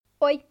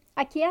Oi,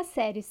 aqui é a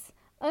Séries.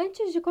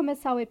 Antes de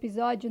começar o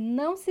episódio,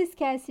 não se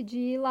esquece de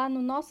ir lá no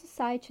nosso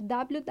site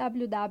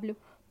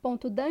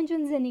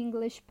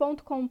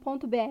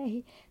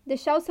www.dungeonsandenglish.com.br,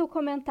 deixar o seu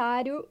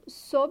comentário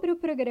sobre o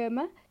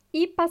programa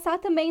e passar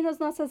também nas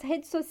nossas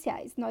redes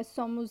sociais. Nós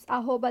somos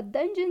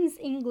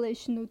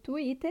 @DungeonsEnglish no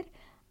Twitter,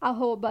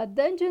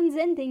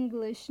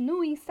 @DungeonsandEnglish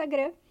no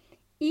Instagram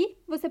e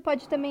você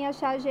pode também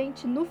achar a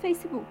gente no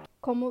Facebook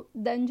como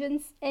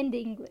Dungeons and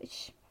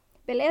English.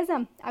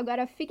 Beleza?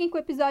 Agora fiquem com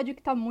o episódio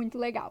que tá muito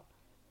legal.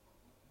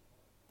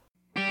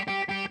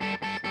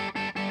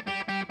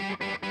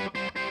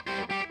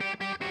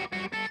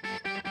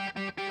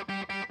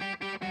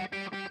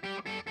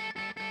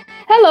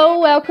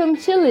 Hello, welcome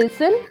to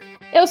Listen.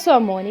 Eu sou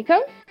a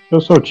Mônica. Eu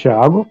sou o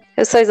Thiago.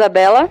 Eu sou a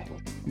Isabela.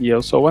 E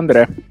eu sou o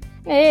André.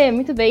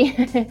 Muito bem.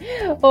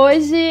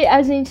 Hoje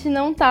a gente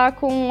não tá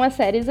com as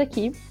séries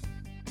aqui,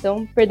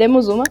 então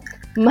perdemos uma,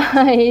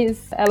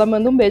 mas ela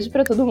manda um beijo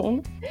pra todo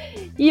mundo.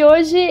 E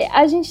hoje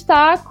a gente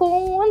tá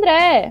com o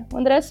André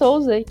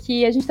Souza,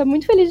 que a gente tá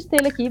muito feliz de ter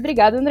ele aqui.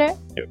 Obrigada, André.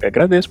 Eu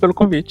agradeço pelo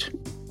convite.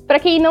 Pra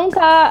quem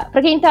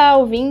tá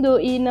ouvindo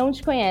e não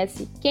te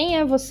conhece, quem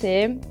é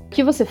você? O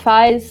que você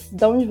faz?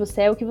 De onde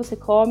você é? O que você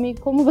come?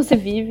 Como você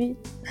vive?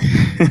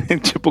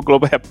 Tipo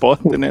Globo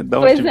Repórter, né? De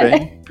onde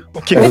vem?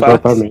 O que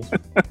Exatamente.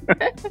 faz?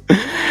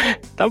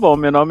 Tá bom,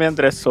 meu nome é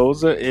André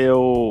Souza.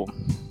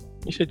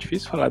 Ixi, é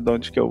difícil falar de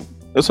onde que eu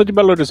sou de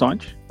Belo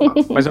Horizonte,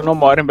 mas eu não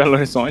moro em Belo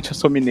Horizonte. Eu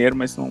sou mineiro,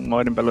 mas não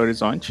moro em Belo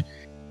Horizonte.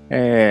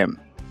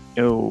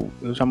 Eu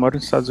já moro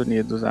nos Estados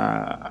Unidos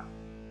há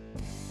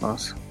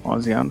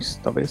 11 anos,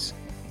 talvez.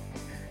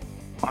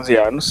 11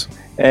 anos.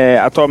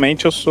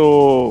 Atualmente eu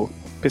sou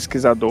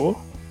pesquisador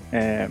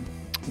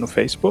no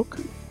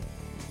Facebook.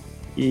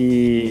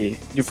 E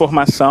de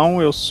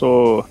formação eu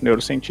sou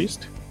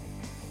neurocientista.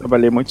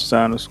 Trabalhei muitos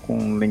anos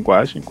com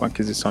linguagem, com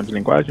aquisição de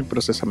linguagem,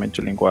 processamento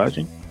de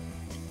linguagem.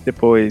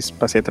 Depois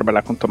passei a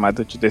trabalhar com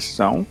tomada de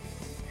decisão.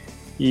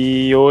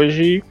 E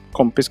hoje,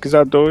 como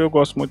pesquisador, eu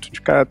gosto muito de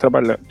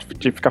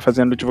ficar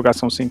fazendo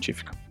divulgação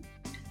científica,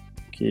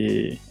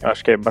 que eu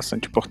acho que é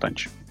bastante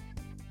importante.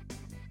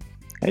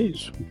 É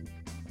isso.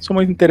 Sou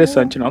muito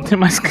interessante, não tem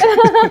mais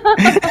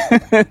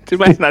tem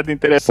mais nada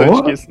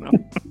interessante que isso, não.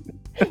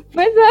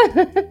 Pois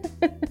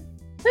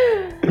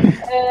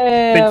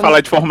Tem que falar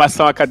de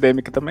formação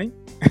acadêmica também?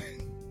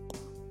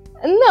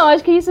 Não,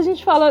 acho que isso a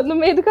gente fala no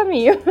meio do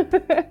caminho.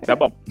 Tá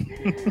bom.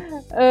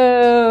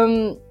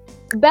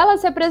 Bela,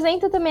 se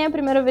apresenta também, é a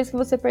primeira vez que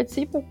você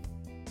participa?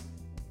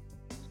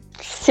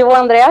 Se o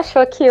André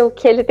achou que o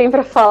que ele tem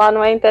pra falar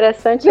não é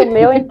interessante, o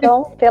meu,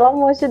 então, pelo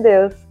amor de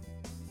Deus.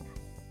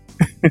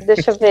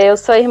 Deixa eu ver, eu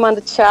sou a irmã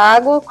do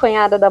Thiago,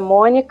 cunhada da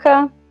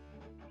Mônica.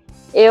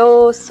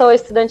 Eu sou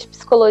estudante de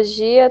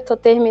psicologia, tô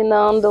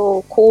terminando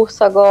o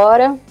curso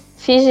agora.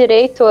 Fiz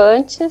direito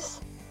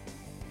antes.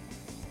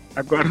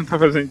 Agora não tá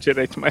fazendo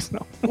direito mais,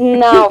 não.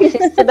 Não,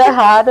 fiz tudo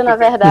errado, na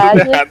verdade.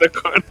 Tudo errado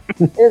agora.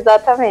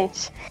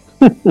 Exatamente.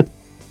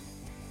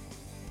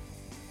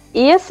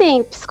 E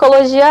assim,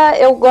 psicologia,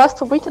 eu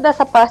gosto muito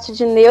dessa parte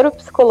de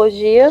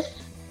neuropsicologia,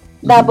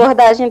 da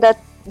abordagem da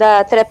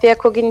terapia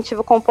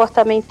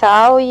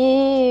cognitivo-comportamental,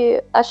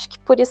 e acho que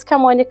por isso que a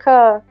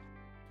Mônica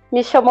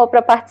me chamou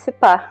para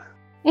participar.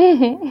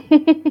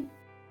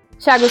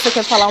 Thiago, você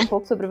quer falar um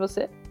pouco sobre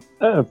você?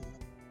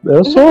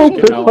 Eu sou o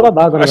peixe fora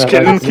d'água, na Acho verdade. que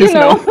ele não quis,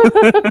 não.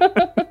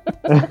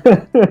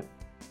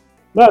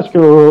 Não, acho que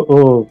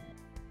eu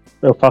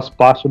faço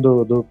parte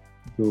do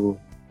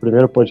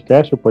primeiro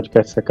podcast, o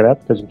podcast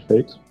secreto que a gente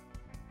fez.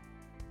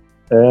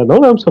 Não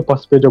lembro se eu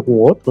participei de algum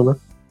outro, né?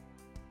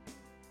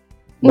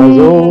 Mas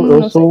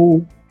eu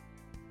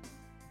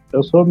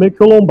sou meio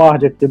que o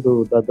Lombardi aqui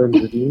da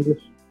Dungeons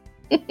English.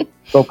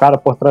 Sou o cara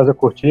por trás da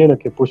cortina,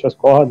 que puxa as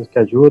cordas, que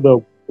ajuda,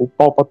 o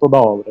pau pra toda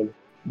a obra, né?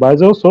 Mas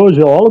eu sou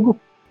geólogo,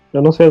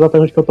 eu não sei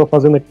exatamente o que eu tô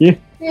fazendo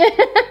aqui.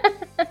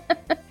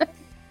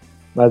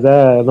 Mas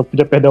eu não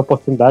podia perder a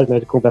oportunidade, né,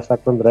 de conversar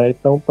com o André,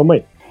 então tamo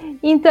aí.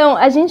 Então,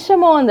 a gente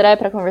chamou o André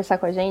para conversar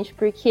com a gente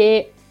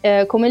porque,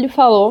 como ele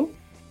falou,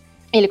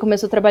 ele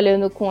começou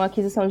trabalhando com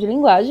aquisição de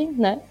linguagem,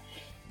 né?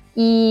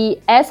 E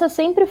essa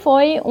sempre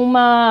foi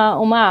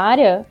uma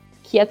área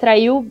que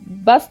atraiu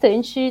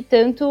bastante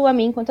tanto a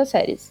mim quanto as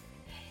séries.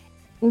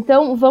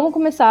 Então, vamos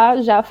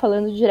começar já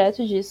falando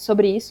direto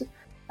sobre isso.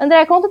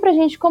 André, conta pra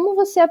gente como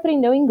você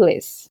aprendeu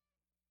inglês.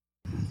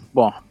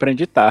 Bom,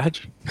 aprendi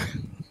tarde.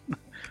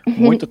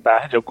 Muito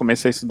tarde. Eu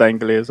comecei a estudar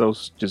inglês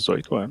aos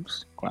 18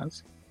 anos,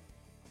 quase.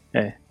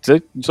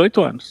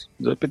 18 anos.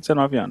 18 para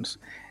 19 anos.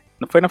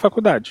 Foi na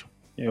faculdade.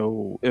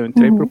 Eu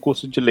entrei pro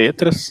curso de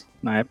letras.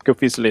 Na época eu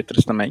fiz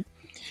letras também.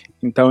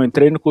 Então eu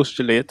entrei no curso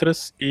de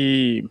letras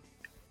e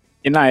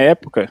na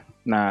época,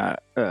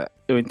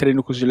 eu entrei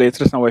no curso de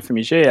letras na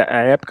UFMG.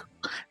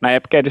 Na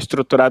época era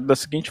estruturado da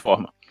seguinte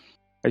forma.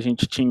 A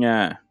gente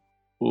tinha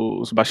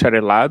os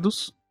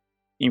bacharelados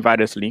em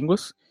várias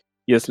línguas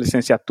e as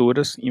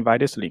licenciaturas em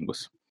várias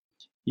línguas.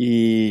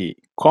 E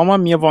como a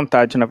minha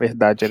vontade, na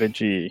verdade, era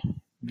de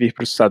vir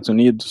para os Estados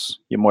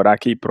Unidos e morar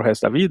aqui pro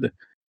resto da vida,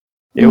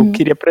 eu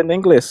queria aprender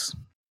inglês.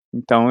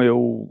 Então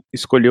eu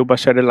escolhi o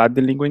bacharelado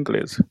em língua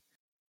inglesa.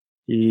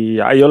 E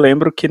aí eu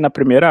lembro que na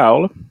primeira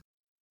aula,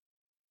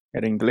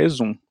 era inglês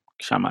 1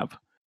 que chamava.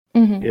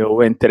 Uhum.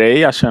 Eu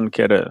entrei achando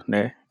que era,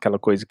 né, aquela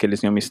coisa que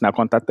eles iam me ensinar a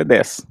contar até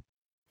 10.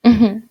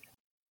 Uhum.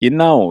 E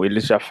não,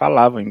 eles já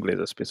falavam inglês,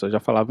 as pessoas já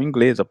falavam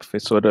inglês, a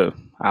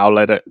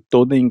aula era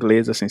toda em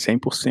inglês, assim,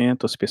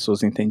 100%, as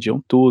pessoas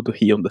entendiam tudo,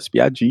 riam das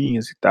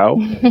piadinhas e tal,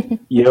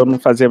 e eu não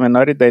fazia a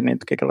menor ideia nem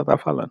do que ela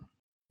estava falando.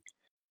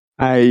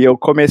 Aí eu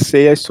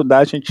comecei a estudar,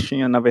 a gente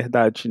tinha, na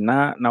verdade,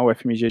 na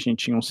UFMG a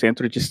gente tinha um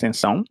centro de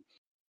extensão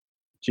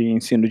de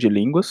ensino de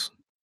línguas,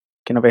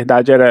 que na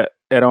verdade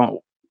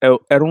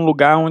era um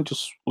lugar onde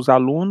os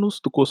alunos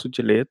do curso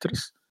de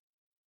letras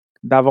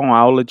davam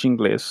aula de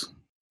inglês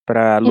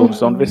para alunos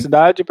da Uhum.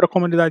 universidade e para a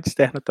comunidade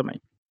externa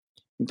também.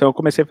 Então eu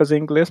comecei a fazer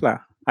inglês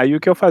lá. Aí o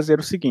que eu fazia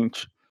era o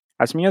seguinte,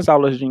 as minhas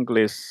aulas de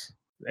inglês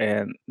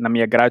na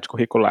minha grade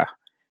curricular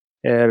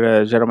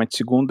era geralmente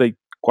segunda e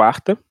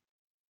quarta,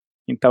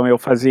 então eu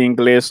fazia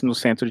inglês no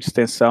centro de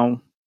extensão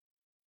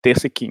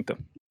terça e quinta.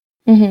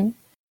 Uhum.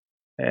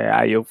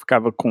 Aí eu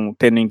ficava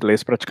tendo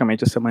inglês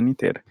praticamente a semana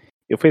inteira.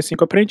 Eu foi assim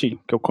que eu aprendi,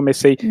 que eu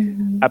comecei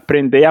a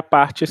aprender a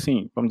parte,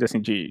 assim, vamos dizer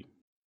assim, de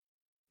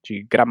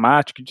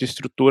gramática, de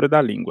estrutura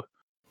da língua.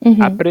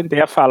 Uhum.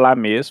 Aprender a falar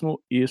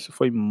mesmo, isso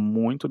foi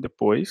muito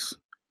depois.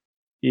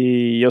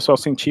 E eu só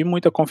senti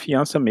muita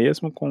confiança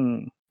mesmo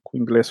com o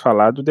inglês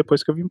falado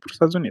depois que eu vim para os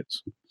Estados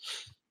Unidos.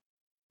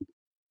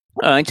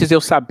 Antes eu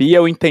sabia,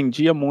 eu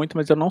entendia muito,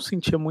 mas eu não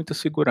sentia muita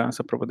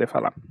segurança para poder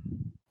falar.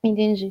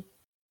 Entendi.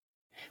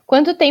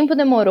 Quanto tempo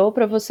demorou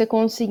para você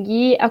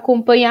conseguir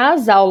acompanhar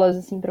as aulas,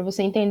 assim, para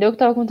você entender o que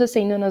estava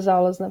acontecendo nas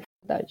aulas na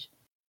faculdade?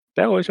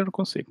 Até hoje eu não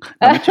consigo.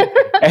 Não, mentira.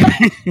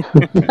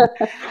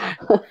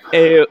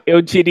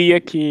 Eu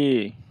diria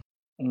que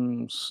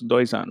uns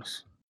 2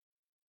 anos.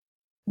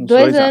 Uns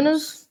 2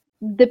 anos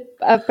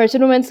a partir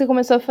do momento que você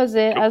começou a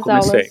fazer eu as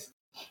comecei. aulas.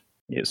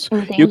 Isso.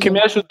 Entendi. E o que me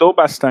ajudou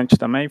bastante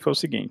também foi o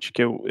seguinte,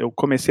 que eu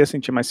comecei a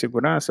sentir mais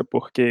segurança,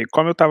 porque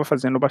como eu estava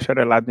fazendo o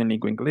bacharelado em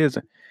língua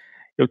inglesa,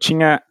 eu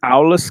tinha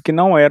aulas que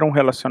não eram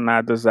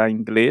relacionadas a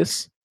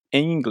inglês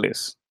em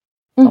inglês.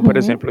 Então, por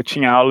exemplo, eu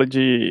tinha aula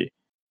de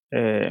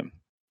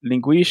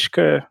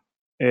linguística,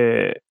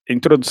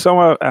 introdução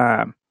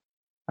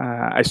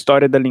à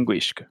história da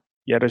linguística,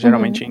 e era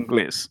geralmente em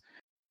inglês.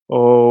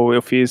 Ou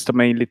eu fiz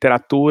também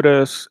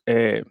literaturas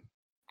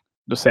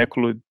do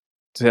século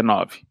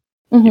XIX,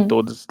 e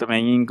todas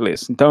também em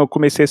inglês. Então eu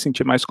comecei a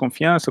sentir mais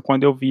confiança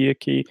quando eu via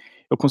que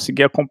eu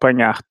conseguia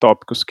acompanhar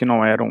tópicos que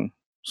não eram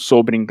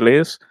sobre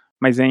inglês,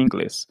 mas em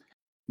inglês.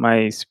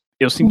 Mas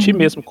eu senti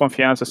mesmo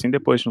confiança, assim,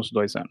 depois de uns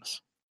 2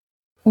 anos.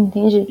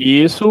 Entendi.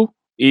 E isso,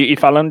 e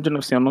falando de novo,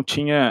 assim, eu não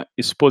tinha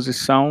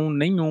exposição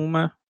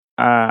nenhuma,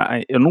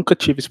 eu nunca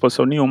tive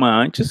exposição nenhuma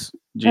antes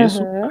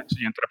disso, antes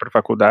de entrar para a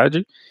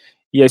faculdade,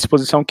 e a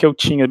exposição que eu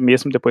tinha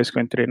mesmo depois que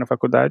eu entrei na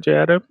faculdade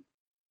era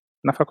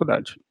na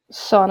faculdade.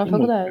 Só na E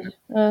faculdade.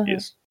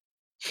 Isso.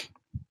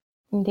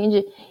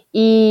 Entendi.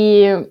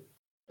 E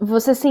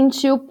você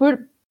sentiu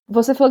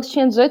você falou que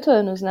tinha 18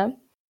 anos, né?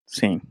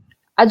 Sim.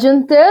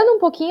 Adiantando um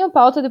pouquinho a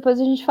pauta, depois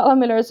a gente fala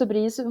melhor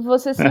sobre isso,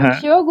 você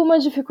sentiu alguma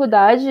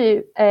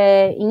dificuldade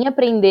em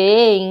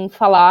aprender, em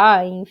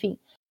falar, enfim,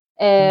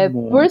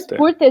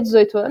 por ter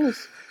 18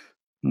 anos?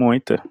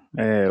 Muita.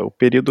 O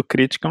período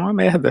crítico é uma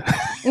merda.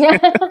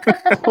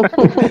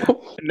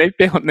 nem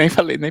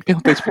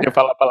perguntei se podia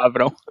falar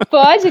palavrão.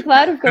 Pode,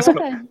 claro, fica à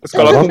vontade. Mas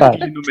coloca um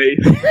pouquinho no meio.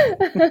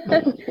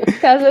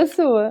 Casa é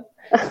sua.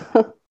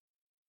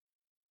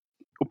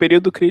 O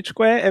período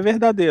crítico é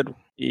verdadeiro.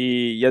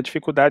 E a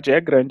dificuldade é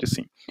grande,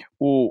 assim.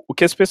 O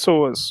que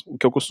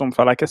eu costumo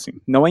falar é que, assim,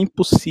 não é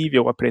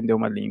impossível aprender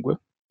uma língua.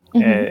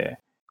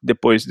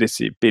 Depois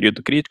desse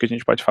período crítico, a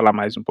gente pode falar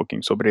mais um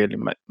pouquinho sobre ele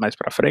mais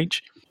pra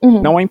frente.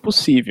 Não é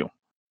impossível,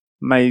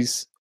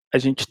 mas a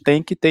gente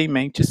tem que ter em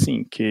mente,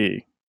 sim,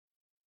 que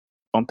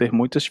vão ter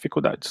muitas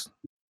dificuldades.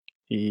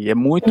 E é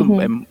muito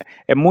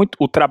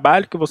o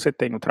trabalho que você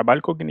tem, o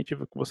trabalho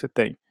cognitivo que você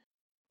tem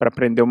para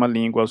aprender uma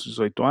língua aos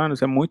 18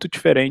 anos é muito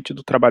diferente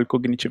do trabalho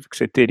cognitivo que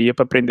você teria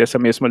para aprender essa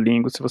mesma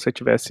língua se você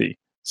tivesse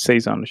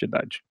 6 anos de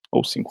idade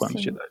ou 5 anos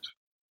de idade.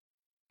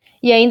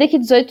 E ainda que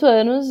 18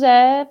 anos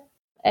é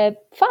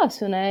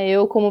fácil, né?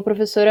 Eu, como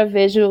professora,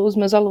 vejo os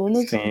meus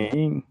alunos.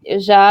 Sim. Eu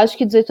já acho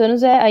que 18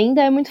 anos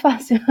ainda é muito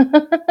fácil.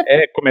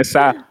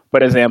 Começar,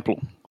 por exemplo,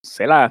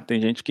 sei lá, tem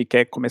gente que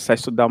quer começar a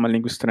estudar uma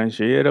língua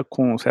estrangeira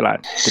com, sei lá,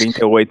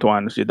 38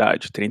 anos de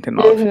idade,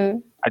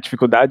 39. A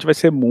dificuldade vai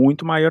ser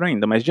muito maior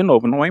ainda, mas, de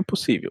novo, não é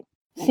impossível.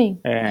 Sim.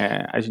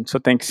 A gente só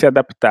tem que se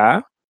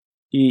adaptar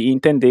e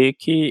entender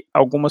que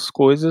algumas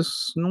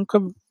coisas nunca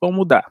vão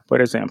mudar.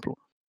 Por exemplo,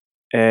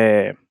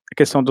 a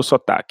questão do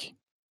sotaque.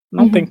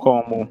 Não tem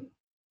como,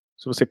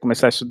 se você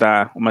começar a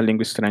estudar uma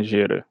língua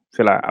estrangeira,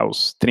 sei lá,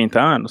 aos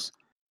 30 anos,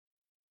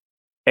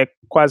 é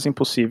quase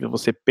impossível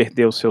você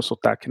perder o seu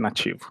sotaque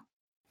nativo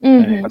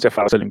quando você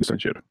fala essa língua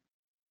estrangeira.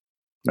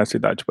 Na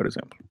cidade, por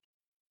exemplo.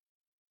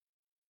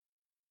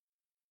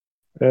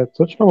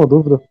 Só tirar uma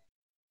dúvida.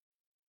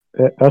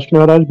 Acho que na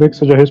verdade bem que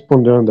você já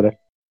respondeu, André.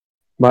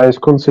 Mas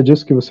quando você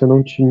disse que você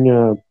não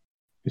tinha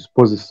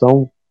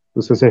exposição,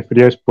 você se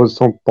referia à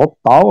exposição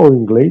total ao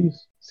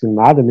inglês? Sem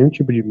nada, nenhum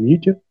tipo de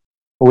mídia?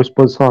 Ou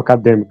exposição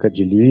acadêmica,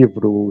 de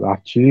livro,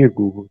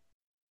 artigo?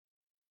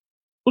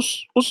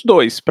 Os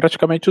dois,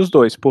 praticamente os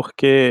dois,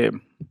 porque,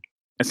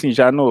 assim,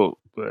 já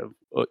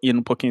indo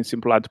um pouquinho assim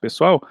pro lado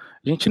pessoal,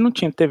 a gente não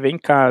tinha TV em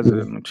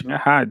casa, não tinha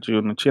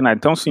rádio, não tinha nada.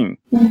 Então, assim,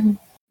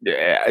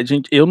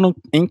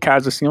 em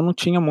casa, assim, eu não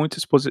tinha muita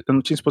exposição, eu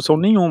não tinha exposição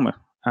nenhuma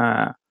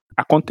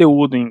a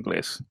conteúdo em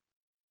inglês.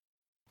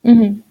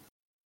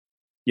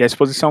 E a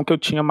exposição que eu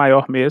tinha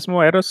maior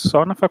mesmo era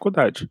só na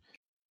faculdade.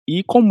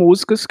 E com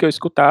músicas que eu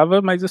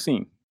escutava, mas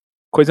assim,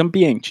 coisa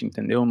ambiente,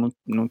 entendeu?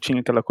 Não tinha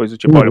aquela coisa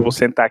tipo, olha, eu vou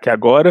sentar aqui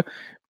agora,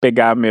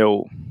 pegar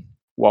meu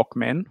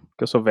Walkman,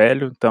 que eu sou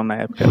velho, então na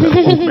época era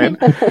Walkman,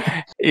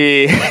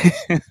 e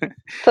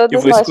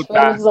Todos vou nós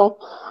escutar, tivemos um.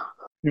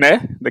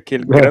 né?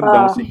 Daquele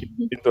grandão assim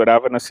que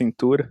pendurava na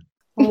cintura.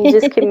 Um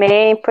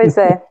Discman, pois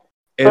é.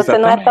 Você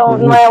Exatamente.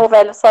 não é um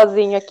velho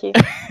sozinho aqui.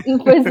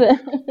 Pois é.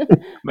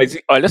 Mas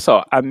olha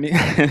só,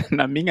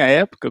 na minha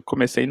época, eu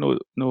comecei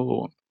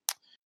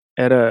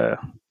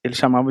eles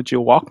chamavam de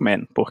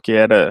Walkman, porque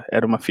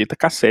era uma fita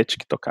cassete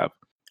que tocava.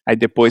 Aí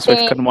depois foi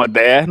ficando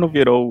moderno,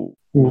 virou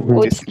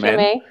O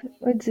Discman.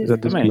 Discman.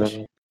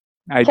 Exatamente.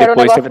 Aí Que era um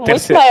depois negócio teve a muito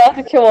terceira. maior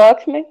do que o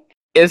Walkman.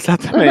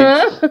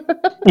 Exatamente.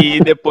 E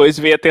depois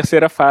veio a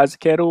terceira fase,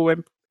 que era o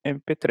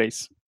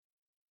MP3.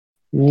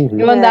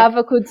 Eu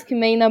andava com o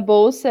Discman na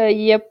bolsa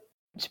e ia,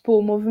 tipo,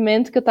 o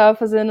movimento que eu tava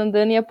fazendo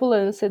andando ia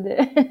pulando o CD.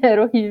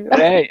 Era horrível.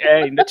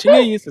 Ainda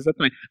tinha isso,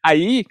 exatamente.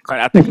 Aí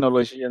a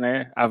tecnologia,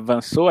 né,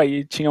 avançou,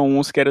 aí tinha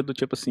uns que era do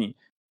tipo assim,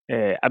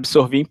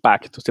 absorvia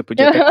impacto. Você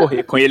podia até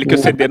correr com ele que o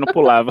CD não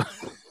pulava.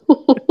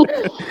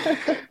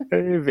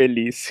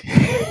 Velhice.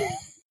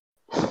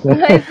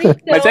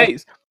 Mas é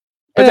isso.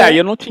 Mas aí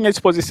eu não tinha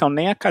exposição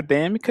nem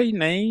acadêmica e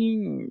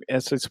nem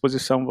essa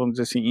exposição, vamos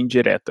dizer assim,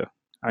 indireta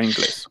ao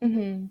inglês.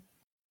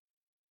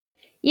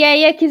 E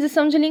aí,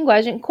 aquisição de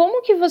linguagem.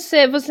 Como que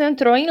você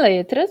entrou em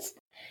letras?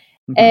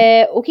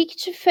 O que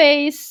te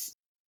fez...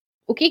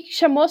 O que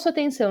chamou a sua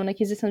atenção na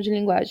aquisição de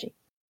linguagem?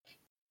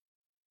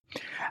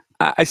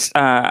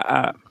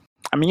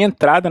 A minha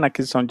entrada na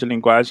aquisição de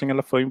linguagem,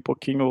 ela foi um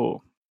pouquinho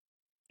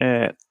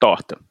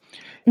torta.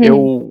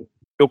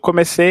 Eu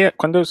comecei,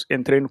 quando eu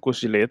entrei no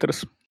curso de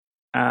letras,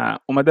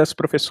 uma das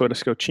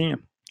professoras que eu tinha,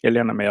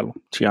 Helena Mello,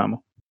 te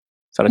amo,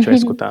 se ela estiver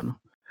escutando,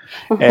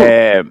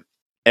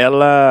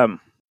 ela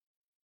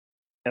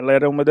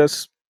era uma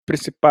das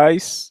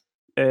principais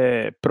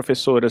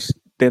professoras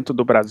dentro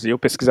do Brasil,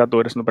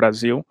 pesquisadoras no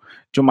Brasil,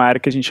 de uma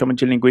área que a gente chama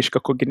de linguística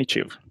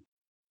cognitiva.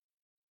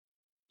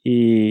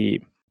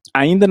 E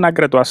ainda na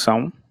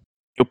graduação,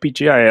 eu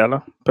pedi a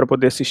ela para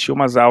poder assistir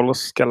umas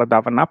aulas que ela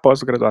dava na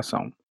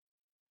pós-graduação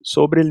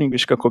sobre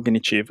linguística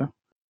cognitiva,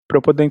 para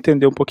eu poder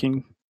entender um pouquinho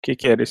o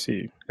que era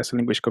essa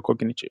linguística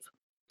cognitiva.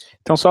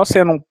 Então, só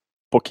sendo um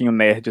pouquinho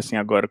nerd assim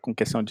agora com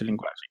questão de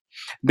linguagem.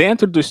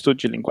 Dentro do estudo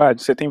de linguagem,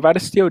 você tem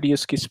várias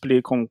teorias que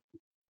explicam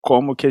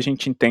como que a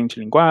gente entende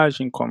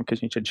linguagem, como que a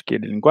gente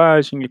adquire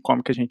linguagem e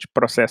como que a gente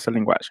processa a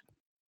linguagem.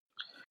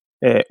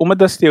 Uma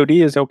das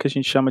teorias é o que a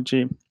gente chama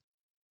de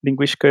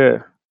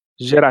linguística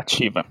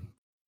gerativa,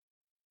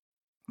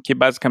 que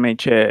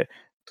basicamente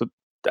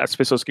as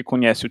pessoas que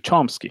conhecem o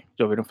Chomsky,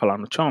 já ouviram falar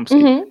no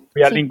Chomsky?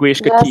 Foi a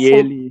linguística que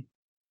ele...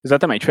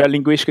 Exatamente, foi a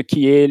linguística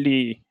que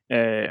ele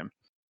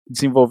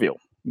desenvolveu.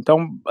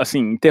 Então, assim,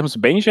 em termos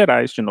bem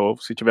gerais, de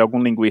novo, se tiver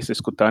algum linguista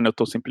escutando, eu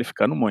estou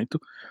simplificando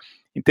muito.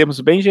 Em termos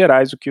bem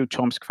gerais, o que o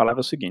Chomsky falava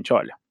é o seguinte,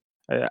 olha,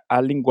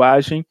 a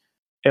linguagem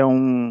é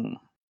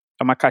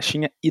uma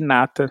caixinha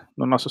inata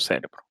no nosso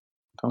cérebro.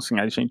 Então, assim,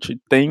 a gente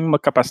tem uma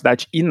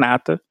capacidade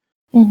inata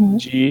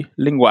de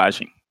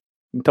linguagem.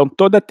 Então,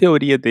 toda a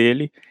teoria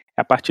dele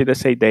é a partir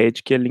dessa ideia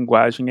de que a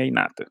linguagem é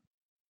inata.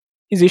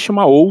 Existe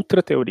uma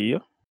outra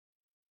teoria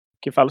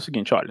que fala o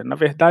seguinte, olha, na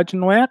verdade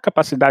não é a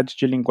capacidade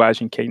de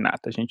linguagem que é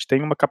inata, a gente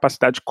tem uma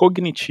capacidade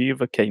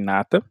cognitiva que é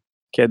inata,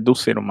 que é do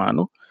ser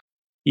humano,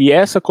 e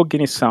essa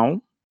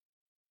cognição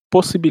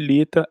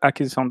possibilita a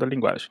aquisição da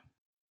linguagem,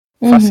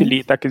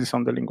 facilita a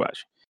aquisição da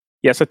linguagem.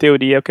 E essa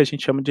teoria é o que a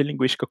gente chama de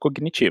linguística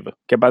cognitiva,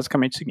 que é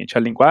basicamente o seguinte,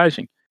 a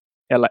linguagem,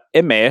 ela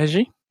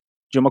emerge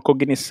de uma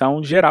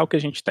cognição geral que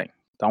a gente tem.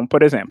 Então,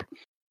 por exemplo,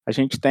 a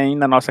gente tem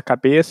na nossa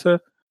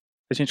cabeça,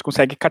 a gente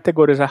consegue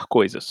categorizar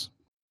coisas.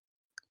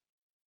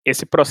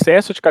 Esse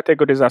processo de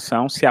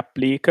categorização se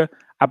aplica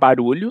a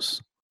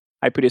barulhos,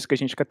 aí por isso que a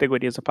gente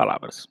categoriza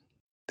palavras.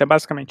 Então é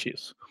basicamente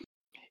isso.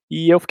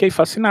 E eu fiquei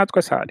fascinado com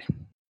essa área.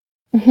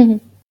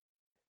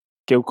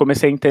 Que eu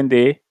comecei a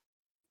entender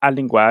a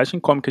linguagem,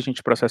 como que a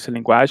gente processa a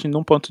linguagem,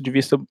 num ponto de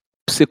vista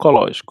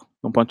psicológico,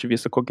 num ponto de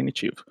vista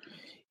cognitivo.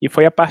 E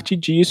foi a partir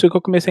disso que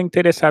eu comecei a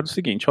interessar no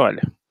seguinte,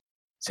 olha,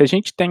 se a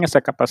gente tem essa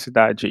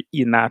capacidade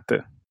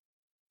inata,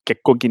 que é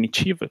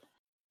cognitiva,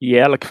 e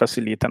ela que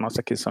facilita a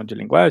nossa aquisição de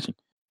linguagem,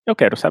 eu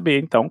quero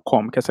saber, então,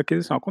 como que essa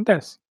aquisição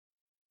acontece.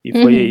 E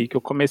foi aí que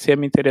eu comecei a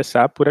me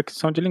interessar por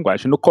aquisição de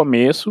linguagem. No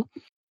começo,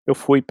 eu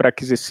fui para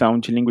aquisição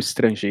de língua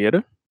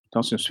estrangeira. Então,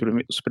 assim,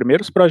 os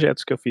primeiros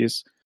projetos que eu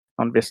fiz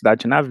na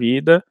universidade, na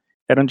vida,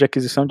 eram de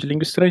aquisição de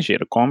língua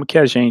estrangeira. Como que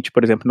a gente,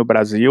 por exemplo, no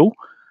Brasil,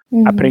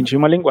 aprendia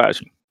uma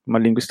linguagem, uma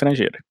língua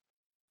estrangeira.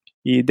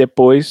 E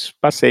depois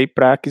passei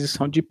para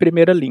aquisição de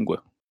primeira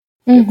língua.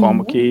 Que é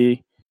como que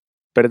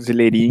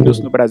brasileirinhos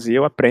no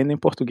Brasil aprendem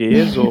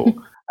português ou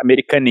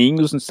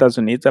americaninhos nos Estados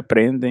Unidos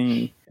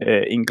aprendem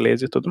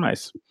inglês e tudo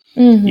mais.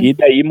 E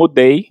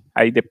daí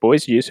aí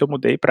depois disso eu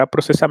mudei para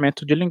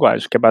processamento de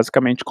linguagem, que é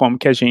basicamente como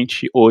que a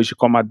gente hoje,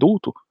 como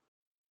adulto,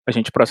 a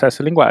gente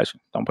processa a linguagem.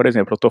 Então, por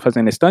exemplo, eu estou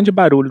fazendo esse tanto de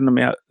barulho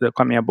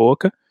com a minha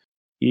boca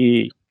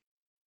e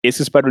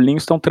esses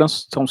barulhinhos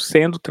estão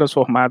sendo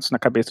transformados na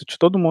cabeça de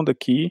todo mundo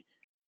aqui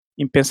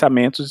em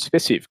pensamentos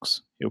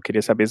específicos. Eu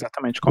queria saber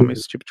exatamente como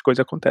esse tipo de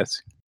coisa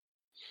acontece.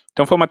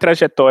 Então foi uma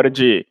trajetória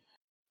de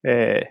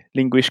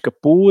linguística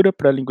pura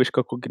para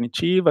linguística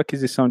cognitiva,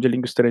 aquisição de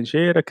língua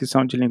estrangeira,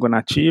 aquisição de língua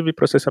nativa e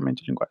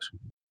processamento de linguagem.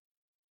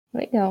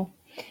 Legal.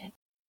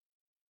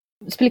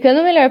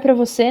 Explicando melhor para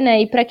você,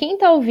 né, e para quem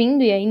tá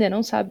ouvindo e ainda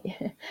não sabe,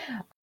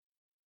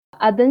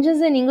 a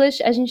Dungeons and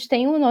English, a gente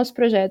tem o nosso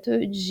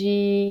projeto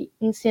de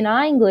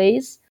ensinar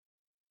inglês.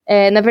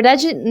 Na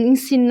verdade,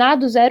 ensinar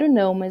do zero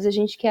não, mas a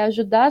gente quer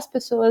ajudar as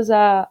pessoas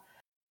a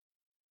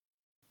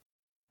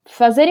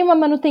fazerem uma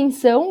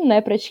manutenção, né,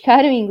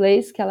 praticarem o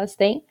inglês que elas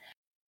têm,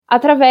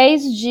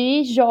 através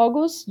de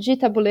jogos de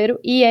tabuleiro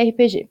e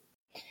RPG.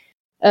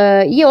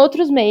 E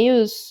outros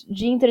meios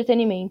de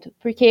entretenimento.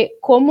 Porque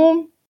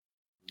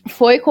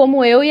foi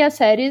como eu e a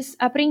Séries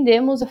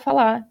aprendemos a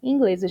falar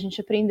inglês. A gente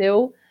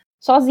aprendeu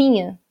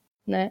sozinha,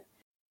 né?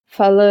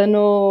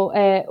 Falando,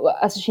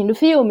 assistindo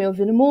filme,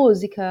 ouvindo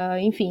música,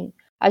 enfim.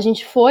 A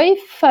gente foi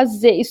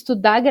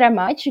estudar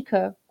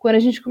gramática quando a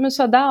gente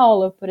começou a dar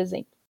aula, por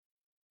exemplo.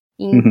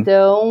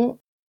 Então,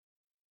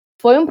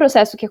 foi um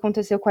processo que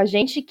aconteceu com a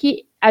gente,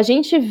 que a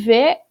gente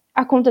vê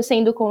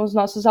acontecendo com os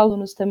nossos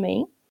alunos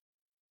também,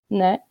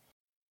 né?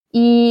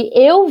 E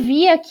eu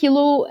vi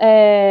aquilo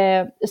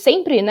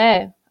sempre,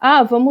 né?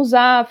 Vamos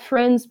usar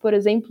Friends, por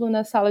exemplo,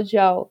 na sala de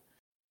aula.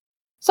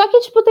 Só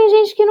que, tipo, tem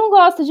gente que não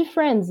gosta de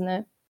Friends,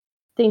 né?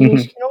 Tem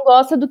gente que não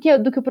gosta do que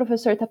o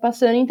professor tá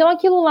passando. Então,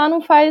 aquilo lá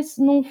não faz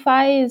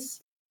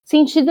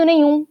sentido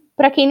nenhum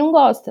para quem não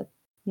gosta,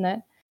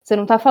 né? Você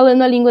não tá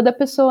falando a língua da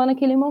pessoa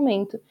naquele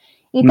momento.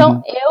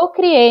 Então, eu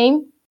criei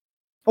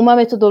uma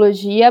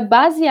metodologia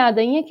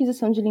baseada em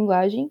aquisição de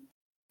linguagem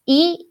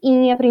e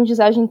em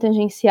aprendizagem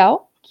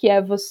tangencial, que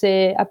é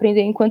você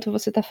aprender enquanto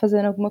você tá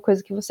fazendo alguma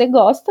coisa que você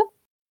gosta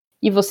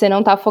e você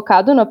não tá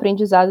focado no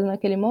aprendizado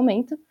naquele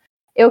momento.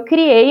 Eu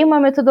criei uma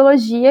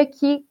metodologia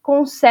que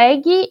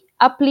consegue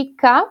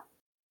aplicar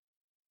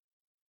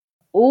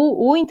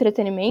o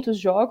entretenimento, os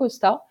jogos e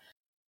tal,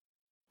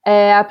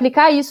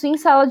 aplicar isso em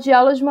sala de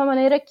aula de uma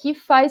maneira que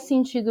faz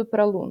sentido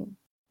para o aluno.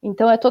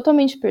 Então, é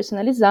totalmente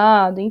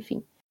personalizado,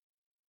 enfim.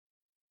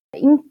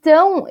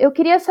 Então, eu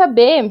queria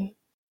saber,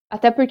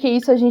 até porque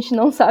isso a gente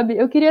não sabe,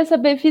 eu queria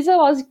saber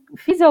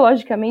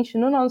fisiologicamente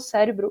no nosso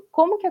cérebro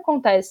como que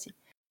acontece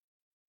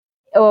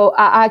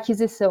a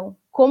aquisição.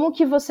 Como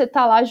que você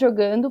tá lá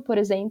jogando, por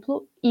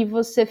exemplo, e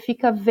você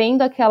fica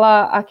vendo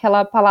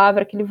aquela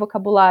palavra, aquele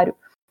vocabulário.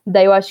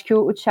 Daí eu acho que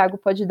o Thiago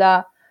pode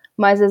dar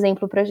mais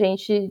exemplo pra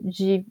gente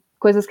de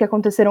coisas que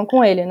aconteceram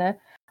com ele, né?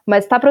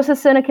 Mas tá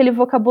processando aquele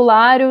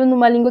vocabulário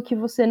numa língua que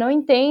você não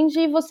entende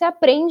e você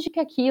aprende que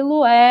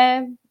aquilo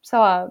sei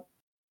lá,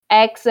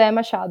 X é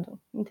machado,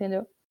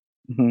 entendeu?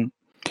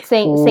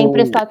 Sem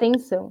prestar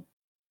atenção.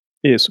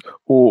 Isso.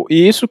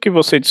 E isso que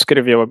você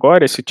descreveu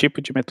agora, esse tipo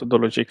de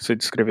metodologia que você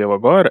descreveu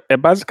agora, é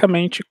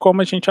basicamente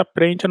como a gente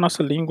aprende a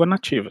nossa língua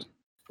nativa.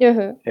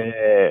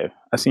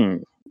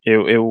 Assim,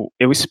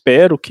 eu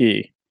espero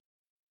que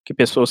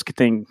pessoas que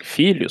têm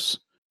filhos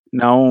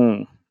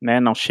não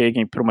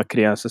cheguem para uma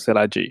criança, sei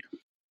lá, de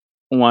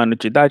 1 ano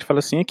de idade e falem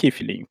assim: aqui,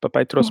 filhinho,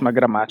 papai trouxe uma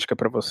gramática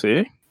para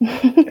você,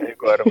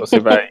 agora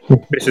você vai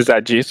precisar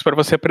disso para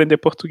você aprender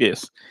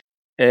português.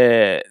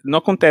 Não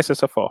acontece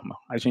dessa forma.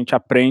 A gente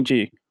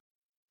aprende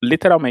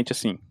literalmente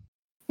assim,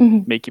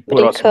 meio que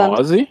por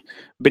osmose,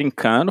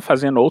 brincando,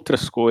 fazendo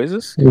outras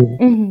coisas,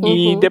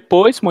 e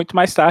depois, muito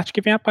mais tarde, que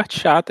vem a parte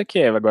chata,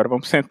 que agora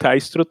vamos sentar e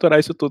estruturar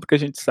isso tudo que a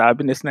gente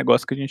sabe nesse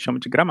negócio que a gente chama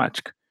de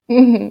gramática.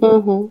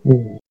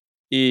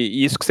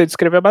 E isso que você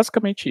descreveu é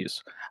basicamente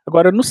isso.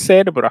 Agora, no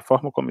cérebro, a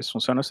forma como isso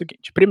funciona é o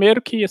seguinte: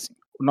 primeiro que, assim,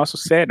 o nosso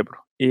cérebro,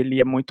 ele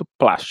é muito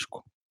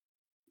plástico.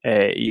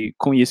 E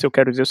com isso eu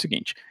quero dizer o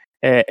seguinte: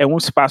 é um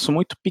espaço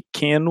muito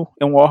pequeno,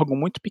 é um órgão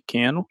muito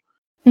pequeno,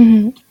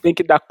 que tem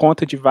que dar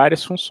conta de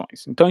várias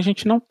funções. Então a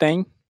gente não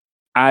tem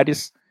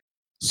áreas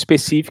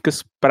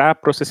específicas para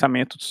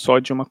processamento só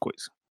de uma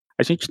coisa.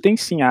 A gente tem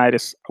sim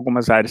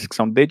algumas áreas que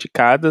são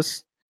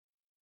dedicadas.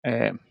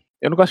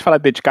 Eu não gosto de falar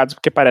dedicadas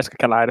porque parece que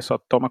aquela área só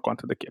toma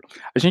conta daquilo.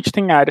 A gente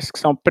tem áreas que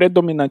são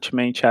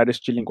predominantemente áreas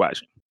de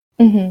linguagem.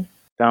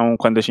 Então,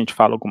 quando a gente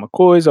fala alguma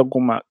coisa,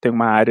 tem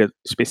uma área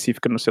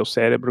específica no seu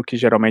cérebro que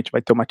geralmente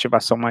vai ter uma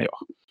ativação maior.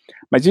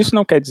 Mas isso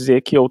não quer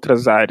dizer que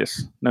outras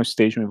áreas não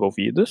estejam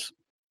envolvidas.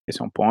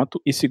 Esse é um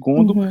ponto. E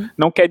segundo,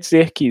 não quer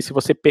dizer que se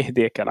você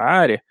perder aquela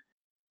área,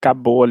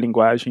 acabou a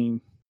linguagem,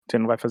 você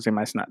não vai fazer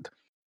mais nada.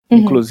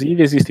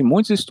 Inclusive, existem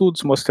muitos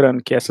estudos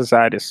mostrando que essas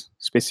áreas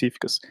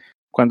específicas,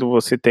 quando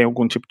você tem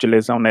algum tipo de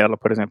lesão nela,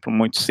 por exemplo,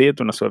 muito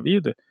cedo na sua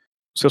vida,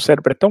 o seu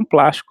cérebro é tão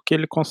plástico que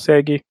ele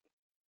consegue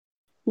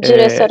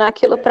direcionar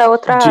aquilo para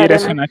outra área, né?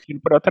 direcionar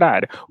aquilo para outra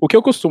área.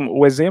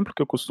 O exemplo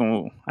que eu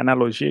costumo, a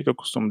analogia que eu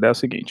costumo dar é o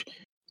seguinte: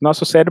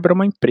 nosso cérebro é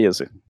uma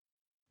empresa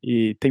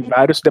e tem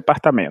vários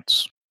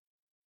departamentos.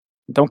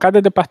 Então,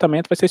 cada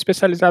departamento vai ser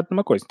especializado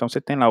numa coisa. Então,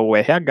 você tem lá o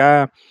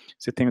RH,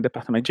 você tem o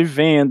departamento de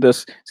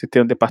vendas, você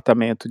tem o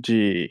departamento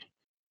de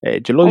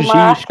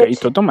logística e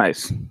tudo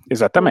mais.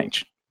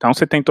 Exatamente. Então,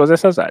 você tem todas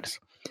essas áreas.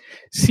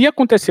 Se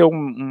acontecer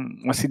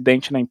um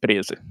acidente na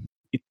empresa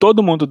e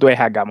todo mundo do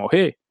RH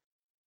morrer,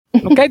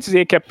 não quer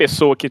dizer que a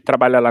pessoa que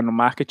trabalha lá no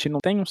marketing não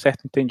tem um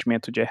certo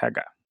entendimento de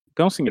RH.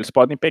 Então, sim, eles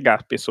podem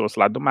pegar pessoas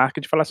lá do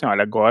marketing e falar assim,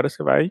 olha, agora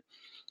você vai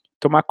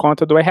tomar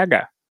conta do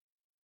RH.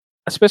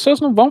 As pessoas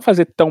não vão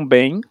fazer tão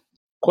bem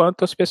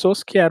quanto as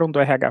pessoas que eram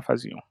do RH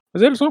faziam.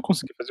 Mas eles vão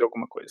conseguir fazer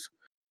alguma coisa.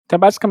 Então é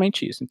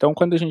basicamente isso. Então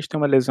quando a gente tem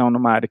uma lesão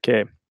numa área que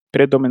é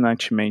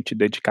predominantemente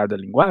dedicada à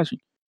linguagem,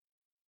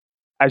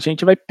 a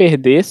gente vai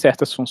perder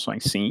certas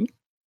funções sim,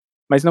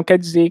 mas não quer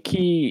dizer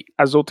que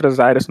as outras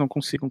áreas não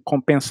consigam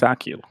compensar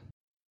aquilo.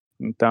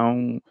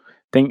 Então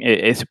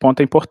esse ponto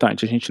é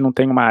importante. A gente não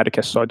tem uma área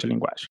que é só de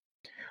linguagem.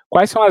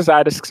 Quais são as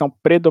áreas que são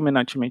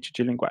predominantemente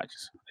de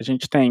linguagens? A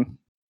gente tem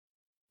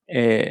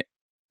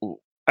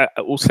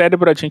o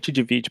cérebro a gente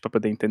divide, para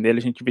poder entender ele,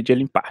 a gente divide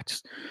ele em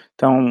partes.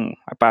 Então,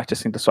 a parte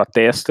assim da sua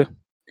testa,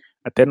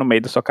 até no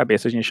meio da sua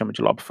cabeça a gente chama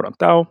de lobo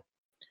frontal.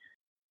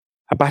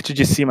 A parte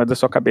de cima da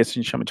sua cabeça a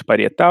gente chama de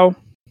parietal.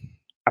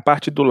 A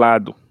parte do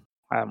lado,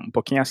 um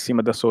pouquinho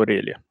acima da sua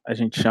orelha, a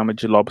gente chama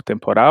de lobo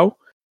temporal.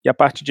 E a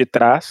parte de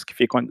trás, que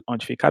fica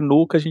onde fica a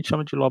nuca, a gente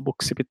chama de lobo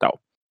occipital.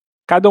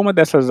 Cada uma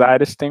dessas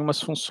áreas tem umas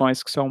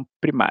funções que são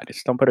primárias.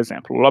 Então, por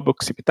exemplo, o lobo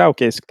occipital,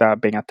 que é esse que está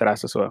bem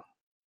atrás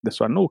da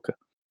sua nuca,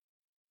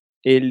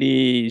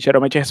 ele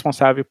geralmente é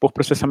responsável por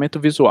processamento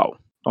visual.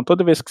 Então,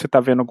 toda vez que você está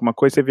vendo alguma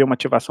coisa, você vê uma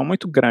ativação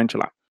muito grande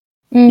lá.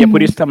 E é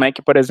por isso também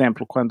que, por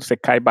exemplo, quando você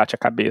cai e bate a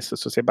cabeça,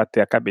 se você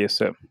bater a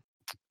cabeça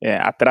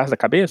atrás da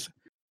cabeça,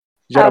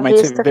 geralmente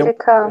a vista você vê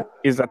fica...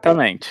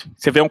 Exatamente.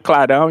 Você vê um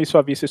clarão e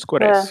sua vista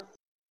escurece.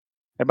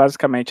 É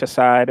basicamente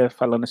essa área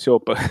falando assim,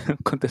 opa,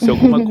 aconteceu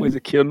alguma coisa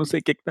aqui, eu não sei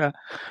o que está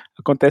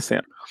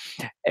acontecendo.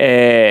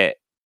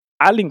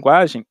 A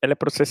linguagem, ela é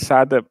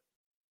processada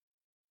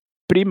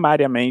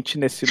primariamente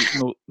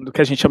no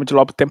que a gente chama de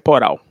lobo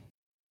temporal,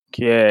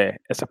 que é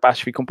essa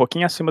parte fica um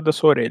pouquinho acima da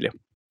sua orelha.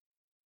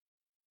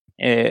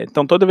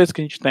 Então, toda vez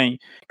que que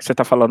você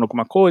está falando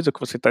alguma coisa, que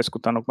você está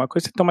escutando alguma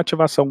coisa, você tem uma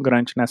ativação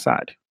grande nessa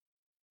área.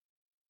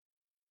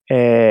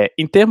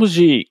 Em termos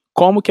de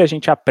como que a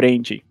gente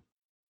aprende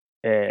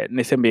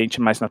nesse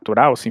ambiente mais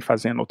natural, assim,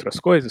 fazendo outras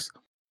coisas,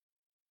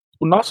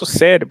 o nosso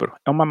cérebro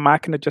é uma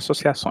máquina de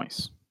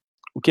associações.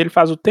 O que ele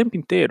faz o tempo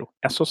inteiro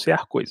é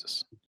associar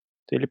coisas.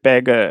 Então, ele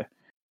pega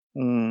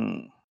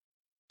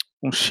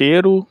um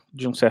cheiro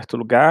de um certo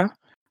lugar,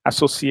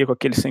 associa com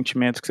aquele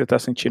sentimento que você está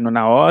sentindo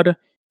na hora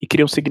e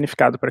cria um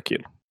significado para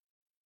aquilo.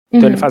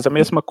 Então ele faz a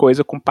mesma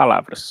coisa com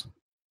palavras,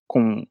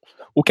 com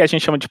o que a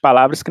gente chama de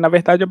palavras, que na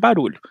verdade é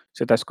barulho.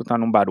 Você está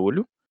escutando um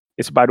barulho,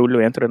 esse barulho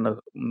entra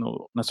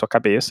na sua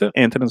cabeça,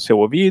 entra no seu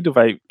ouvido,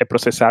 é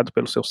processado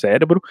pelo seu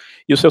cérebro,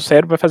 e o seu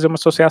cérebro vai fazer uma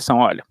associação.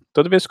 Olha,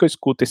 toda vez que eu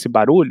escuto esse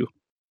barulho,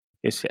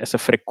 essa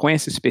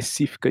frequência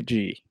específica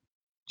de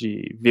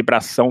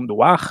vibração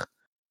do ar,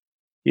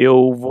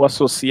 eu vou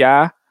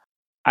associar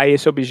a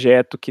esse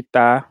objeto que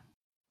está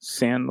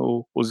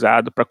sendo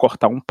usado para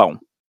cortar um pão.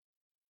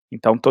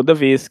 Então, toda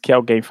vez que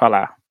alguém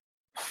falar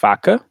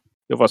faca,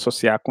 eu vou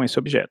associar com esse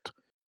objeto.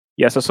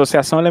 E essa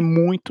associação ela é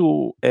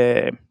muito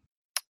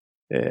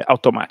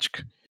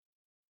automática.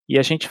 E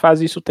a gente faz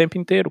isso o tempo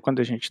inteiro quando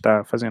a gente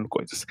está fazendo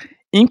coisas.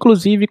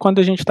 Inclusive quando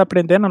a gente está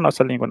aprendendo a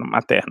nossa língua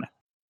materna.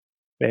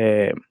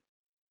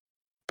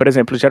 Por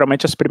exemplo,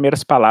 geralmente as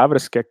primeiras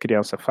palavras que a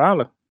criança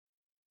fala,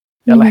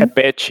 ela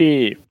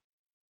repete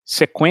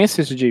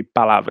sequências de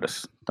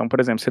palavras. Então, por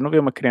exemplo, você não vê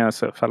uma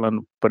criança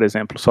falando, por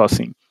exemplo, só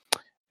assim.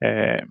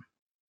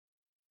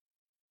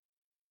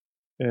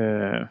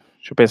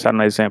 Deixa eu pensar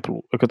no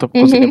exemplo. O que eu tô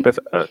conseguindo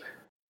pensar.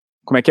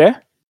 Como é que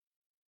é?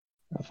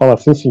 Fala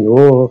sim,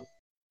 senhor.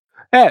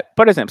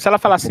 Por exemplo, se ela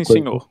falar sim,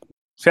 senhor.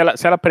 Se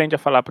ela aprende a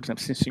falar, por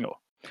exemplo, sim, senhor.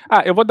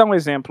 Eu vou dar um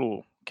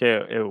exemplo, que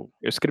eu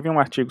escrevi um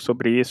artigo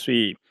sobre isso,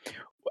 e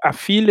a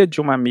filha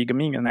de uma amiga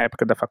minha, na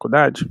época da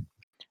faculdade,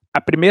 a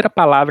primeira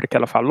palavra que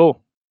ela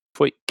falou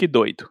foi que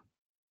doido.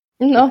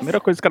 Nossa. A primeira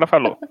coisa que ela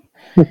falou.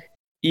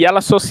 E ela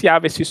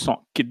associava esse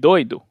som, que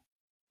doido,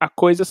 a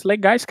coisas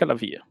legais que ela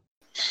via.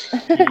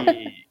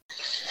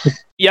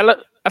 E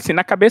ela, assim,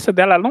 na cabeça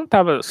dela, ela não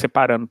estava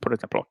separando, por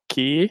exemplo,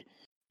 que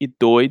e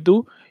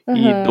doido,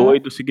 e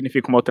doido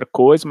significa uma outra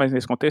coisa, mas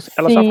nesse contexto,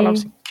 ela só falava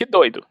assim, que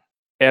doido.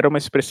 Era uma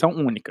expressão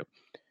única.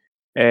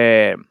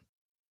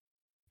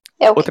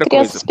 O que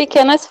crianças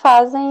pequenas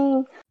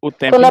fazem o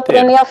tempo quando inteiro.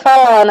 aprendem a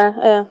falar,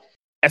 né?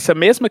 Essa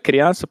mesma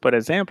criança, por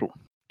exemplo,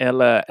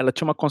 ela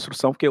tinha uma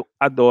construção que eu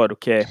adoro,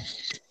 que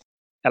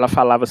ela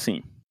falava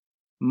assim,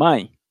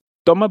 mãe,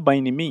 toma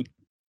banho em mim.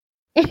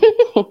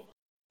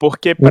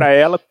 Porque para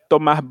ela,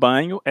 tomar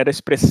banho era a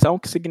expressão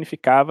que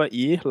significava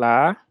ir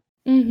lá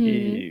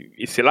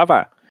e se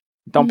lavar.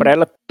 Então, para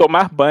ela,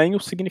 tomar banho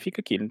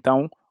significa aquilo.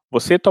 Então,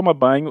 você toma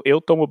banho,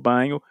 eu tomo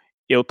banho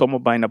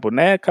na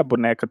boneca, a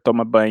boneca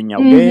toma banho em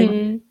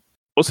alguém.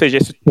 Ou seja,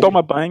 esse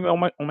toma banho é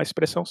uma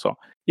expressão só.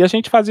 E a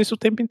gente faz isso o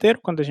tempo inteiro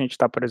quando a gente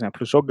está, por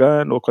exemplo,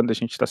 jogando ou quando a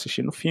gente está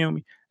assistindo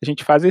filme. A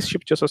gente faz esse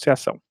tipo de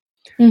associação.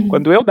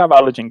 Quando eu dava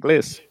aula de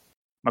inglês,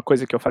 uma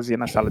coisa que eu fazia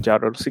na sala de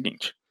aula era o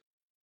seguinte.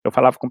 Eu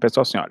falava com o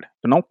pessoal assim, olha,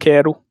 eu não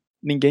quero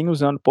ninguém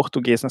usando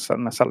português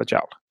na sala de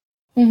aula.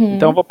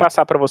 Então eu vou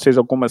passar para vocês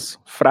algumas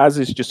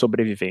frases de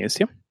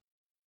sobrevivência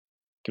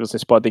que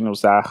vocês podem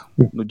usar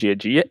no dia a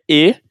dia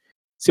e,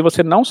 se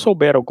você não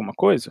souber alguma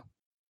coisa,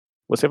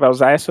 você vai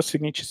usar essa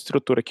seguinte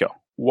estrutura aqui, ó.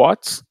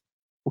 What's,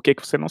 o que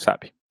você não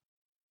sabe.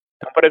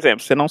 Então, por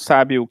exemplo, você não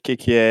sabe o que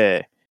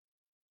é,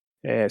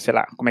 sei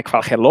lá, como é que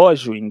fala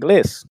relógio em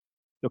inglês?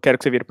 Eu quero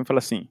que você vire para mim e fale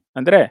assim,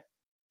 André,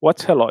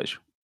 what's relógio?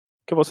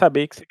 Que eu vou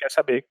saber que você quer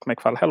saber como é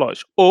que fala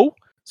relógio. Ou,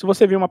 se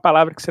você viu uma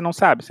palavra que você não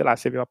sabe, sei lá,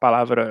 você viu a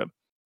palavra,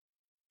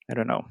 I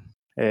don't know,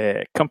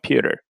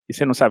 computer, e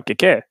você não sabe o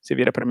que é, você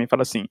vira para mim e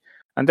fala assim,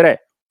 André,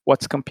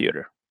 what's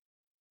computer?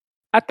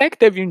 Até que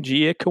teve um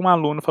dia que um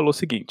aluno falou o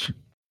seguinte,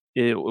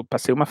 eu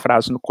passei uma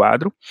frase no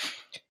quadro,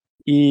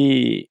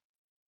 e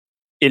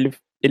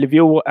ele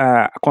viu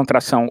a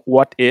contração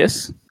what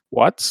is,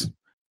 what's,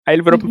 aí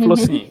ele virou para mim e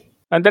falou assim,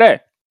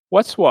 André,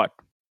 what's what?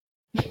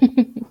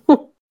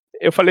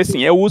 Eu falei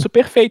assim, é o uso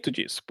perfeito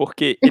disso,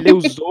 porque ele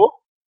usou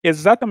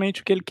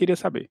exatamente o que ele queria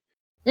saber.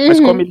 Mas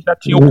como ele já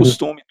tinha o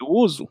costume do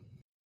uso,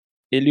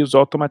 ele usou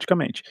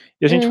automaticamente.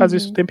 E a gente faz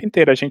isso o tempo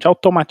inteiro, a gente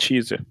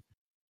automatiza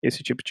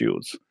esse tipo de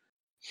uso.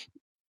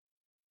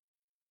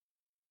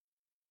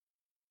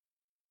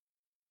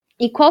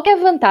 E qual que é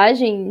a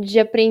vantagem de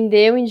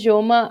aprender o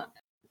idioma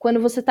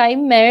quando você está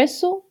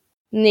imerso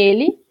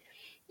nele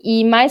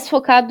e mais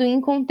focado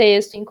em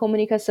contexto, em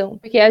comunicação?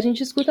 Porque a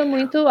gente escuta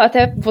muito,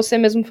 até você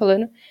mesmo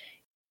falando,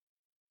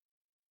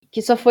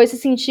 que só foi se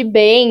sentir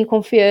bem,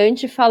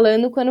 confiante,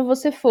 falando quando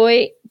você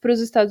foi para os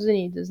Estados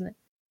Unidos, né?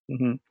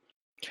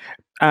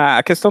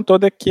 A questão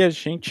toda é que a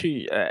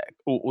gente,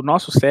 o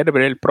nosso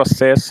cérebro, ele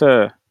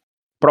processa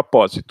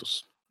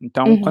propósitos.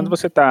 Então, quando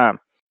você está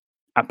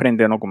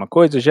aprendendo alguma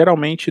coisa,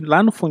 geralmente,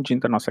 lá no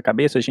fundinho da nossa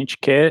cabeça, a gente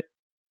quer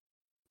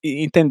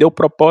entender o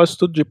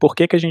propósito de por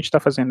que a gente está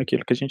fazendo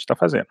aquilo que a gente está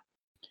fazendo.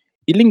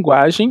 E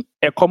linguagem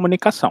é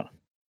comunicação.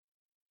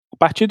 A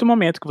partir do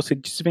momento que você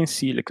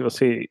desvencilha, que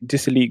você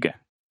desliga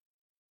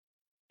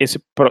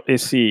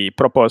esse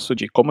propósito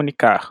de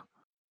comunicar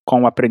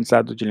com o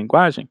aprendizado de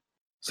linguagem,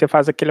 você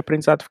faz aquele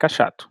aprendizado ficar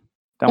chato.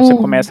 Então você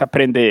começa a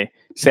aprender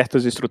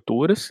certas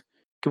estruturas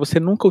que você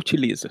nunca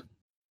utiliza.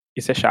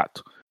 Isso é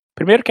chato.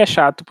 Primeiro que é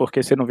chato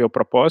porque você não vê o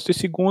propósito, e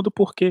segundo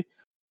porque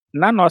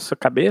na nossa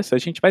cabeça a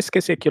gente vai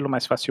esquecer aquilo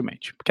mais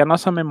facilmente. Porque a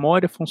nossa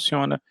memória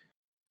funciona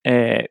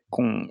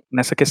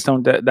nessa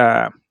questão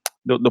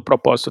do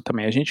propósito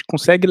também. A gente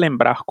consegue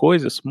lembrar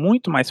coisas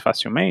muito mais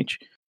facilmente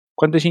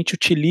quando a gente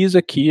utiliza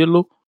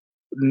aquilo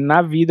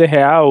na vida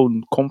real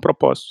com um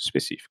propósito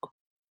específico.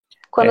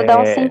 Quando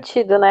dá um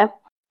sentido, né?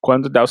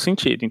 Quando dá o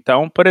sentido.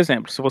 Então, por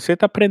exemplo, se você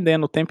está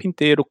aprendendo o tempo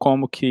inteiro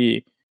como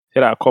que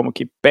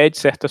pede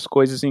certas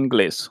coisas em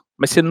inglês,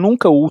 mas você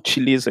nunca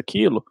utiliza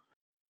aquilo,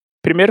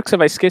 primeiro que você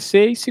vai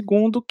esquecer, e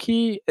segundo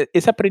que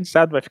esse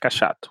aprendizado vai ficar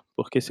chato,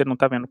 porque você não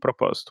está vendo o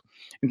propósito.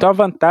 Então a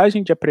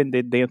vantagem de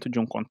aprender dentro de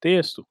um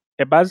contexto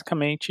é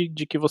basicamente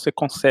de que você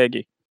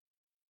consegue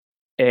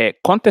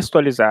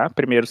contextualizar.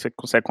 Primeiro você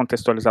consegue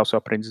contextualizar o seu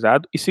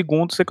aprendizado, e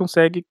segundo você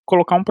consegue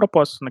colocar um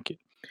propósito naquilo.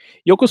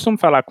 E eu costumo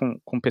falar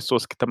com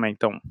pessoas que também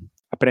estão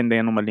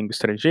aprendendo uma língua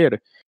estrangeira,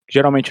 que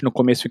geralmente no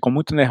começo ficam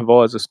muito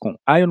nervosas com,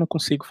 eu não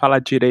consigo falar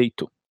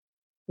direito.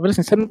 Eu falo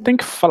assim, você não tem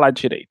que falar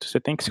direito, você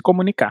tem que se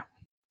comunicar.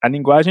 A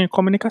linguagem é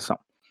comunicação.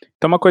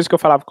 Então uma coisa que eu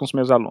falava com os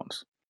meus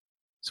alunos,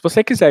 se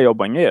você quiser ir ao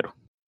banheiro,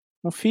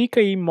 não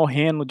fica aí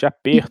morrendo de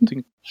aperto,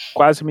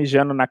 quase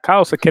mijando na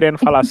calça, querendo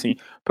falar assim,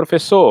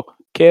 professor,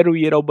 quero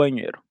ir ao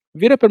banheiro.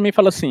 Vira pra mim e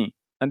fala assim,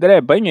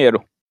 André,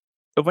 banheiro.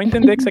 Eu vou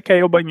entender que você quer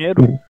ir ao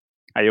banheiro,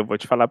 aí eu vou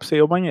te falar pra você ir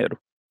ao banheiro.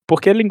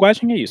 Porque a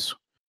linguagem é isso.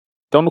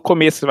 Então no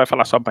começo você vai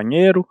falar só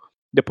banheiro,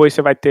 depois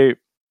você vai ter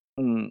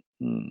um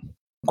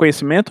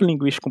conhecimento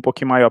linguístico um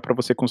pouquinho maior para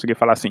você conseguir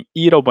falar assim,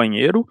 ir ao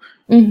banheiro,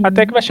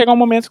 até que vai chegar um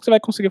momento que você vai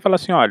conseguir falar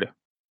assim, olha,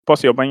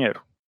 posso ir ao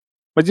banheiro?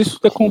 Mas isso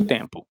é com o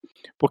tempo,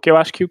 porque eu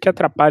acho que o que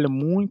atrapalha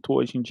muito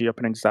hoje em dia o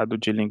aprendizado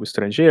de língua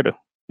estrangeira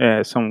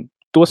são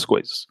duas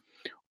coisas.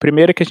 O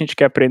primeiro é que a gente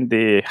quer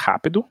aprender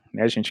rápido,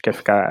 né? A gente quer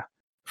ficar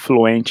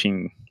fluente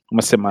em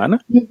uma semana.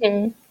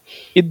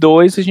 E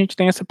dois, a gente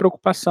tem essa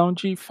preocupação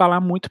de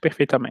falar muito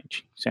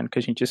perfeitamente, sendo que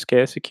a gente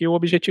esquece que o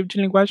objetivo de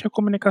linguagem é a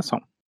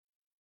comunicação.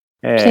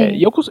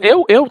 E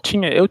eu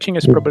tinha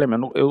esse problema,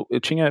 eu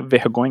tinha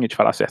vergonha de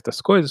falar certas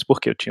coisas,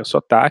 porque eu tinha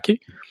sotaque,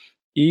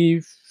 e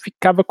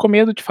ficava com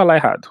medo de falar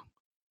errado.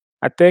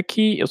 Até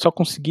que eu só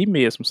consegui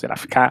mesmo,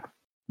 ficar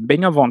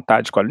bem à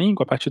vontade com a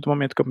língua a partir do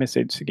momento que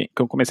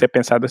eu comecei a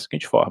pensar da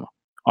seguinte forma.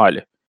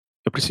 Olha,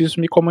 eu preciso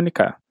me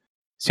comunicar.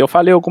 Se eu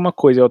falei alguma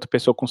coisa e a outra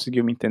pessoa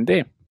conseguiu me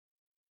entender,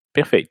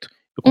 perfeito.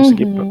 Eu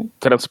consegui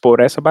transpor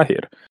essa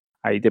barreira.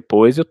 Aí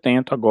depois eu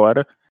tento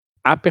agora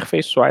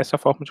aperfeiçoar essa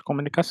forma de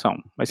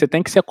comunicação. Mas você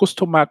tem que se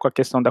acostumar com a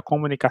questão da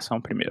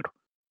comunicação primeiro,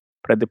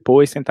 para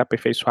depois tentar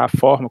aperfeiçoar a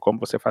forma como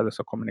você faz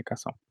essa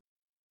comunicação.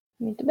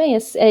 Muito bem,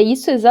 é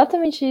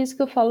exatamente isso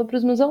que eu falo para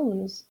os meus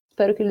alunos.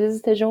 Espero que eles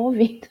estejam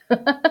ouvindo.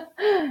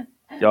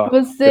 E, ó, a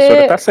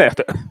professora tá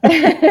certa.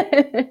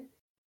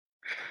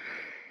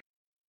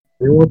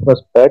 Tem um outro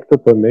aspecto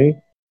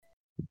também,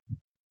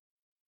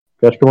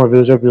 que eu acho que uma vez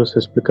eu já vi você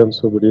explicando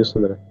sobre isso,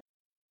 né?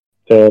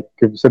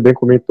 Que você bem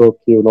comentou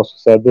que o nosso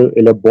cérebro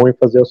ele é bom em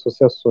fazer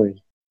associações.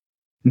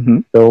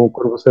 Então,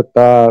 quando você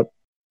está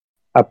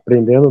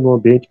aprendendo num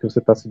ambiente que você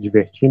está se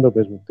divertindo ao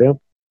mesmo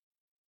tempo,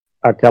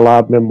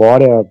 aquela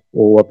memória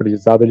ou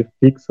aprendizado ele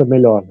fixa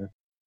melhor, né?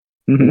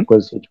 Uma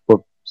coisa assim,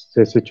 tipo,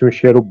 se você tinha um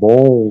cheiro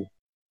bom,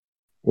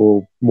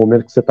 o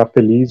momento que você está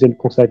feliz, ele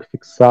consegue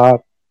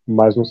fixar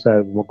mais no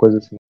cérebro, uma coisa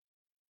assim.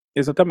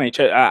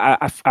 Exatamente.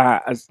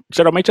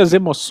 Geralmente as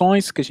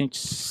emoções que a gente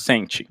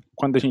sente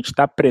quando a gente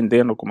está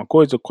aprendendo alguma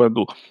coisa,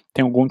 quando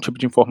tem algum tipo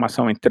de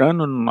informação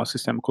entrando no nosso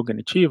sistema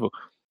cognitivo,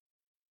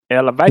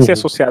 ela vai ser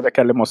associada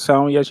àquela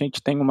emoção e a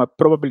gente tem uma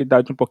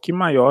probabilidade um pouquinho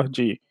maior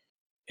de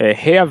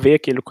reaver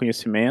aquele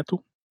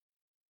conhecimento,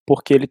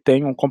 porque ele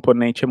tem um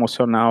componente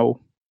emocional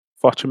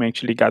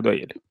fortemente ligado a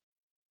ele.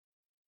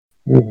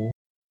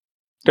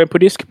 Então é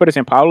por isso que, por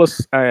exemplo,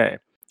 aulas,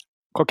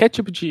 qualquer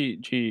tipo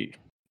de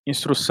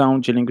instrução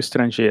de língua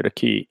estrangeira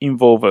que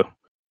envolva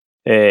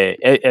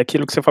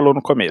aquilo que você falou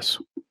no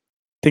começo.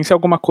 Tem que ser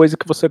alguma coisa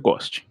que você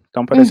goste.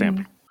 Então, por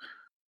exemplo,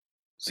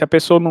 se a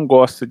pessoa não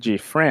gosta de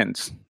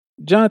Friends,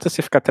 adianta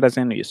você ficar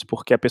trazendo isso,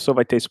 porque a pessoa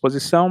vai ter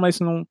exposição, mas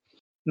não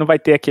vai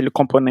ter aquele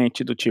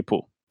componente do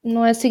tipo...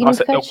 Não é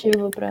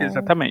significativo para ela.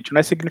 Exatamente, não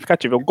é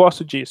significativo. Eu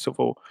gosto disso,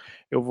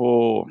 eu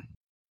vou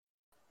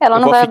ela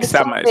não vai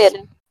fixar mais.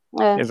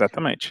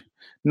 Exatamente.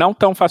 Não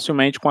tão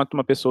facilmente quanto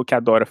uma pessoa que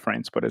adora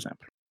Friends, por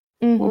exemplo.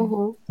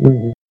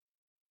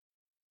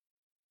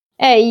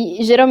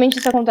 E geralmente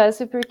isso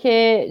acontece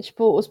porque,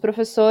 tipo, os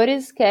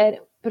professores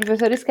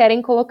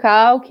querem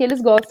colocar o que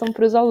eles gostam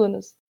para os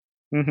alunos.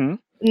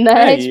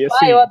 Né? Tipo,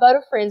 assim, eu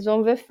adoro Friends,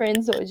 vamos ver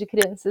Friends hoje,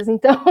 crianças,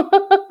 então...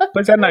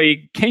 Pois é, não,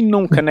 e quem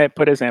nunca, né,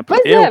 por exemplo,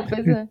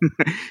 pois é.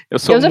 Eu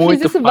sou já muito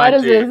fiz isso fã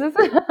várias vezes.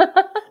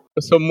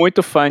 Eu sou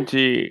muito fã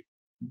de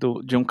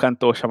um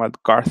cantor chamado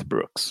Garth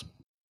Brooks.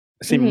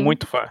 Assim,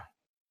 muito fã.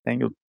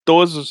 Tenho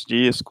todos os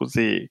discos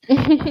e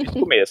desde o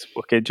começo,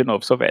 porque, de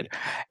novo, sou velho.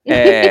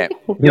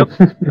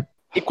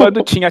 E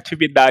quando tinha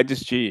atividades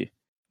de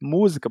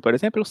música, por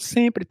exemplo, eu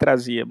sempre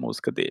trazia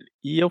música dele.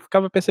 E eu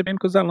ficava percebendo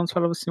que os alunos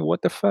falavam assim,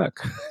 what the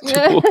fuck?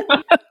 Tipo,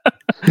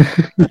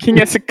 quem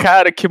é esse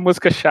cara? Que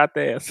música chata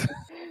é essa?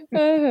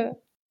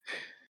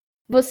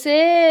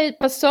 Você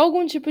passou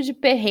algum tipo de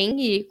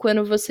perrengue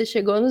quando você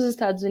chegou nos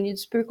Estados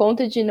Unidos por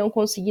conta de não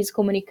conseguir se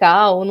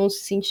comunicar ou não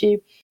se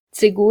sentir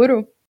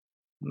seguro?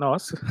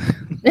 Nossa,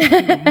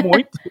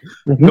 muito.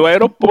 No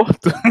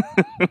aeroporto,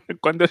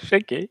 quando eu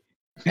cheguei.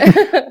 O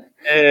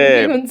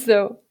que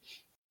aconteceu?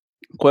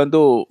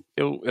 Quando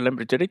eu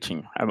lembro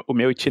direitinho, o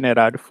meu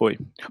itinerário foi...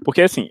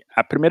 Porque, assim,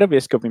 a primeira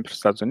vez que eu vim para os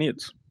Estados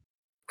Unidos,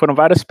 foram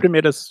várias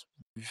primeiras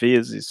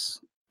vezes.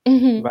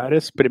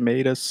 Várias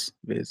primeiras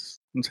vezes.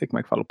 Não sei como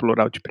é que fala o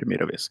plural de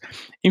primeira vez.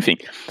 Enfim.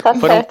 Tá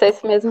certo, é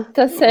isso mesmo.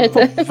 Tá certo.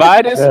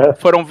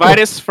 Foram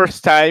várias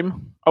first time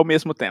ao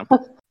mesmo tempo.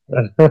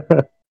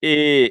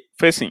 E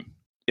foi assim,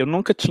 eu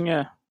nunca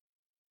tinha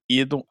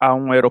ido a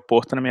um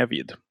aeroporto na minha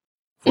vida.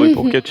 Foi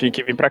porque eu tinha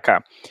que vir pra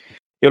cá.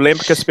 Eu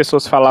lembro que as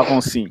pessoas falavam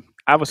assim,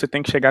 você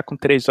tem que chegar com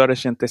 3 horas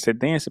de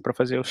antecedência pra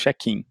fazer o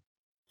check-in.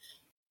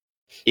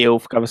 Eu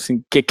ficava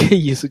assim, que é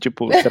isso?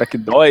 Tipo, será que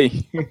dói?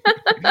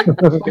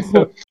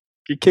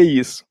 Que é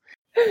isso?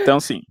 Então,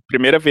 assim,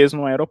 primeira vez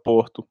no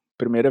aeroporto,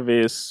 primeira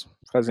vez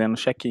fazendo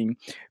check-in,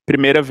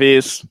 primeira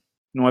vez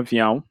num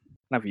avião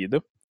na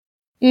vida,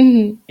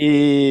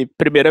 e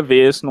primeira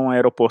vez num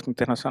aeroporto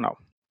internacional.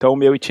 Então, o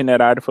meu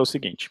itinerário foi o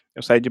seguinte,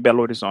 eu saí de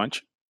Belo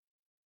Horizonte,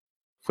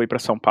 fui para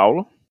São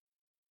Paulo,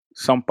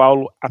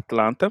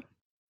 Atlanta,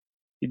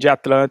 e de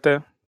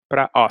Atlanta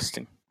para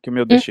Austin, que o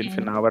meu destino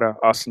final era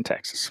Austin,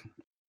 Texas.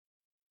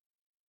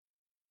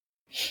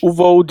 O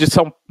voo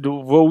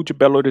de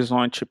Belo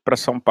Horizonte para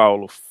São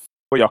Paulo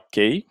foi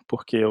ok,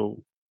 porque eu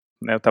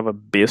tava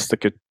besta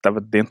que eu tava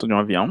dentro de um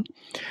avião.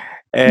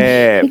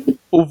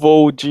 O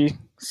voo de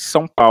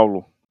São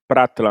Paulo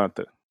para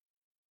Atlanta,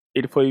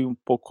 ele foi um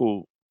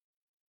pouco...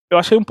 Eu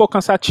achei um pouco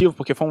cansativo,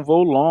 porque foi um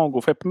voo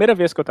longo, foi a primeira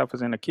vez que eu tava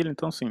fazendo aquilo,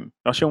 então assim,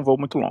 eu achei um voo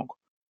muito longo.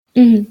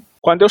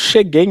 Quando eu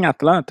cheguei em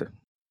Atlanta,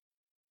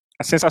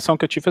 a sensação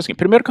que eu tive foi assim,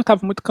 primeiro que eu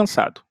tava muito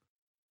cansado,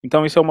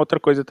 então isso é uma outra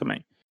coisa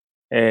também.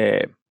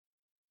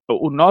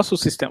 O nosso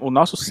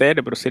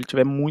cérebro, se ele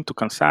estiver muito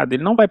cansado,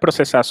 ele não vai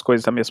processar as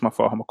coisas da mesma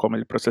forma como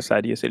ele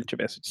processaria se ele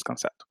tivesse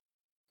descansado.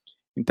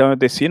 Então eu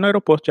desci no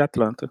aeroporto de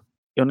Atlanta,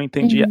 eu não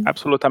entendia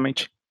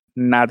absolutamente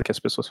nada que as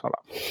pessoas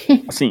falavam.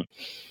 Assim,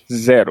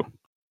 zero.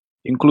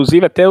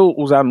 Inclusive até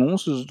os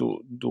anúncios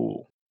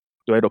do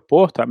do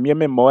aeroporto, a minha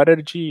memória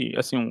era de,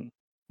 assim,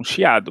 um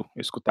chiado.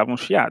 Eu escutava um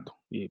chiado.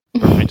 E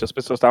provavelmente as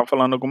pessoas estavam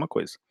falando alguma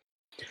coisa.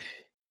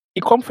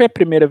 E como foi a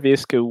primeira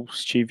vez que eu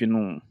estive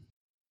num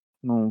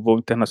voo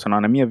internacional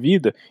na minha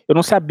vida, eu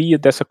não sabia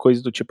dessa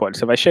coisa do tipo, olha,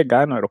 você vai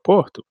chegar no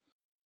aeroporto,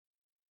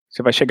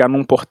 você vai chegar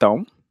num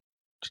portão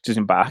de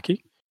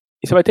desembarque,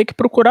 e você vai ter que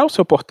procurar o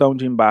seu portão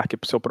de embarque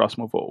pro seu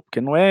próximo voo. Porque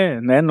não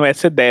é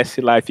você desce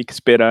lá e fica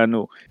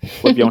esperando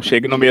o avião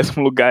chegue no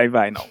mesmo lugar e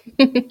vai, não.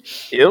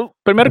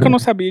 Primeiro que eu não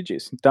sabia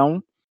disso.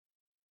 Então,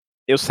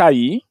 eu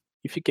saí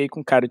e fiquei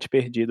com cara de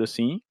perdido,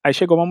 assim. Aí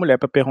chegou uma mulher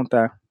pra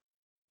perguntar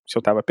se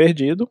eu tava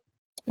perdido.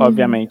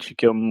 Obviamente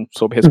que eu não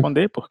soube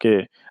responder,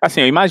 porque... Assim,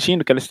 eu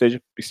imagino que ela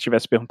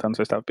estivesse perguntando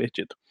se eu estava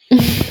perdido.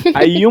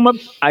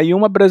 Aí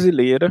uma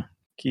brasileira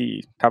que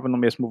tava no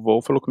mesmo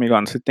voo falou comigo,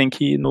 você tem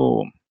que ir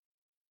no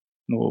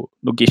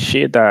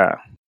guichê da...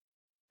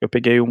 Eu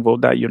peguei um voo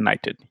da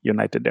United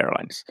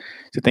Airlines.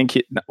 Você tem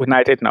que...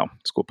 United não,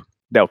 desculpa.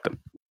 Delta.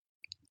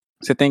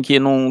 Você tem que ir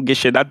num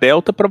guichê da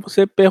Delta pra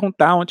você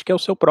perguntar onde que é o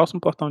seu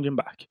próximo portão de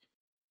embarque.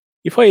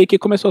 E foi aí que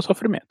começou o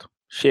sofrimento.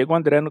 Chega o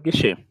André no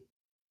guichê.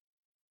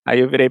 Aí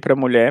eu virei pra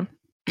mulher,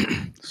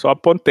 só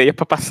apontei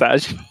pra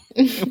passagem.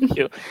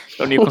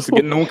 Eu não ia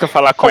conseguir nunca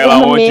falar com ela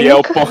onde é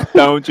o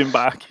portão de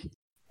embarque.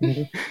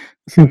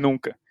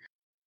 Nunca.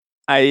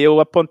 Aí eu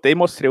apontei,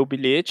 mostrei o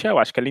bilhete, eu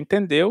acho que ela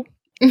entendeu.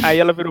 Aí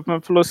ela virou pra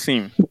mim e falou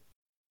assim,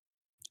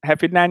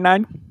 Happy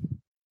 99.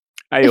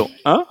 Aí eu,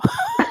 hã?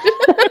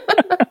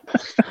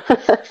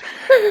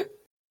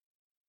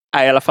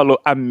 Aí ela falou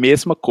a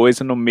mesma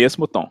coisa no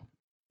mesmo tom.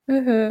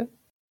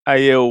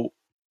 Aí eu,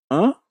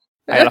 hã?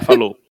 Aí ela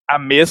falou a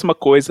mesma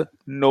coisa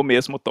no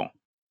mesmo tom.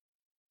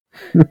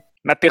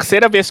 Na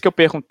terceira vez que eu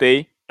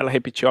perguntei, ela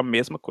repetiu a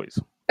mesma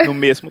coisa, no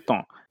mesmo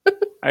tom.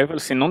 Aí eu falei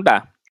assim, não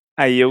dá.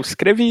 Aí eu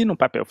escrevi no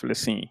papel, falei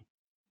assim,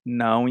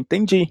 não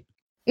entendi.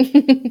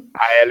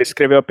 Aí ela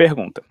escreveu a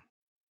pergunta.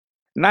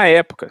 Na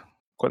época,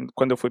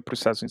 quando eu fui para os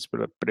Estados Unidos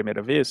pela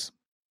primeira vez,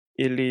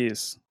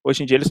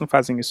 hoje em dia eles não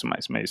fazem isso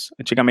mais, mas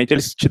antigamente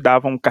eles te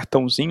davam um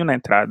cartãozinho na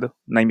entrada,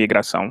 na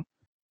imigração,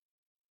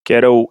 que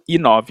era o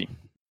I-9.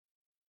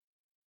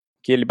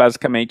 Que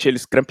basicamente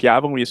eles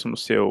grampeavam isso no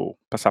seu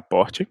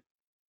passaporte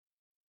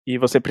e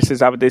você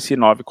precisava desse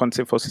I-9 quando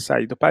você fosse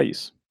sair do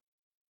país.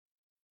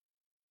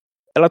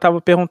 Ela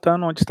estava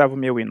perguntando onde estava o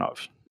meu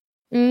I-9.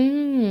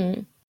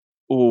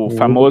 O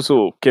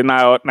famoso, que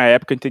na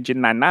época eu entendi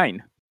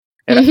 99,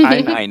 era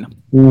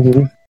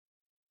I-9.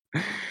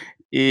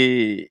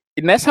 E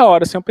nessa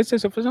hora, assim, eu pensei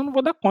assim, eu não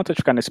vou dar conta de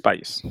ficar nesse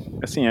país.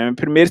 Assim, a minha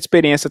primeira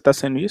experiência tá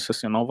sendo isso,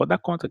 assim, eu não vou dar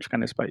conta de ficar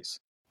nesse país.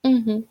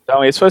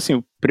 Então esse foi, assim,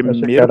 o primeiro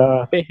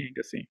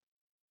perrengue, assim.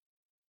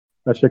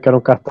 Achei que era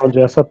um cartão de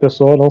essa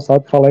pessoa não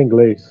sabe falar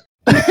inglês.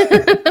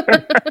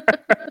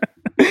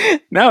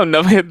 Não,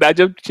 na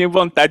verdade eu tinha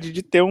vontade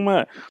de ter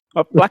uma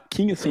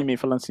plaquinha assim, meio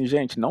falando assim,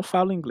 gente, não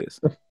falo inglês.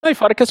 E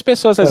fora que as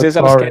pessoas, às vezes,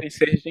 elas querem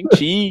ser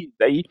gentis,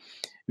 daí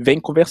vem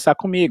conversar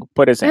comigo,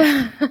 por exemplo.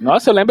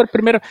 Nossa, eu lembro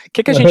primeiro, o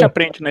que a gente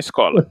aprende na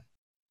escola?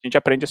 A gente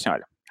aprende assim,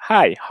 olha,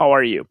 hi, how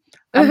are you?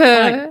 I'm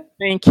fine,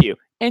 thank you.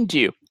 And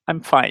you?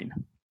 I'm fine.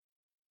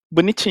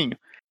 Bonitinho.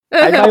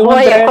 Aí vai o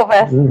André...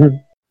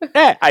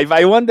 aí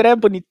vai o André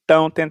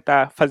bonitão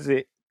tentar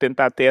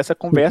ter essa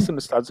conversa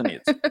nos Estados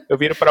Unidos. Eu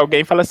viro pra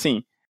alguém e falo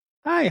assim,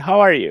 hi,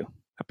 how are you?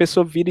 A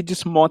pessoa vira e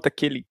desmonta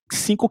aquele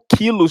 5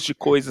 quilos de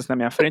coisas na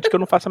minha frente que eu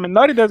não faço a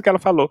menor ideia do que ela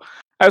falou.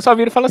 Aí eu só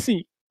viro e falo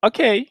assim,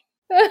 ok.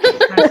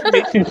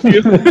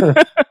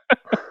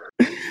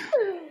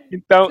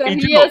 Então, só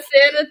ri a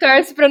cena,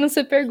 torce pra não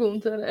ser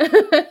pergunta, né?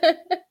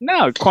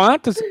 Não,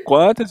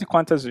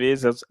 quantas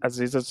vezes, às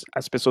vezes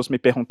as pessoas me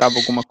perguntavam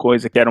alguma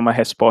coisa que era uma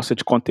resposta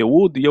de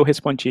conteúdo e eu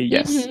respondia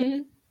yes.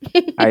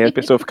 Aí a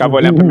pessoa ficava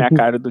olhando pra minha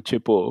cara do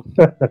tipo,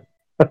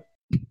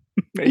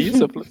 é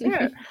isso? Eu falei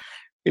assim,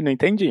 e não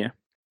entendia.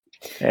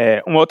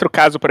 Um outro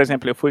caso, por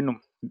exemplo, eu fui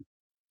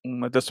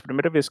uma das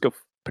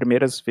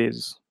primeiras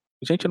vezes.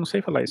 Gente, eu não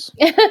sei falar isso.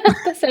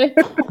 Tá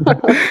certo.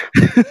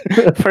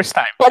 First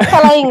time. Pode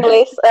falar em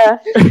inglês.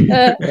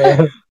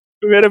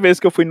 Primeira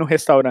vez que eu fui no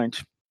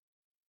restaurante.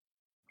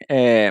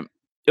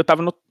 Eu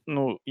tava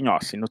em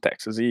Austin, no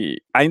Texas. E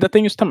ainda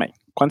tem isso também.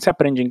 Quando você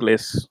aprende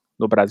inglês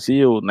no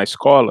Brasil, na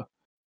escola,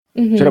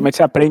 geralmente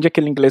você aprende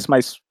aquele inglês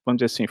mais, vamos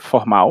dizer assim,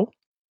 formal.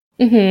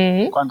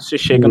 Quando você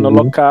chega no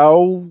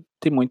local,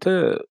 tem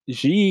muita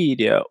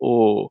gíria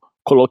ou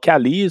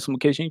coloquialismo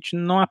que a gente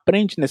não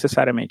aprende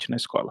necessariamente na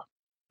escola.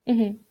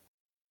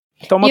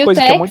 Então, uma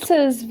coisa que é muito...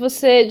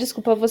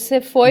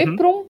 você foi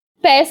para um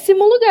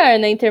péssimo lugar,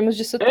 né? Em termos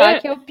de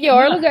sotaque, é o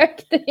pior lugar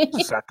que tem.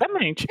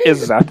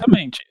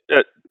 Exatamente.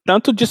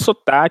 Tanto de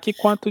sotaque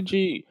quanto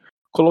de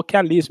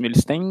coloquialismo.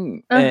 Eles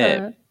têm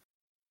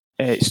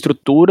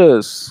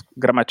estruturas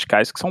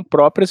gramaticais que são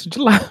próprias de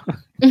lá.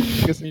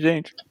 Assim,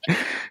 gente,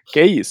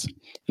 que é isso?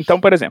 Então,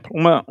 por exemplo,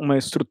 uma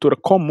estrutura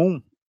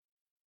comum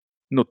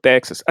no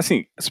Texas,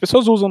 assim, as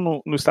pessoas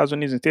usam nos Estados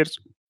Unidos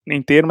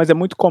inteiro, mas é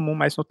muito comum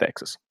mais no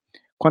Texas.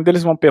 Quando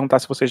eles vão perguntar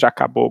se você já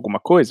acabou alguma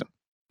coisa,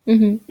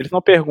 eles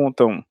não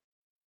perguntam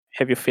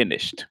have you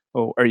finished?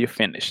 Ou are you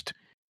finished?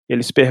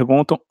 eles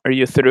perguntam, are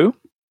you through?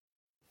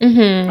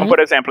 Uhum. Então, por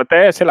exemplo,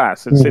 até, sei lá,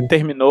 se você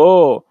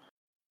terminou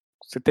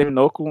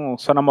com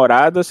sua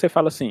namorada, você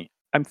fala assim,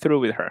 I'm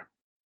through with her.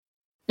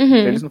 Uhum.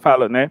 Eles não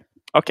falam, né?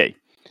 Ok.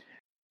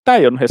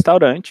 Tá eu no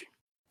restaurante,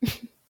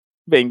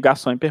 vem o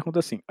garçom e pergunta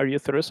assim, are you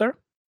through, sir?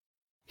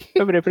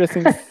 Eu virei pra ele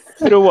assim,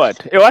 through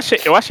what? Eu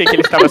achei que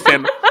ele estava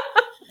sendo...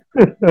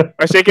 Eu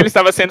achei que ele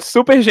estava sendo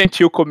super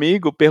gentil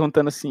comigo,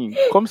 perguntando assim,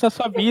 como está a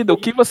sua vida? O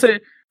que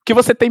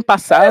você tem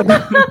passado?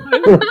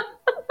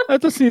 Eu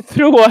tô assim,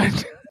 through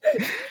what?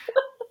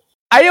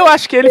 Aí eu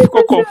acho que ele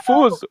ficou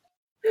confuso.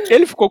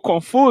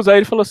 Aí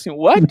ele falou assim,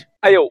 what?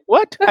 Aí eu,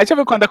 what? Aí já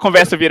viu quando a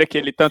conversa vira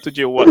aquele tanto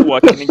de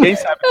what que ninguém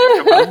sabe o que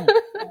eu falo?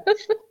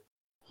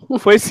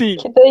 Foi assim,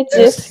 Que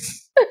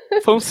doidice.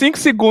 foi uns 5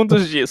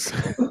 segundos disso.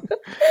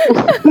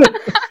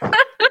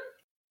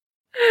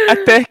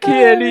 Até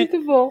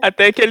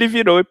que ele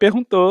virou e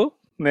perguntou,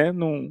 né,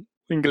 num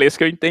inglês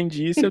que eu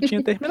entendi, se eu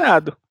tinha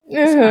terminado.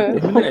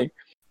 Terminei.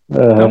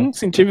 Então,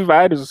 assim, tive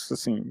vários,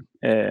 assim,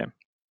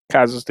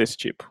 casos desse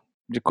tipo.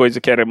 De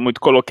coisa que era muito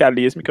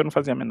coloquialismo e que eu não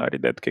fazia a menor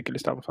ideia do que eles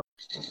estavam falando.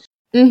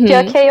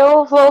 Pior que aí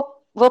eu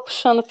vou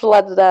puxando pro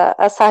lado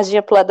a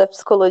sardinha pro lado da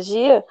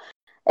psicologia.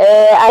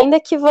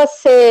 Ainda que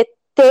você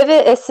teve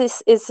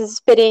essas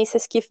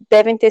experiências que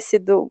devem ter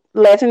sido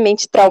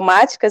levemente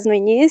traumáticas no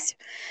início,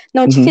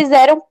 não te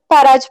fizeram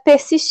parar de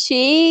persistir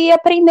e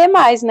aprender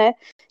mais, né?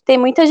 Tem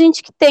muita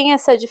gente que tem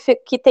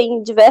que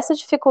tem diversas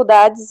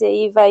dificuldades e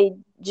aí vai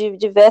de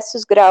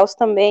diversos graus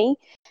também.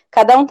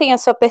 Cada um tem a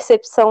sua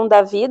percepção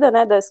da vida,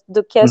 né?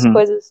 Do que as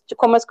coisas, de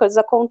como as coisas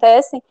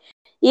acontecem,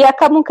 e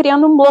acabam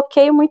criando um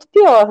bloqueio muito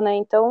pior, né?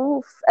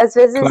 Então, às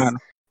vezes, Claro.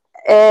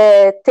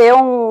 Ter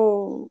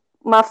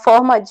uma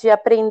forma de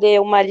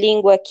aprender uma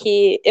língua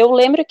que... Eu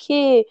lembro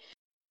que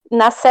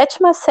na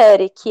 7ª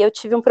série, que eu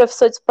tive um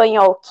professor de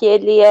espanhol que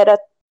ele era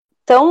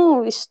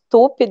tão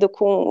estúpido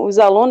com os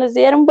alunos,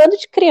 e era um bando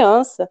de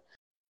criança,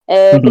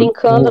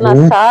 brincando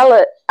na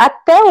sala.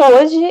 Até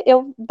hoje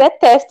eu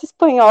detesto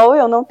espanhol,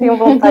 eu não tenho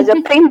vontade de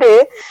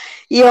aprender,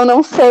 e eu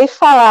não sei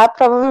falar.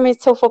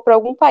 Provavelmente, se eu for para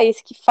algum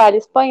país que fale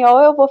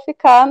espanhol, eu vou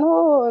ficar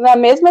na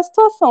mesma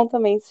situação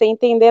também, sem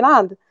entender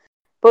nada.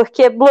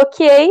 Porque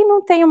bloqueei e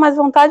não tenho mais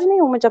vontade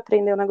nenhuma de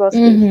aprender um negócio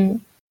desse.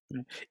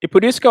 E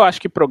por isso que eu acho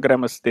que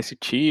programas desse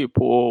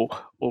tipo,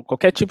 ou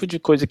qualquer tipo de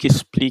coisa que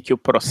explique o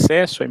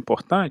processo é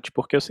importante,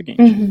 porque é o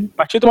seguinte, a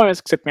partir do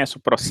momento que você conhece o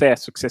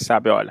processo, que você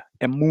sabe, olha,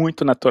 é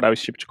muito natural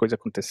esse tipo de coisa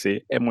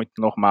acontecer, é muito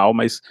normal,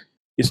 mas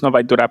isso não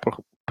vai durar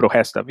pro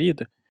resto da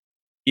vida,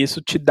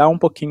 isso te dá um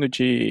pouquinho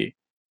de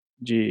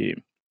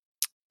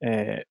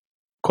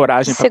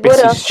coragem para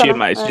persistir, né?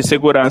 Mais, de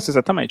segurança,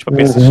 exatamente, para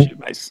persistir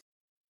mais.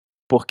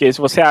 Porque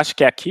se você acha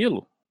que é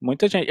aquilo,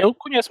 eu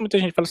conheço muita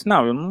gente que fala assim,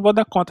 não, eu não vou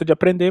dar conta de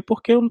aprender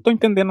porque eu não tô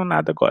entendendo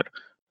nada agora.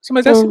 Assim,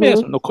 mas é assim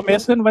mesmo, no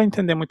começo você não vai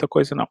entender muita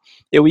coisa, não.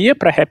 Eu ia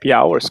pra happy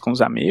hours com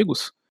os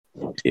amigos,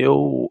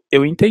 eu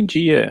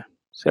entendia,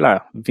 sei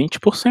lá,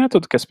 20%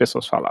 do que as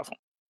pessoas falavam.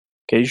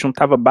 Que aí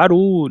juntava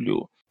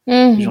barulho,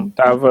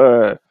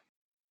 juntava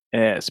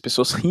as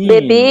pessoas rindo.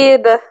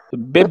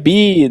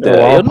 Bebida.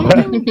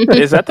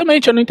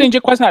 Exatamente, eu não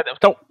entendia quase nada.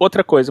 Então,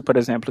 outra coisa, por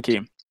exemplo,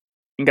 que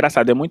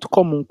engraçado, é muito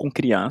comum com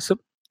criança,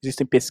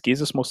 existem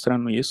pesquisas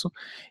mostrando isso,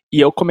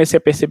 e eu comecei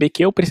a perceber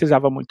que eu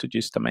precisava muito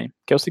disso também,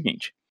 que é o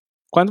seguinte,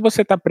 quando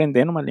você está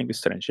aprendendo uma língua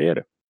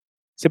estrangeira,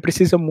 você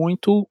precisa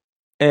muito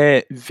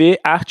ver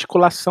a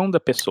articulação da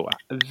pessoa,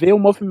 ver o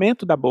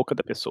movimento da boca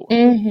da pessoa.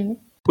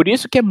 Por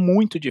isso que é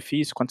muito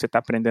difícil, quando você está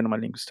aprendendo uma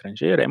língua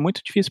estrangeira, é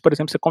muito difícil, por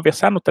exemplo, você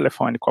conversar no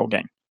telefone com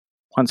alguém,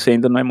 quando você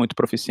ainda não é muito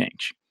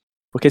proficiente,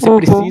 porque você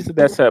precisa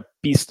dessa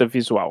pista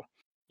visual.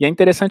 E é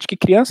interessante que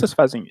crianças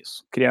fazem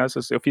isso.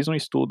 Eu fiz um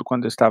estudo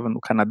quando eu estava no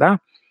Canadá,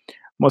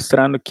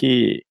 mostrando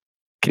que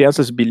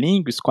crianças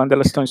bilíngues, quando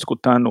elas estão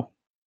escutando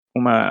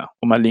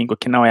uma língua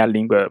que não é a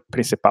língua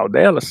principal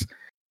delas,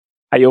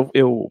 aí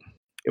eu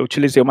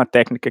utilizei uma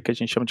técnica que a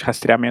gente chama de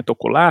rastreamento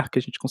ocular, que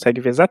a gente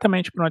consegue ver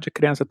exatamente para onde a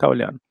criança está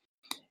olhando.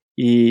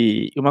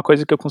 E uma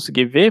coisa que eu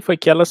consegui ver foi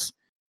que elas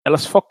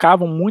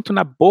focavam muito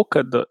na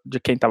boca de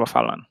quem estava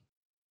falando,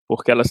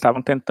 porque elas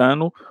estavam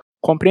tentando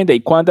compreender. E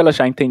quando elas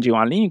já entendiam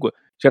a língua,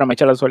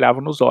 geralmente elas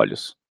olhavam nos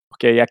olhos,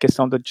 porque aí é a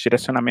questão do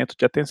direcionamento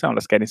de atenção,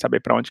 elas querem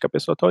saber para onde que a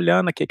pessoa está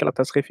olhando, a que ela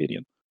está se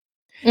referindo.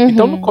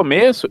 Então, no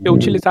começo, eu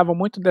utilizava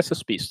muito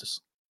dessas pistas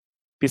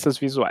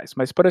visuais,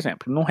 mas, por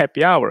exemplo, num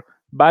happy hour,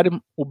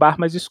 o bar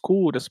mais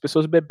escuro, as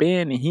pessoas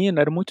bebendo e rindo,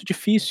 era muito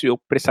difícil eu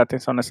prestar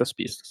atenção nessas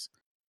pistas.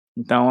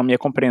 Então, a minha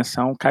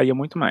compreensão caía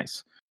muito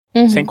mais.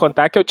 Sem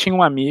contar que eu tinha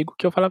um amigo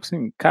que eu falava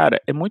assim, cara,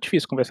 é muito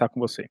difícil conversar com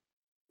você.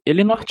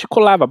 Ele não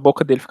articulava, a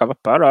boca dele ficava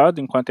parada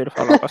enquanto ele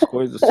falava as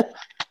coisas.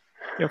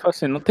 Eu falo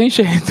assim, não tem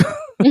jeito.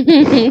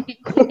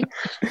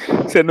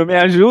 Você não me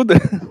ajuda?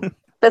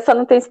 A pessoa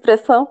não tem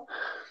expressão?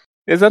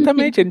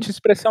 Exatamente, ele não tinha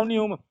expressão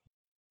nenhuma.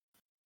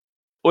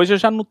 Hoje eu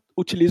já não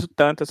utilizo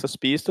tanto essas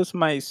pistas,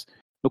 mas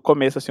no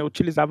começo assim eu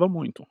utilizava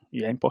muito.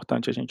 E é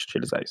importante a gente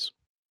utilizar isso.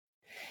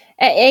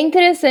 É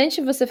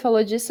interessante você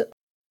falou disso.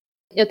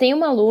 Eu tenho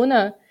uma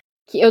aluna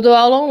que eu dou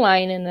aula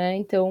online, né?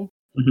 Então,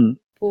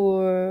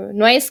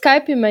 Não é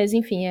Skype, mas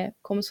enfim, é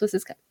como se fosse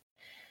Skype.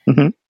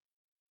 Uhum.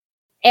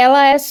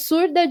 Ela é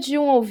surda de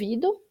um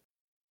ouvido.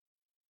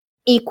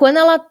 E quando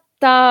ela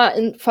tá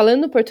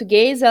falando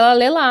português, ela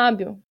lê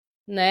lábio,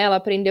 né? Ela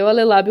aprendeu a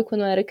ler lábio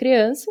quando era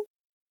criança.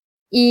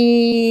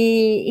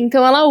 E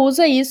então ela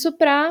usa isso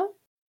pra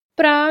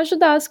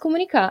ajudar a se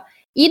comunicar.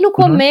 E no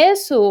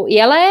começo, e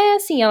ela é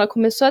assim, ela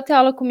começou a ter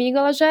aula comigo,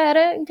 ela já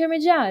era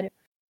intermediária.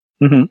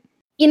 Uhum.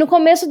 E no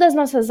começo das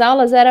nossas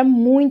aulas era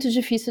muito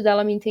difícil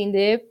dela me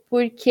entender,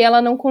 porque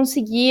ela não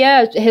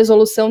conseguia,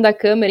 resolução da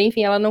câmera,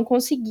 enfim, ela não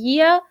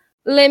conseguia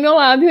ler meu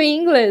lábio em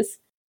inglês.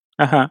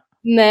 Aham.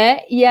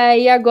 Né? E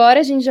aí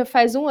agora a gente já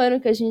faz 1 ano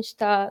que a gente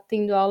tá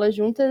tendo aula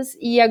juntas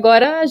e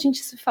agora a gente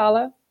se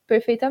fala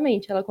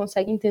perfeitamente. Ela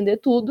consegue entender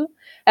tudo.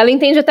 Ela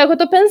entende até o que eu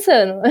tô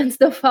pensando antes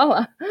de eu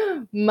falar.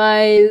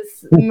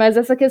 Mas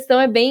essa questão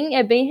é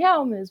bem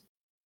real mesmo.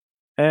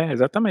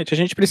 Exatamente. A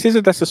gente precisa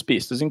dessas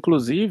pistas.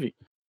 Inclusive,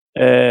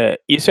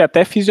 isso é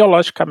até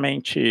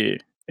fisiologicamente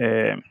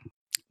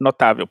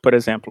notável. Por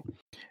exemplo,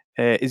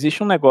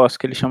 existe um negócio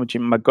que eles chamam de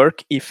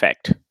McGurk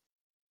Effect.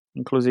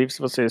 Inclusive,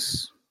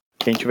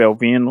 quem estiver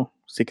ouvindo,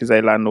 se quiser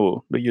ir lá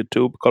no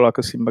YouTube, coloca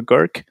assim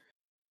McGurk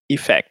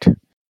Effect.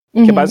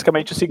 Que é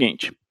basicamente o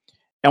seguinte: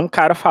 é um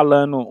cara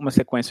falando uma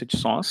sequência de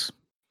sons.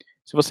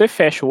 Se você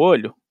fecha o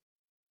olho,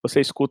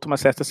 você escuta uma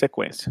certa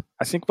sequência.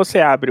 Assim que você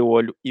abre o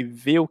olho e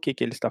vê o que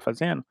ele está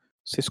fazendo,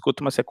 você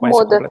escuta uma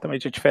sequência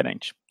completamente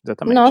diferente.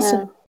 Exatamente.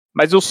 Nossa.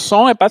 Mas o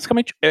som é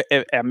basicamente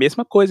a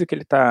mesma coisa que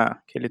ele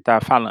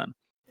tá falando.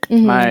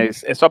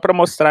 Mas é só para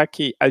mostrar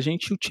que a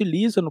gente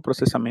utiliza no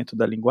processamento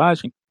da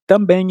linguagem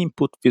também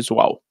input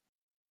visual.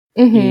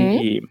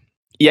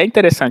 E é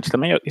interessante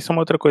também, isso é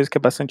uma outra coisa que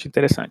é bastante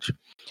interessante.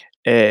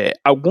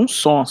 Alguns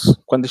sons,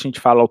 quando a gente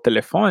fala ao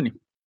telefone,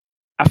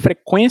 a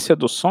frequência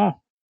do som,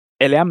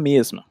 ela é a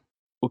mesma.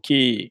 O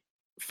que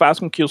faz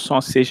com que o som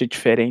seja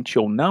diferente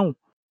ou não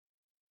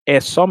é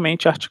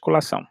somente a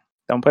articulação.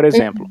 Então, por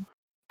exemplo,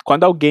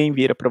 quando alguém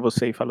vira para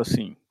você e fala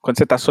assim, quando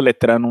você está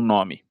soletrando um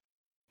nome,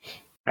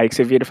 aí que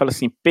você vira e fala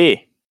assim,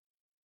 P,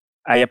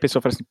 aí a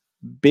pessoa fala assim,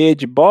 B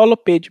de bola ou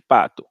P de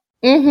pato?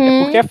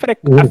 É porque a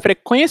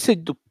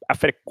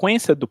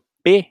frequência do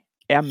P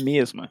é a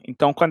mesma.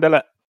 Então, quando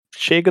ela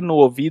chega no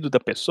ouvido da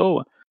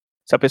pessoa,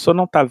 se a pessoa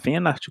não está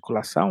vendo a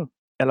articulação,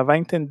 ela vai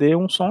entender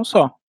um som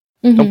só.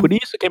 Então, por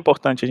isso que é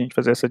importante a gente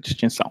fazer essa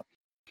distinção.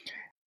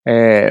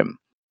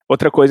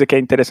 Outra coisa que é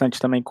interessante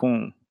também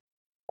com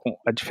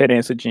a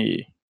diferença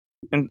de...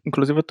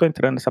 Inclusive, eu estou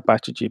entrando nessa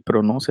parte de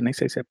pronúncia, nem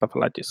sei se é para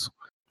falar disso.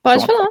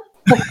 Pode falar.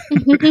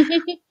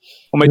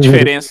 Uma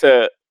diferença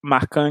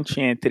marcante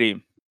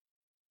entre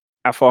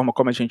a forma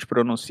como a gente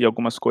pronuncia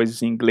algumas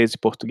coisas em inglês e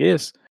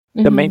português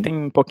também tem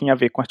um pouquinho a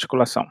ver com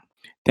articulação.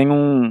 Tem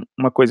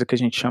uma coisa que a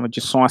gente chama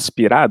de som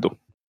aspirado,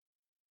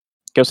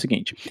 que é o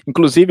seguinte.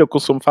 Inclusive, eu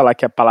costumo falar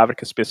que a palavra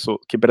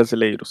que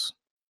brasileiros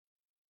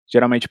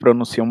geralmente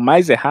pronunciam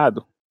mais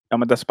errado é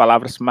uma das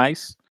palavras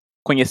mais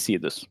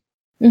conhecidas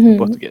em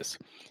português,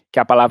 que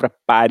é a palavra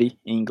pare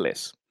em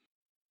inglês.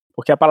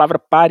 Porque a palavra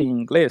pare em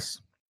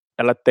inglês,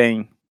 ela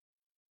tem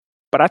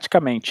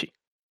praticamente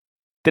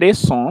 3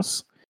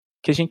 sons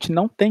que a gente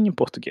não tem em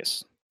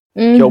português.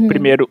 Que é o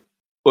primeiro,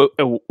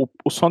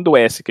 o som do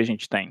S que a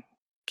gente tem,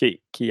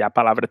 que a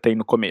palavra tem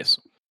no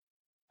começo.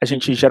 A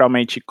gente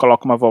geralmente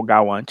coloca uma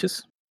vogal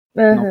antes,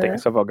 não tem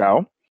essa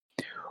vogal.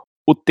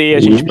 O T a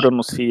gente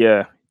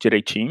pronuncia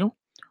direitinho.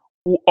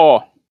 O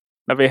O,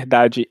 na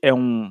verdade, é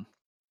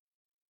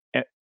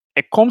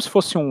como se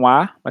fosse um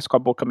A, mas com a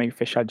boca meio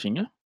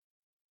fechadinha.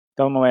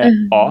 Então não é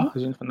O, a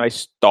gente não é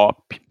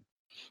stop.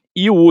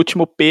 E o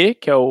último P,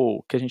 que é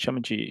o que a gente chama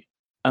de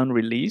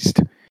unreleased,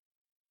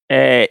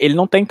 ele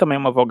não tem também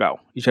uma vogal.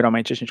 E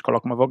geralmente a gente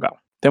coloca uma vogal.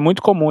 Então é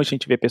muito comum a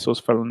gente ver pessoas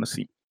falando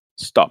assim,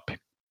 stop.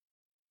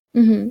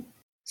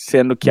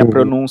 Sendo que a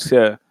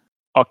pronúncia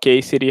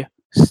ok seria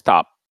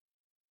stop.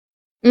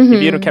 E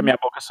viram que a minha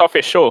boca só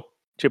fechou?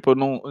 Tipo, eu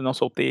não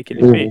soltei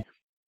aquele P.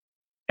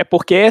 É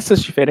porque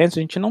essas diferenças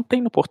a gente não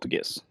tem no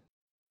português.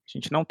 A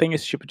gente não tem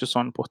esse tipo de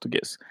som no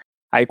português.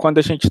 Aí quando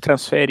a gente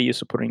transfere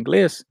isso para o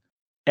inglês,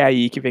 é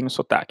aí que vem o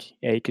sotaque.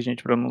 É aí que a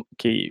gente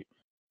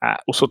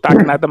o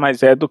sotaque nada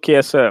mais é do que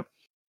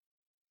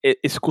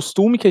esse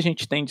costume que a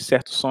gente tem de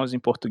certos sons em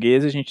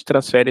português, a gente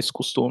transfere esse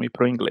costume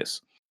para o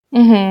inglês.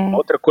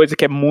 Outra coisa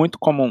que é muito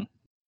comum,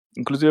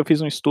 inclusive eu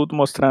fiz um estudo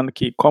mostrando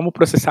que como o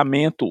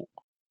processamento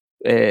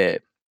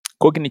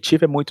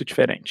cognitivo é muito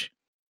diferente.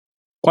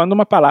 Quando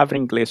uma palavra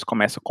em inglês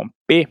começa com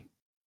P,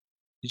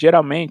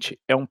 geralmente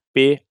é um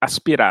P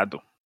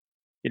aspirado.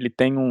 Ele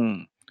tem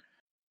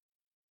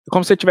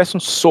como se tivesse um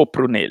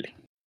sopro nele.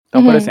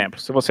 Então, por exemplo,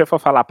 se você for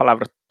falar a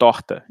palavra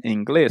torta em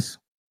inglês,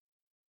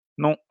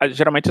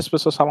 geralmente as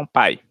pessoas falam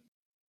pai.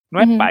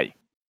 Não é pai,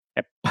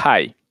 é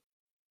pai.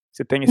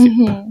 Você tem esse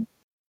p.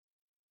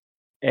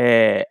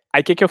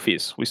 Aí o que eu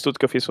fiz? O estudo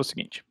que eu fiz foi o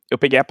seguinte. Eu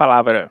peguei a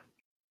palavra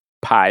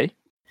pai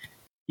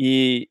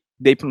e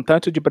dei para um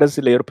tanto de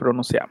brasileiro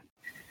pronunciar.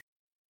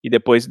 E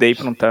depois dei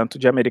para um tanto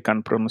de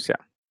americano pronunciar.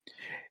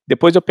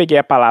 Depois eu peguei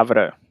a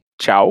palavra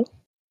tchau,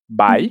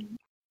 bye,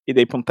 e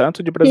dei para um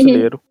tanto de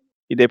brasileiro,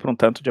 e dei para um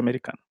tanto de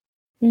americano.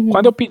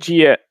 Quando eu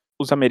pedia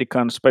os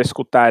americanos para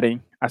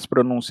escutarem as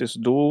pronúncias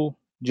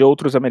de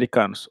outros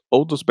americanos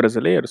ou dos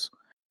brasileiros,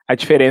 a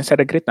diferença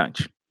era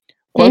gritante.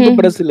 Quando o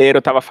brasileiro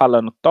estava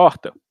falando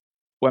torta,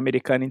 o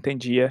americano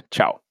entendia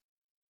tchau.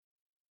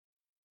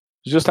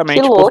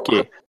 Justamente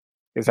porque...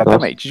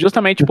 Exatamente.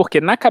 Justamente porque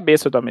na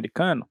cabeça do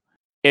americano,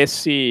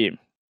 essa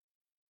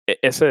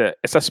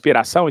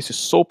aspiração, esse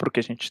sopro que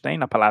a gente tem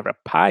na palavra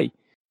pai,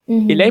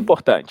 ele é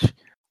importante.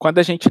 Quando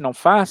a gente não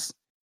faz,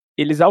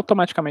 eles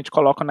automaticamente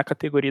colocam na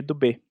categoria do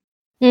B.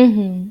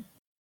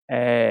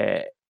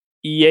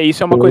 E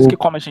isso é uma coisa que,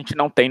 como a gente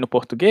não tem no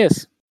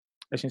português,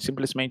 a gente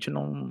simplesmente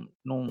não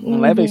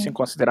leva isso em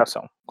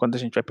consideração quando a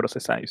gente vai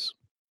processar isso.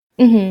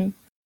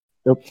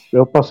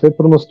 Eu passei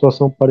por uma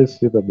situação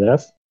parecida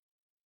dessa.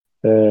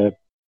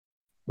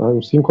 Há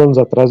uns 5 anos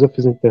atrás eu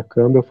fiz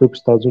intercâmbio, eu fui para os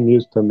Estados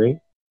Unidos também.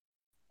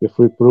 Eu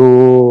fui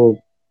pro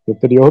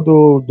interior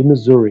do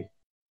Missouri,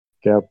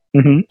 que é o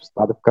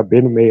estado que fica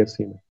bem no meio,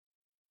 assim, né?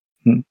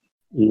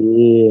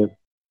 E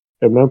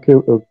eu lembro que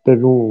eu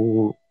teve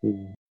um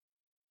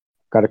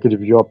cara que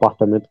dividiu o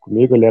apartamento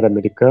comigo, ele era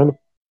americano.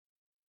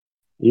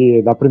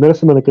 E na primeira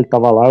semana que ele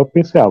tava lá, eu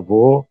pensei,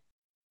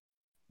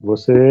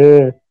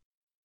 você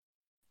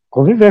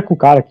conviver com o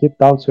cara aqui e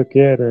tal, não sei o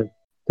que, né?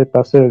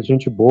 Tentar ser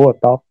gente boa e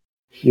tal.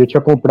 E eu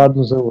tinha comprado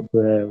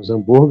os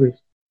hambúrgueres.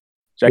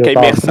 Já que a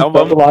imersão,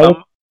 vamos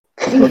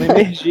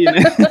emergir,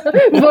 né?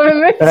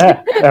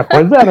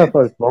 Pois é, né?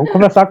 Vamos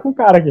conversar com o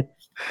cara aqui.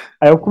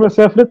 Aí eu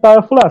comecei a fritar,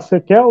 eu falei,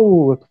 você quer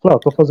o... Eu falei, eu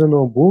tô fazendo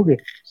um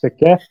hambúrguer, você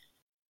quer?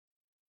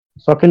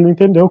 Só que ele não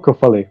entendeu o que eu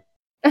falei.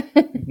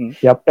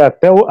 E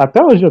até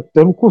hoje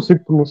eu não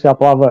consigo pronunciar a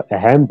palavra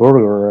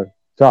hambúrguer,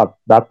 sabe?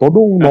 Dá todo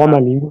um nó na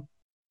língua.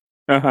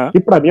 E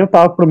pra mim eu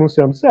tava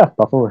pronunciando certo,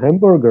 tava falando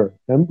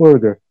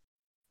hambúrguer.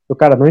 O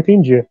cara não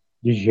entendia,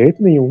 de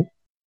jeito nenhum.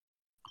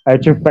 Aí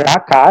eu tive que pegar a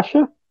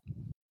caixa,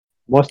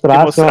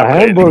 mostrar assim,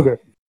 hambúrguer.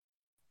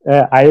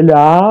 Aí ele,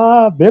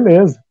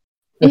 beleza.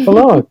 Ele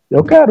falou,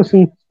 eu quero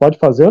sim, pode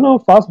fazer? Eu não,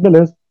 faço,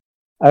 beleza.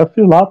 Aí eu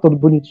fiz lá, todo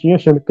bonitinho,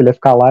 achando que ele ia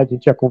ficar lá, a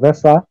gente ia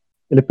conversar.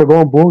 Ele pegou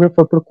o hambúrguer,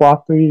 foi pro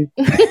quarto e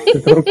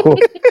se trocou.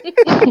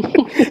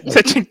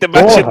 Você tinha que ter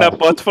batido na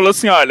porta e falou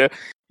assim, olha,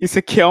 isso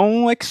aqui é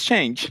um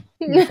exchange.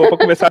 Se for pra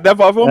conversar,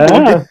 devolve o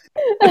hambúrguer.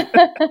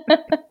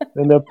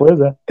 Depois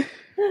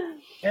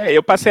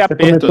eu passei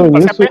aperto.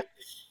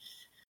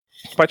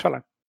 Pode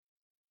falar.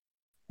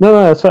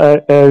 Não, eu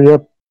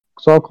ia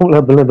só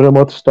lembrando uma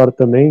outra história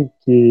também,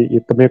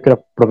 e também eu queria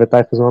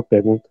aproveitar e fazer uma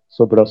pergunta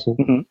sobre o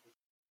assunto.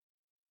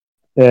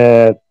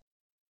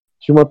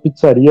 Tinha uma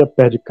pizzaria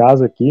perto de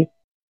casa aqui,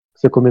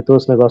 você comentou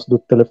esse negócio do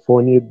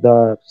telefone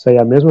sair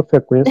a mesma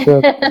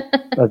frequência,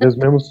 às vezes o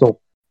mesmo som.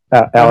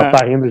 Ela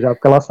tá rindo já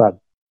porque ela sabe.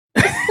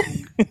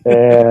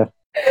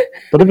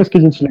 Toda vez que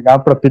a gente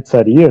ligava pra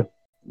pizzaria,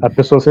 a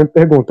pessoa sempre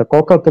pergunta,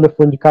 qual que é o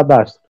telefone de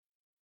cadastro?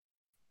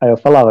 Aí eu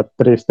falava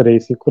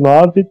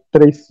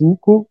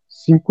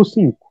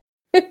 3359-3555.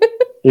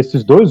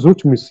 Esses 2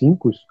 últimos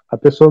 5, a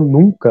pessoa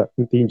nunca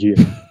entendia.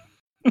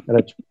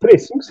 Era tipo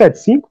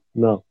 3575?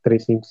 Não,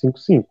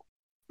 3555.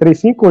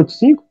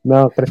 3585?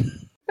 Não,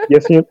 E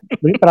assim,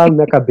 não entrava na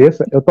minha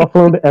cabeça, eu tô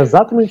falando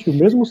exatamente o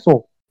mesmo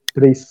som.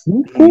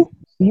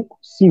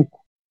 3555.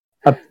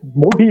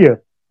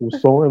 Morria. O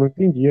som eu não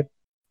entendia.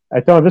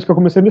 Aí tem uma vez que eu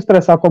comecei a me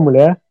estressar com a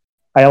mulher,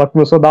 aí ela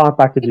começou a dar um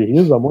ataque de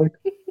riso, a Mônica.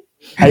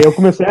 Aí eu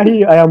comecei a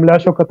rir, aí a mulher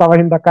achou que eu tava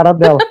rindo da cara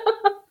dela.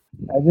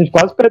 Aí a gente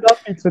quase perdeu a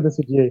pizza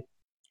desse dia aí.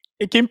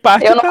 E quem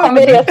parte eu não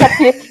comeria essa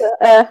pizza.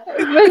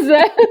 Pois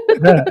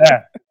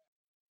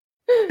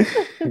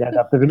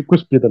Deve ter vindo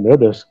cuspida, meu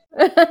Deus.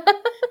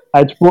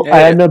 Aí,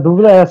 aí a minha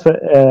dúvida é essa,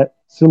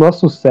 se o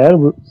nosso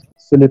cérebro,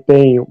 se ele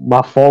tem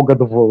uma folga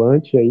do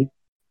volante aí,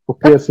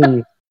 porque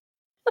assim...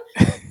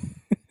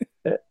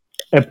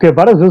 porque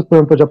várias vezes, por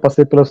exemplo, eu já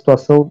passei pela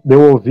situação de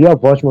eu ouvir a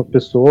voz de uma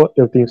pessoa,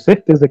 eu tenho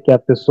certeza que é a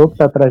pessoa que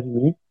tá atrás de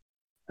mim,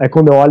 aí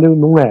quando eu olho,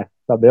 não é,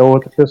 sabe? É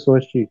outra pessoa,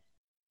 tipo.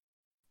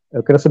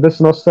 Eu queria saber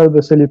se o nosso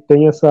cérebro, se ele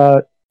tem esse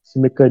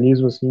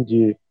mecanismo, assim,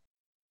 de...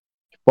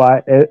 Tipo,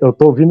 eu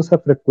tô ouvindo essa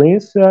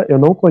frequência, eu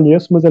não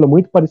conheço, mas ela é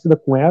muito parecida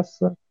com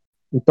essa,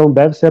 então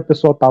deve ser a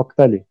pessoa tal que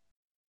tá ali.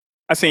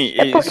 Assim,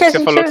 isso que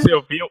você falou que você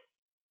ouviu...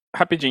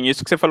 Rapidinho,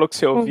 isso que você falou que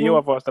você ouviu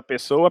a voz da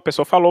pessoa, a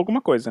pessoa falou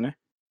alguma coisa, né?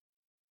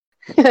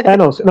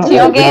 Não,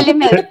 tinha alguém ali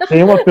mesmo.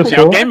 Tem uma pessoa...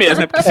 Tinha alguém mesmo,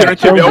 né? Porque se não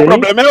tiver, o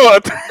problema é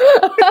outro.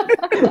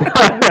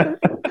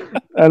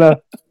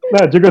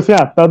 Digo assim,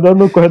 tá andando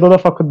no corredor da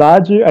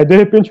faculdade, aí de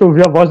repente eu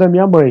ouvi a voz da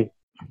minha mãe.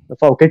 Eu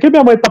falo, o que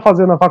minha mãe tá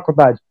fazendo na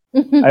faculdade?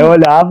 Aí eu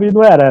olhava e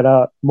não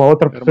era uma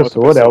outra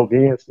professora,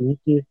 alguém assim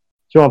que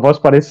tinha uma voz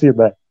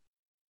parecida.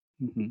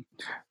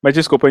 Mas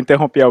desculpa, eu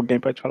interrompi alguém,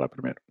 pode falar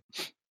primeiro.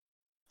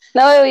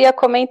 Não, eu ia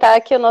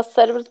comentar que o nosso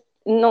cérebro,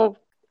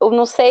 eu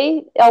não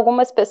sei,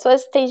 algumas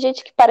pessoas, tem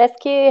gente que parece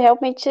que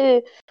realmente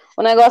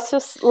o negócio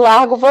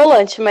larga o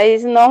volante,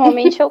 mas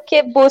normalmente é o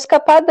que busca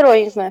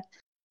padrões, né?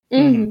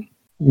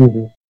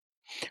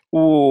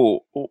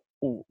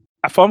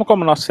 A forma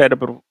como o nosso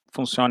cérebro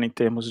funciona em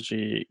termos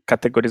de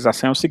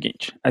categorização é o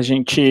seguinte: a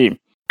gente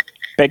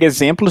pega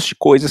exemplos de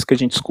coisas que a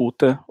gente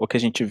escuta, ou que a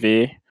gente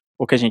vê,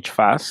 ou que a gente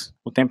faz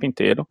o tempo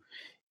inteiro.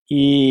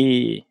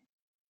 E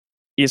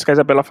isso que a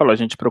Isabela falou, a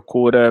gente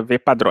procura ver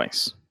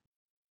padrões.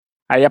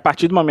 Aí, a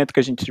partir do momento que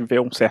a gente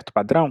vê um certo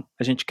padrão,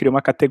 a gente cria uma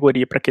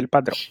categoria para aquele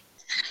padrão.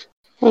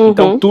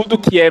 Então,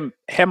 tudo que é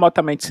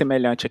remotamente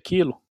semelhante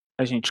àquilo,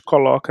 a gente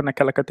coloca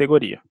naquela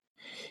categoria.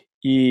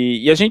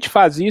 E a gente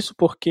faz isso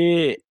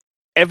porque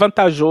é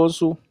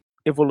vantajoso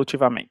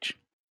evolutivamente.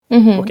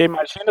 Porque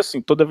imagina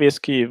assim, toda vez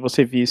que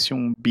você visse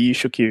um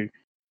bicho que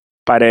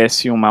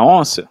parece uma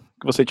onça,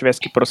 que você tivesse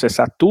que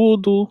processar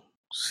tudo,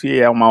 se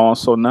é uma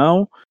onça ou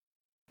não,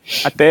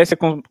 até você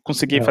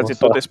conseguir fazer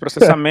todo esse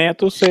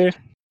processamento, você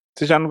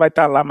já não vai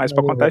estar lá mais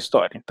para contar a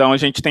história. Então a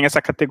gente tem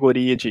essa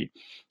categoria de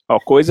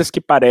coisas que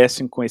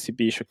parecem com esse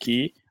bicho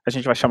aqui, a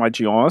gente vai chamar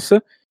de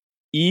onça,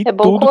 e é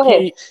bom tudo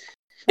correr.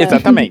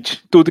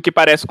 Exatamente. Tudo que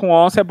parece com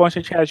onça é bom a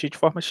gente reagir de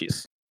forma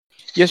X.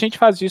 E a gente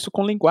faz isso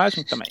com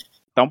linguagem também.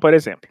 Então, por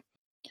exemplo,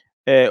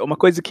 uma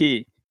coisa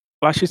que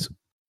eu acho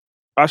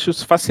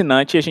isso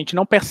fascinante e a gente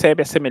não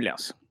percebe a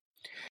semelhança.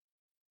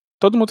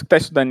 Todo mundo que está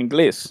estudando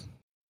inglês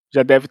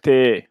já deve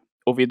ter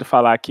ouvido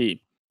falar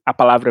que a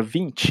palavra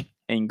 20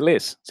 em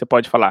inglês, você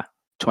pode falar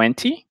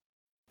 20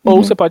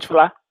 ou você pode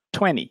falar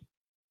 20.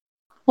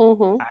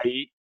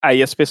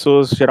 Aí as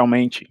pessoas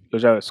geralmente, eu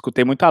já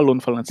escutei muito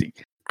aluno falando assim,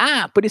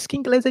 por isso que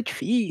inglês é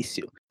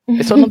difícil. A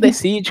pessoa não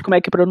decide como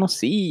é que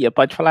pronuncia,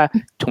 pode falar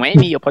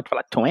 20 ou pode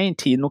falar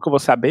 20, nunca vou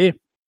saber.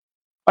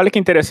 Olha que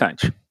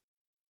interessante.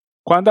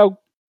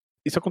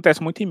 Isso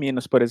acontece muito em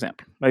Minas, por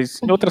exemplo,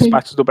 mas em outras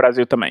partes do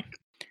Brasil também.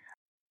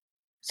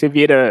 Você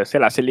vira, sei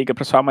lá, você liga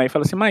pra sua mãe e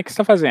fala assim, mãe, o que você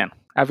tá fazendo?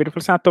 Ela vira e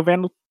fala assim, tô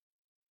vendo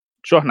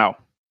jornal.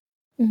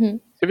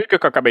 Você viu o que eu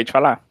acabei de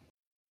falar?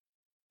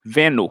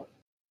 Vendo.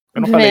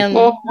 Eu não falei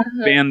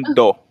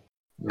vendo.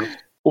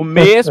 O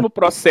mesmo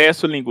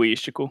processo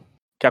linguístico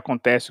que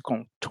acontece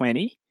com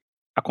 20,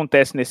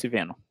 acontece nesse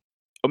vendo.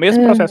 O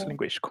mesmo processo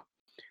linguístico.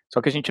 Só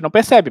que a gente não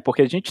percebe,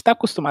 porque a gente está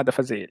acostumado a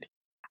fazer ele.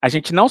 A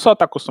gente não só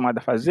está acostumado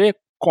a fazer,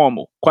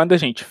 como quando a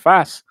gente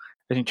faz,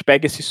 a gente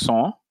pega esse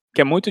som, que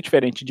é muito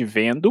diferente de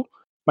vendo,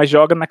 mas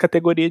joga na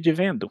categoria de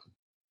vendo.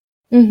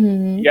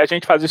 E a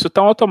gente faz isso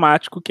tão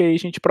automático que aí a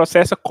gente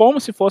processa como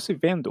se fosse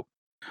vendo.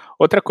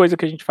 Outra coisa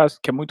que a gente faz,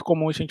 que é muito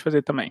comum a gente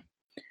fazer também,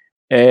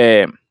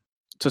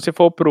 se você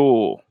for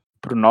pro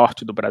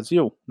norte do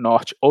Brasil,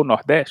 norte ou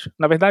nordeste,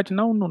 na verdade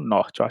não no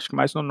norte, eu acho que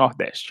mais no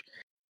nordeste,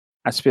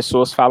 as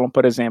pessoas falam,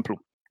 por exemplo,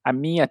 a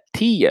minha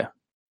tia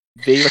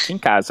veio aqui em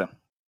casa.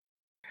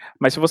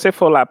 Mas se você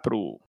for lá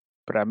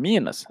pra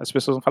Minas, as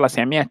pessoas vão falar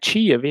assim, a minha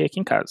tia veio aqui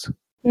em casa.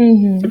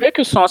 Você vê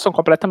que os sons são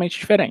completamente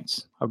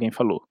diferentes. Alguém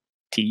falou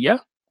tia,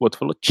 o outro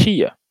falou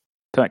tia.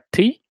 Então é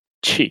ti,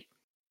 ti.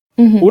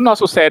 O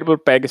nosso cérebro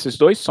pega esses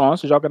dois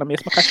sons e joga na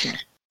mesma caixinha.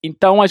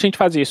 Então a gente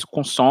faz isso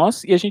com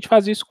sons e a gente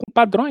faz isso com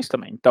padrões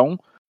também. Então,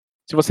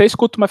 se você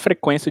escuta uma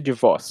frequência de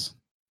voz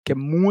que é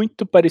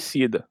muito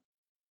parecida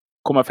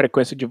com uma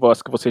frequência de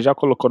voz que você já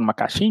colocou numa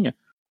caixinha,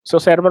 seu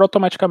cérebro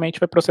automaticamente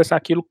vai processar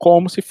aquilo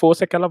como se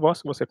fosse aquela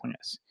voz que você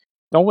conhece.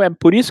 Então é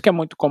por isso que é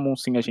muito comum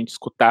sim a gente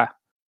escutar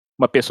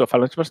uma pessoa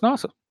falando, tipo assim,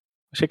 nossa,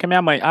 achei que é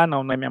minha mãe.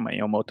 Não é minha mãe,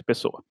 é uma outra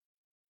pessoa.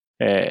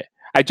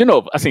 Aí de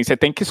novo, assim, você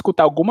tem que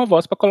escutar alguma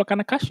voz para colocar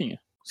na caixinha.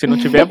 Se não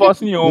tiver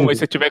voz nenhuma e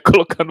você estiver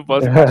colocando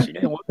voz na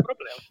caixinha, é um outro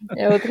problema.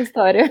 É outra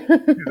história.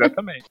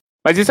 Exatamente.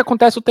 Mas isso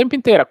acontece o tempo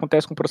inteiro.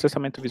 Acontece com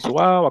processamento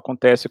visual,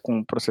 acontece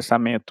com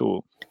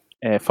processamento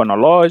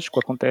fonológico,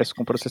 acontece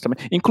com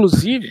processamento...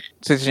 Inclusive,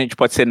 não sei se a gente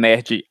pode ser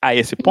nerd a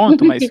esse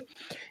ponto, mas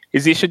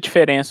existe a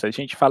diferença. A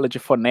gente fala de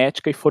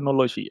fonética e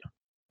fonologia.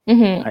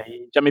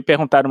 Aí já me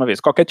perguntaram uma vez,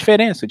 qual que é a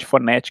diferença de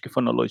fonética e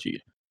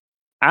fonologia?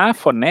 A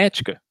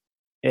fonética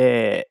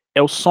é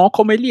o som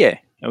como ele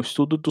é o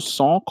estudo do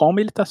som como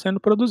ele está sendo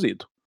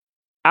produzido.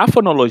 A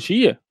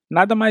fonologia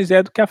nada mais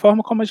é do que a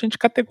forma como a gente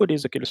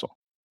categoriza aquele som.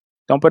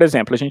 Então, por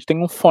exemplo, a gente tem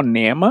um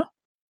fonema,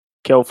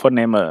 que é o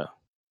fonema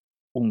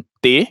um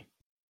T,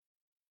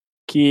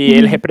 que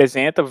ele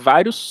representa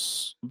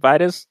vários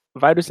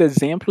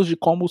exemplos de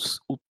como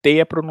o T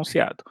é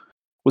pronunciado.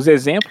 Os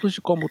exemplos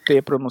de como o T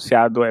é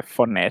pronunciado é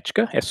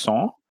fonética, é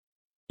som,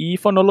 e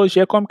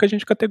fonologia é como que a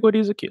gente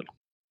categoriza aquilo.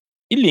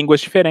 E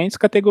línguas diferentes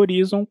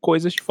categorizam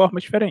coisas de forma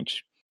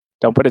diferente.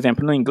 Então, por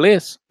exemplo, no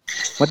inglês,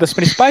 uma das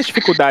principais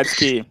dificuldades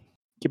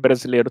que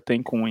brasileiro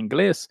tem com o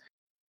inglês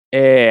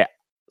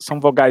são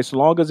vogais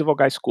longas e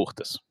vogais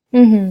curtas.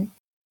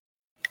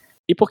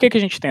 E por que a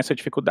gente tem essa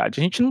dificuldade?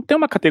 A gente não tem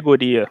uma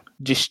categoria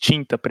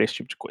distinta para esse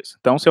tipo de coisa.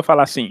 Então, se eu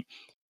falar assim,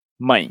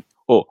 mãe,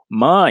 ou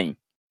mãe,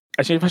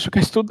 a gente vai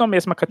jogar isso tudo na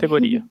mesma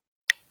categoria.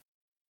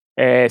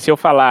 Se eu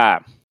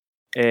falar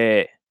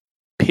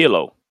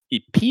pillow e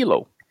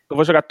pillow, eu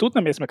vou jogar tudo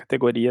na mesma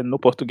categoria no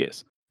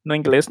português. No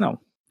inglês, não.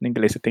 No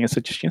inglês você tem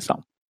essa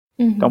distinção.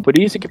 Então, por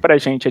isso que pra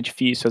gente é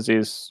difícil, às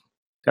vezes,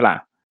 sei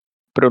lá,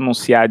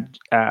 pronunciar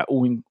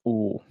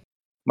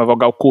uma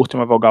vogal curta e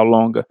uma vogal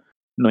longa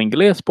no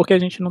inglês, porque a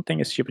gente não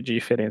tem esse tipo de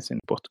diferença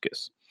no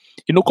português.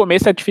 E no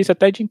começo é difícil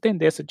até de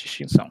entender essa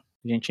distinção.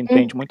 A gente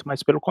entende muito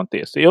mais pelo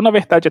contexto. Eu, na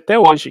verdade, até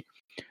hoje,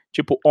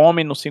 tipo,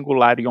 homem no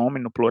singular e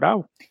homem no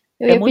plural,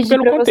 Eu ia muito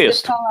pedir pelo pra você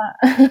contexto. falar.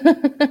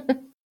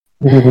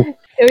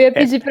 Eu ia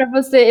pedir pra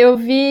você.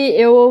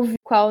 Eu ouvi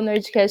qual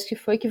Nerdcast que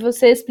foi que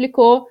você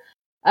explicou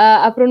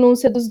a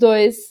pronúncia dos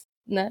dois,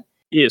 né?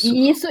 Isso.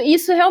 E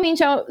isso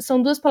realmente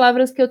são duas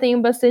palavras que eu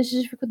tenho bastante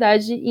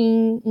dificuldade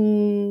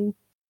em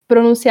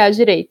pronunciar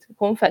direito,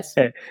 confesso.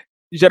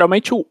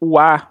 Geralmente o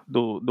A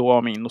do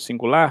homem no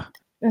singular,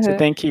 você Uhum.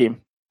 tem que...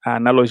 A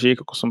analogia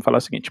que eu costumo falar é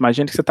a seguinte: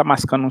 imagina que você tá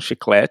mascando um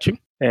chiclete,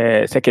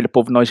 se é aquele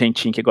povo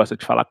nojentinho que gosta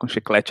de falar com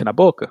chiclete na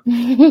boca,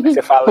 aí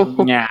você fala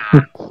nha,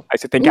 aí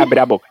você tem que abrir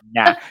a boca,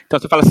 nha. Então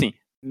você fala assim,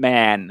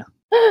 man,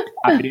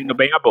 abrindo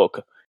bem a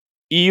boca.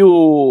 E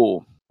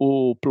o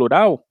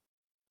plural,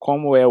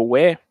 como é o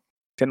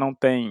você não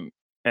tem...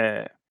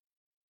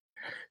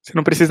 você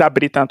não precisa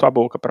abrir tanto a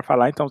boca para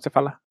falar, então você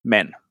fala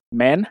man,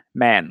 man,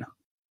 man,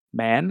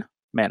 man,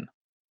 man.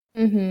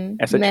 Uhum.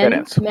 Essa é a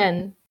diferença.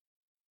 Man.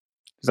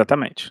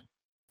 Exatamente.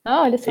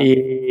 Ah, olha só.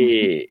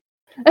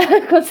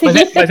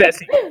 Consegui.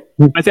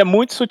 Mas é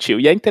muito sutil.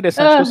 E é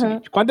interessante que é o Uhum.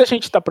 seguinte: quando a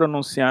gente está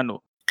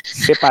pronunciando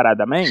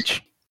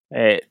separadamente,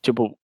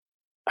 tipo,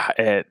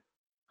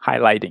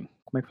 highlighting.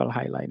 Como é que fala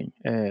highlighting?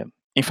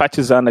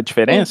 Enfatizando a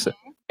diferença,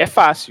 é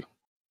fácil.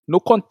 No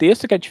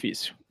contexto que é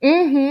difícil.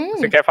 Uhum.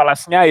 Você quer falar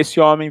assim, esse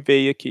homem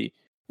veio aqui.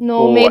 No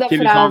ou meio da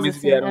aqueles frase, homens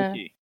assim, vieram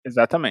aqui.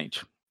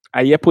 Exatamente.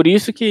 Aí é por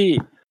isso que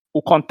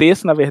o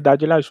contexto, na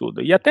verdade, ele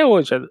ajuda. E até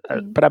hoje,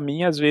 para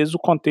mim, às vezes, o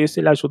contexto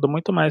ele ajuda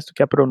muito mais do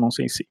que a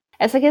pronúncia em si.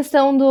 Essa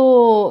questão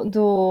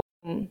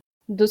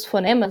dos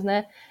fonemas,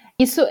 né?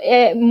 Isso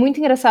é muito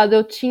engraçado.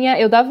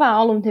 Eu dava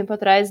aula um tempo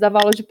atrás, dava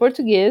aula de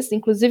português.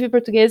 Inclusive,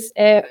 português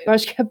eu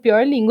acho que é a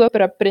pior língua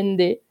para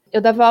aprender.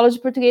 Eu dava aula de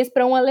português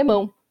para um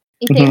alemão.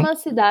 E tem uma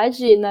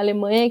cidade na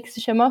Alemanha que se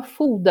chama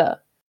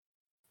Fulda.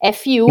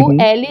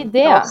 Fulda.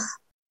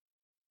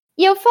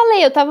 E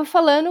eu tava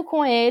falando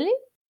com ele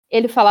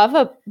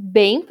falava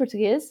bem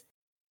português.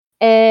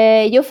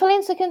 E eu falei,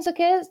 não sei o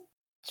que,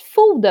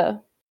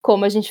 Fulda.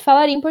 Como a gente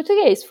falaria em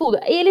português,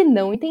 Fulda. E ele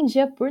não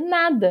entendia por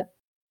nada.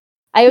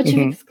 Aí eu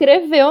tive que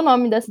escrever o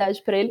nome da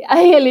cidade pra ele.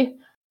 Aí ele,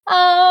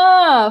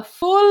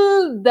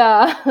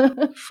 Fulda.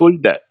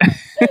 Fulda.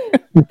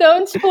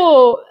 Então,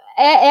 tipo,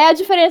 é a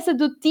diferença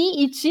do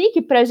ti e ti,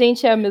 que pra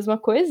gente é a mesma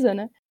coisa,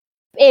 né?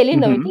 Ele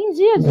não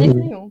entendia de jeito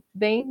nenhum.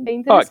 Bem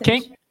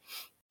interessante.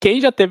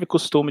 Quem já teve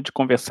costume de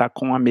conversar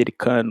com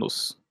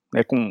americanos,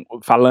 né, com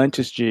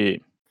falantes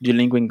de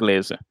língua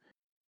inglesa,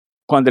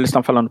 quando eles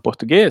estão falando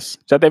português,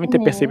 já devem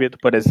ter percebido,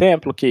 por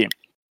exemplo, que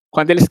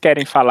quando eles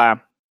querem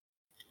falar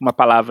uma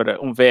palavra,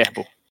 um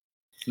verbo,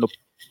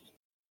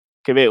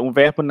 quer ver, um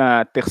verbo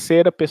na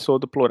terceira pessoa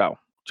do plural,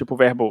 tipo o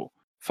verbo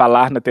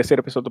falar na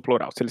terceira pessoa do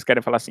plural, se eles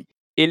querem falar assim,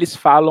 eles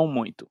falam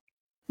muito.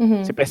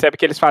 Você percebe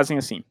que eles fazem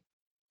assim,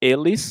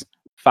 eles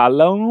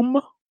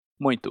falam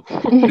muito.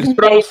 Eles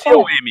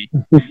pronunciam o M.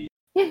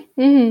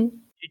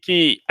 E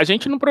que a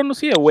gente não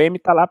pronuncia, o M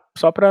tá lá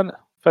só pra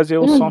fazer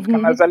o som ficar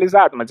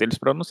nasalizado, mas eles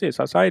pronunciam,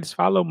 só eles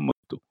falam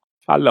muito.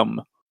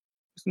 Falam.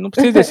 Não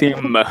precisa assim.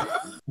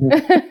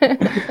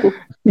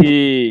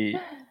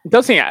 Então,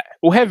 assim,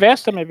 o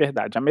reverso também é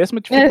verdade. A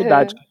mesma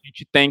dificuldade que a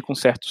gente tem com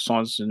certos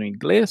sons no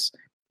inglês,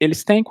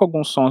 eles têm com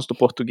alguns sons do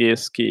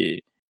português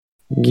que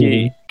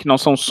não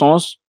são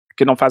sons,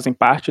 que não fazem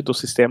parte do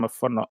sistema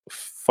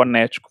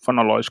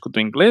fonológico do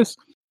inglês.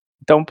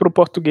 Então, para o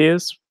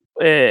português,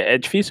 é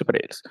difícil para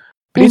eles.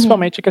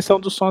 Principalmente a questão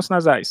dos sons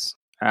nasais.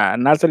 A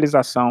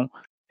nasalização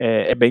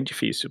é bem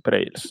difícil para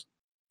eles.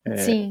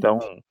 Então,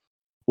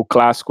 o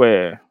clássico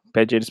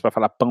pede eles para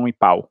falar pão e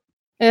pau.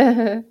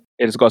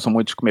 Eles gostam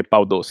muito de comer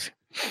pau doce.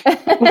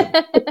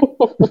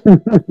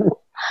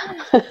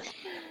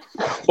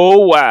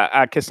 Ou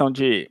a questão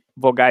de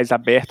vogais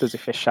abertas e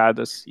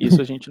fechadas.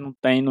 Isso a gente não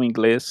tem no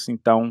inglês.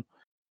 Então,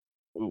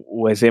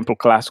 o exemplo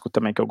clássico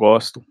também que eu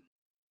gosto,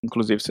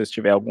 inclusive se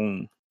tiver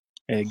algum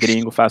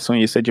gringo, façam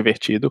isso, é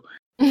divertido.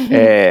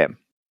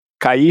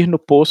 Cair no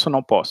poço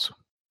não posso.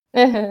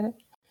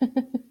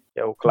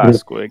 É o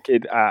clássico. É que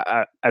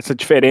essa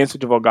diferença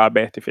de vogal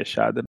aberta e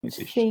fechada não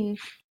existe. Sim.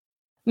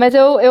 Mas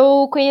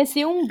eu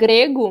conheci um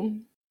grego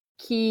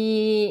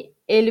que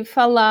ele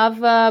fala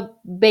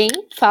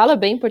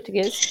bem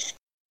português.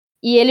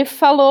 E ele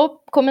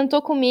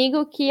comentou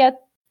comigo que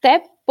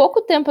até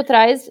pouco tempo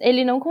atrás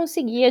ele não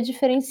conseguia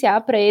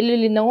diferenciar para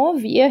ele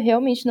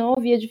realmente não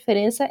ouvia a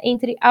diferença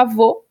entre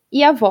avô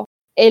e avó.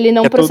 Ele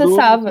não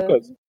processava.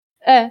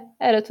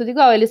 Era tudo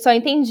igual. Ele só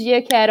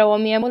entendia que era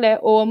homem e a mulher,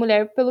 ou a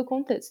mulher pelo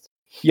contexto.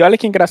 E olha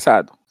que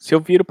engraçado. Se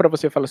eu viro pra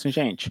você e falo assim,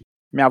 gente,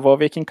 minha avó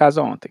veio aqui em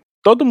casa ontem.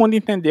 Todo mundo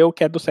entendeu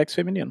que é do sexo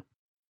feminino.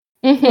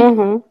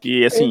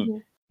 E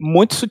assim,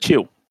 muito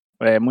sutil.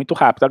 Muito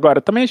rápido. Agora,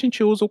 também a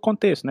gente usa o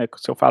contexto, né?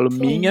 Se eu falo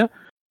minha,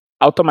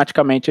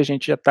 automaticamente a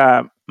gente já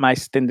tá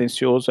mais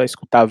tendencioso a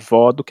escutar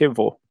vó do que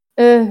vô.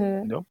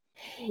 Entendeu?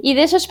 E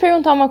deixa eu te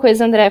perguntar uma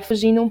coisa, André,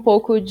 fugindo um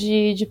pouco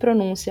de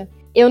pronúncia.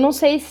 Eu não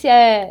sei se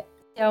é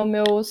o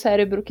meu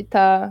cérebro que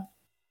tá...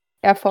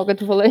 É a folga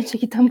do volante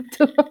que tá muito...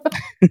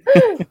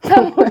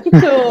 tá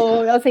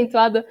muito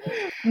acentuada.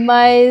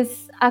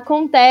 Mas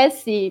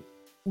acontece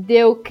de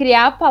eu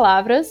criar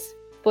palavras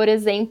por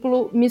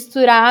exemplo,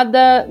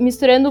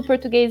 misturando o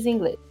português e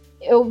inglês.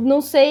 Eu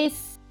não sei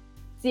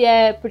se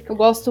é porque eu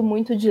gosto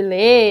muito de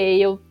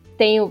ler,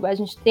 a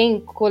gente tem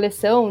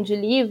coleção de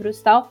livros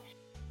e tal,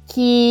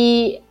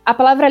 que a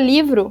palavra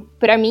livro,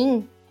 pra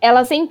mim,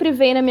 ela sempre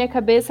vem na minha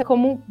cabeça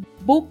como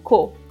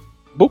buco.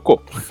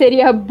 Buco?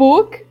 Seria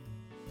book,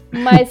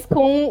 mas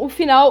com o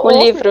final O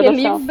livro porque no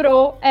final.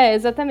 livrou.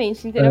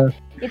 Exatamente, entendeu?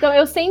 Então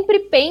eu sempre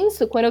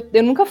penso,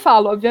 eu nunca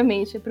falo,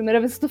 obviamente, é a primeira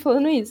vez que eu tô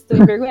falando isso, tô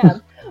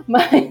envergonhada.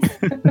 Mas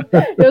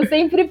eu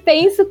sempre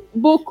penso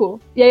buco.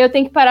 E aí eu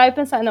tenho que parar e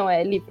pensar, não,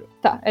 é livro.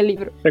 Tá, é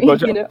livro.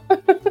 Entendeu?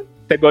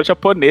 É igual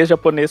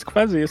japonês que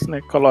faz isso,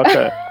 né?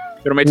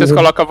 Geralmente eles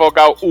colocam a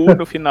vogal U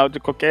no final de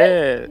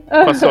qualquer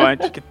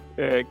consoante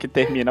que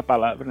termina a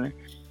palavra, né?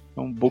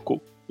 Um buku.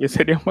 Isso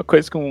seria uma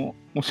coisa que um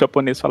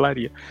japonês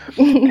falaria.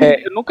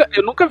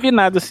 Eu nunca vi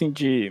nada assim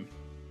de...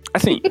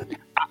 Assim,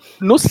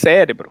 no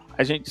cérebro,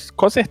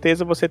 com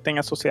certeza você tem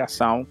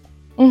associação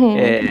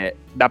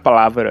da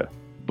palavra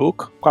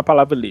book com a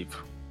palavra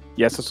livro.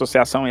 E essa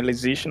associação, ela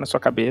existe na sua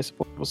cabeça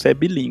porque você é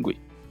bilíngue.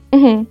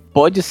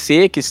 Pode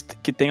ser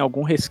que tenha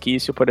algum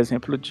resquício, por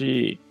exemplo,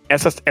 de...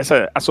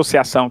 Essa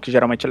associação, que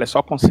geralmente ela é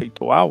só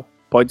conceitual,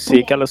 pode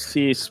ser que ela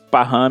se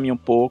esparrame um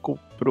pouco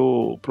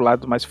pro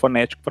lado mais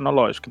fonético,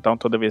 fonológico. Então,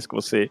 toda vez que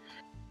você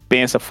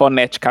pensa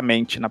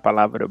foneticamente na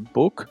palavra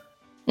book,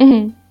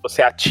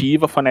 você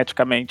ativa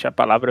foneticamente a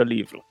palavra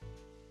livro.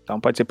 Então,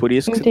 pode ser por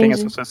isso que você tem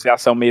essa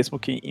associação mesmo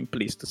que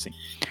implícita, assim.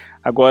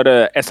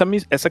 Agora,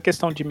 essa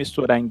questão de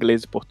misturar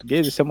inglês e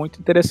português, isso é muito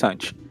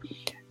interessante.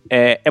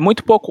 É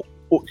muito pouco...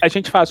 A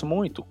gente faz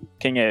muito,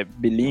 quem é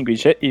bilíngue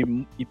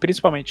e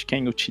principalmente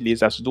quem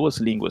utiliza as duas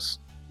línguas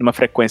numa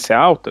frequência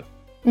alta,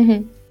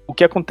 o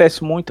que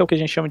acontece muito é o que a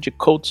gente chama de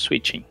code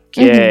switching,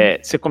 que é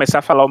você começar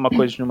a falar uma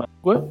coisa de uma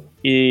língua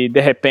e de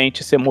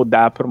repente você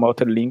mudar para uma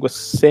outra língua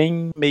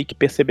sem meio que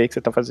perceber que você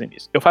está fazendo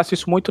isso. Eu faço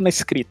isso muito na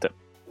escrita.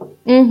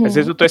 Às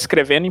vezes eu estou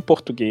escrevendo em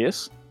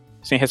português,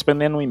 assim,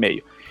 respondendo um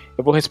e-mail.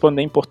 Eu vou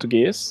responder em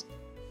português,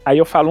 aí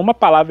eu falo uma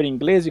palavra em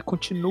inglês e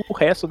continuo o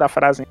resto da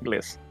frase em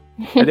inglês.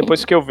 Aí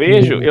depois que eu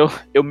vejo,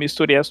 eu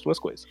misturei as duas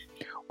coisas.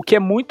 O que é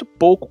muito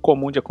pouco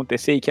comum de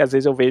acontecer, e que às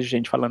vezes eu vejo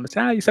gente falando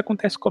assim, isso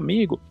acontece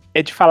comigo,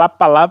 é de falar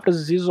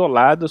palavras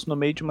isoladas no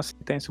meio de uma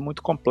sentença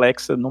muito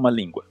complexa numa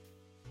língua.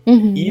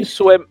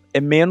 Isso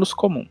é menos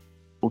comum.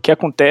 O que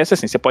acontece,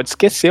 assim, você pode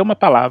esquecer uma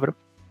palavra.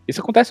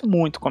 Isso acontece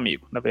muito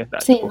comigo, na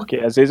verdade. Sim. Porque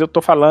às vezes eu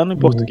tô falando em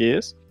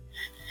português,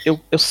 eu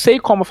sei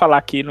como falar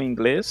aqui no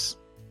inglês,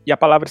 e a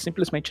palavra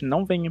simplesmente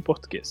não vem em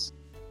português.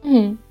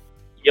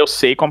 E eu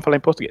sei como falar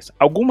em português.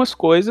 Algumas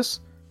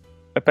coisas,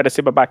 vai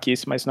parecer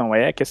babaquice, mas não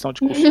é questão de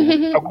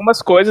costume. Algumas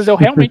coisas eu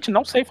realmente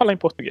não sei falar em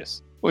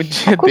português. O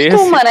dia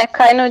Acostuma, né?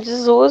 Cai no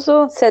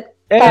desuso.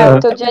 O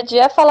teu dia a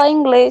dia é falar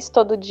inglês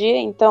todo dia,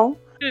 então...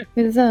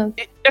 Exato.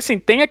 E, assim,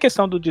 tem a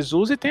questão do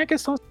desuso e tem a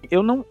questão...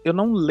 Eu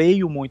não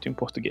leio muito em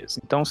português.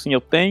 Então, assim,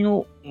 eu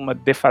tenho uma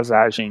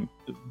defasagem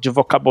de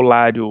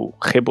vocabulário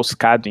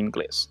rebuscado em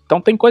inglês.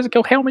 Então, tem coisa que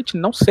eu realmente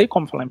não sei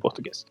como falar em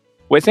português.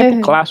 O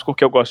exemplo clássico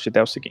que eu gosto de dar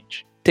é o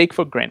seguinte. Take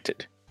for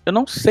granted. Eu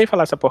não sei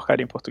falar essa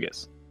porcaria em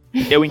português.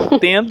 Eu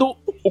entendo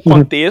o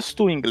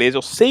contexto em inglês,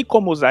 eu sei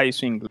como usar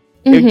isso em inglês.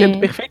 Eu entendo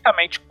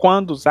perfeitamente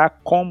quando usar,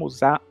 como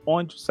usar,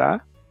 onde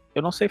usar.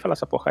 Eu não sei falar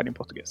essa porcaria em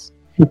português.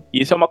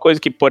 E isso é uma coisa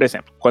que, por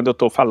exemplo, quando eu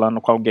tô falando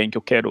com alguém que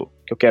eu quero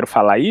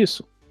falar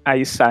isso,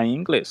 aí sai em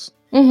inglês.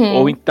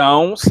 Ou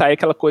então sai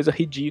aquela coisa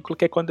ridícula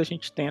que é quando a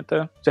gente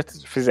tenta... Já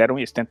fizeram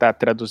isso? Tentar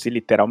traduzir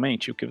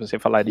literalmente o que você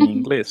falaria em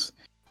inglês?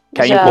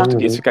 Que aí em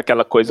português fica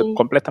aquela coisa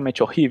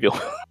completamente horrível.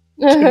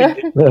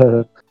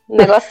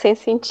 Negócio sem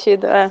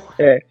sentido,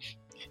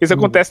 Isso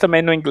acontece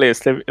também no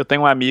inglês. Eu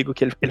tenho um amigo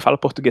que ele fala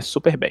português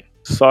super bem.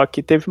 Só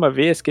que teve uma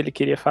vez que ele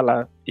queria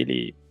falar...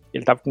 Ele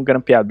tava com um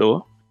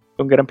grampeador.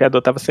 O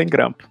grampeador tava sem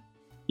grampo.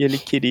 E ele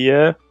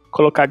queria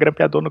colocar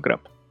grampeador no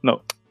grampo. Não,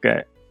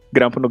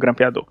 grampo no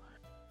grampeador.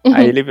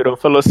 Aí ele virou e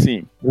falou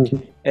assim...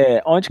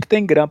 onde que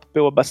tem grampo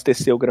pra eu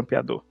abastecer o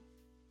grampeador?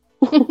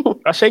 Eu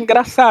achei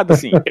engraçado,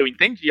 assim. Eu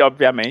entendi,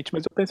 obviamente,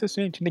 mas eu pensei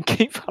assim, gente,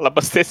 ninguém fala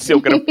abastecer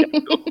o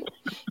grampeador.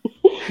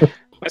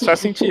 Mas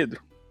faz sentido.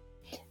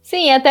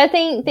 Sim, até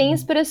tem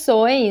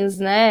expressões,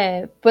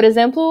 né? Por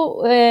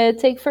exemplo,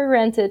 take for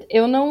granted.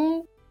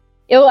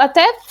 Eu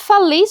até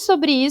falei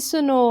sobre isso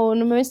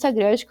no meu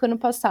Instagram, acho que ano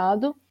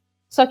passado.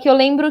 Só que eu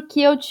lembro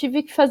que eu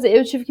tive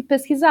que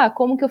pesquisar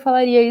como que eu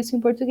falaria isso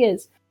em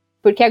português.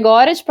 Porque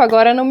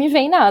agora não me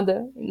vem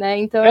nada, né?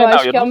 Então eu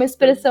acho que é uma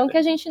expressão que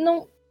a gente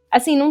não...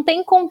 Assim, não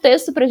tem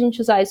contexto pra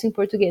gente usar isso em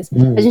português.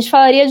 A gente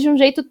falaria de um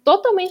jeito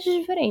totalmente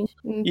diferente.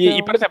 Então...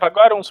 E, por exemplo,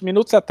 agora, uns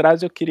minutos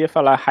atrás, eu queria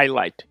falar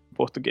highlight em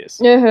português.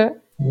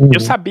 Eu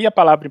sabia a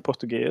palavra em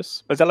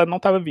português, mas ela não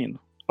estava vindo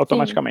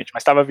automaticamente. Sim.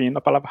 Mas estava vindo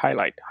a palavra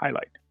highlight.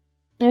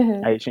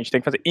 Aí a gente tem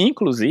que fazer.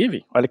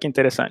 Inclusive, olha que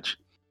interessante.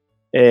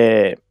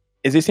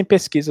 Existem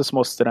pesquisas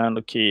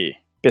mostrando que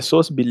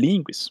pessoas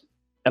bilíngues,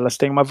 elas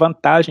têm uma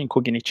vantagem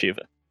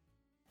cognitiva.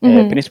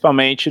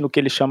 Principalmente no que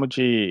eles chamam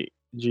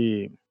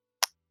de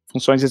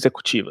funções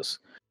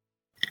executivas.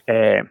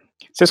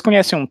 Vocês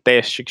conhecem um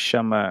teste que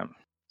chama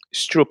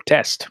Stroop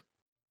Test?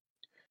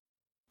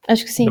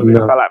 Acho que sim. Eu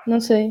ia falar. Não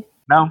sei.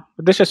 Não?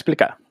 Deixa eu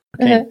explicar.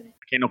 Uhum.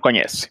 Quem não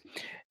conhece.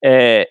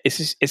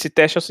 Esse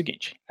teste é o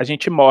seguinte: a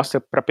gente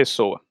mostra para a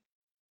pessoa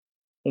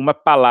uma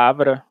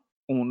palavra,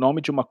 um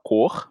nome de uma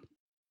cor.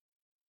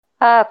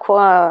 Com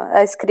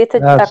a escrita,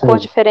 a sim. cor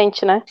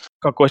diferente, né?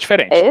 Com a cor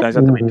diferente. É Então, esse?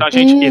 exatamente.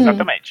 Então,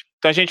 exatamente.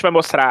 Então a gente vai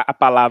mostrar a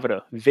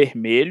palavra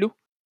vermelho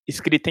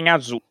escrita em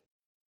azul.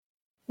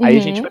 Aí a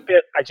gente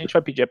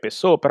vai pedir a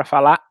pessoa para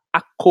falar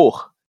a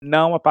cor,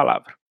 não a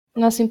palavra.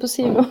 Nossa,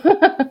 impossível.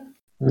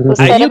 O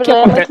Aí cérebro o que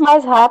é acontece? muito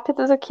mais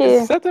rápido do que...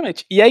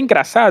 Exatamente. E é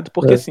engraçado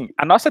porque assim,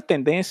 a nossa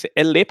tendência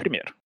é ler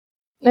primeiro.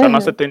 Então a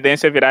nossa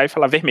tendência é virar e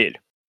falar vermelho.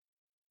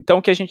 Então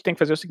o que a gente tem que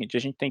fazer é o seguinte: a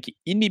gente tem que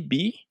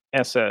inibir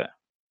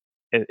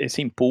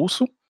esse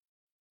impulso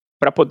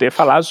para poder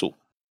falar azul.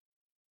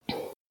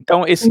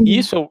 Então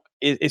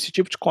esse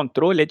tipo de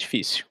controle é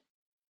difícil.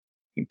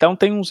 Então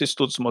tem uns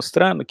estudos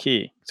mostrando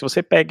que se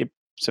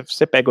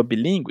você pega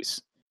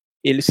bilíngues,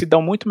 eles se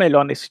dão muito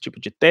melhor nesse tipo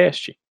de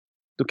teste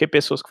do que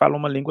pessoas que falam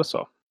uma língua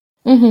só.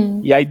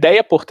 E a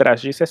ideia por trás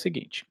disso é a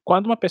seguinte: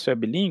 quando uma pessoa é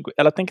bilíngue,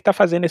 ela tem que estar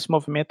fazendo esse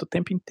movimento o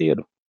tempo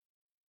inteiro.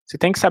 Você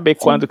tem que saber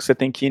quando que você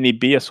tem que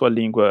inibir a sua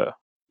língua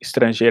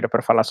estrangeira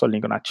para falar a sua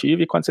língua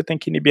nativa e quando você tem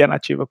que inibir a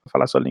nativa para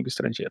falar a sua língua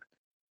estrangeira.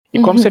 E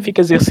como você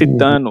fica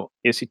exercitando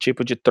esse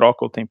tipo de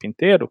troca o tempo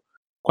inteiro,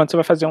 quando você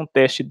vai fazer um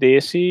teste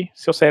desse,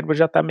 seu cérebro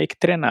já está meio que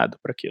treinado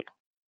para aquilo.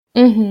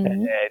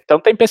 Então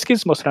tem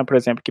pesquisas mostrando, por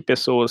exemplo, que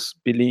pessoas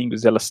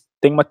bilíngues, elas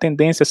têm uma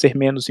tendência a ser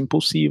menos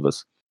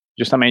impulsivas,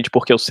 justamente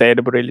porque o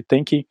cérebro ele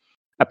tem que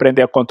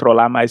aprender a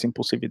controlar mais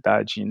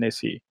impulsividade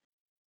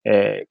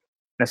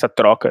nessa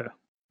troca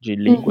de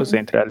línguas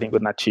entre a língua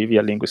nativa e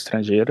a língua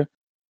estrangeira.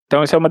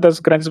 Então essa é uma das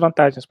grandes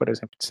vantagens, por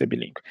exemplo, de ser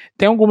bilíngue.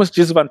 Tem algumas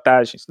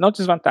desvantagens, não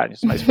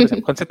desvantagens, mas, por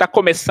exemplo, quando você está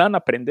começando a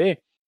aprender,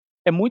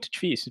 é muito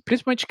difícil,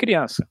 principalmente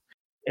criança.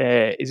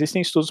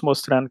 Existem estudos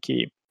mostrando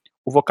que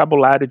o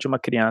vocabulário de uma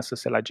criança,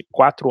 sei lá, de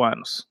 4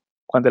 anos,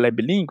 quando ela é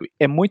bilíngue,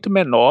 é muito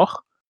menor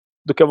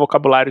do que o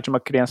vocabulário de uma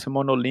criança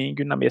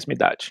monolíngue na mesma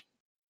idade.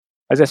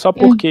 Mas é só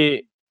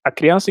porque a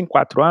criança em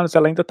 4 anos,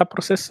 ela ainda está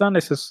processando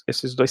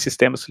esses dois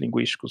sistemas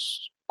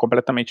linguísticos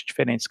completamente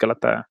diferentes que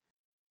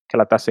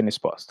ela tá sendo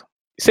exposta.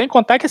 Sem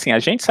contar que, assim, a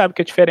gente sabe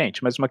que é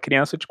diferente, mas uma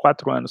criança de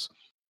 4 anos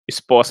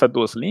exposta a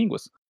 2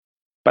 línguas,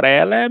 para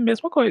ela é a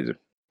mesma coisa.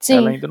 Sim.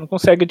 Ela ainda não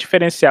consegue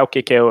diferenciar o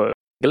que é o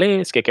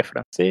inglês, o que é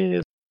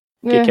francês,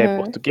 o que é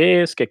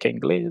português, o que é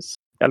inglês.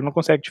 Ela não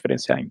consegue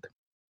diferenciar ainda.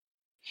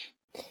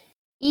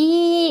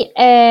 E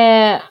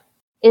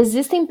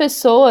existem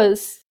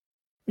pessoas,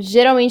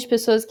 geralmente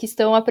pessoas que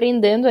estão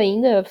aprendendo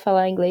ainda a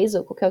falar inglês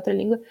ou qualquer outra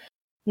língua,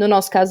 no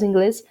nosso caso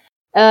inglês,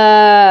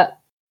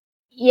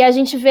 e a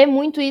gente vê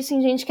muito isso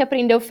em gente que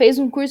aprendeu, fez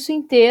um curso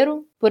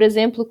inteiro, por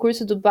exemplo, o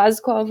curso do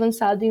básico ao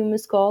avançado em uma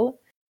escola,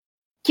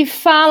 que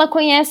fala,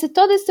 conhece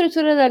toda a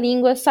estrutura da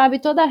língua, sabe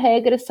toda a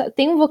regra,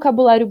 tem um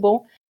vocabulário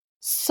bom,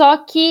 só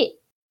que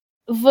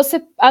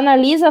você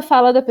analisa a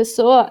fala da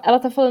pessoa, ela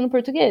tá falando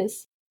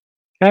português.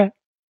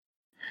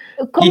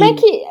 Como é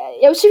que...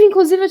 Eu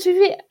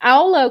tive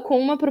aula com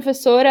uma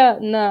professora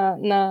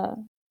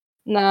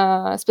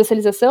na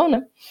especialização,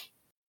 né?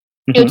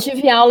 Eu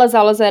tive aulas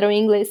eram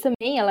em inglês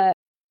também, ela é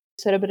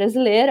professora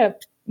brasileira,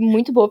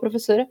 muito boa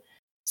professora,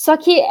 só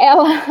que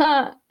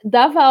ela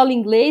dava aula em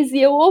inglês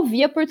e eu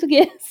ouvia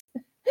português.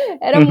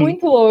 Era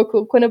muito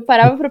louco, quando eu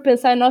parava pra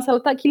pensar, nossa,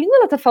 que língua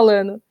ela tá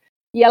falando?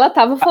 E ela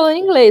tava falando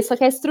inglês, só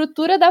que a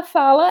estrutura da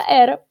fala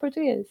era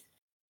português.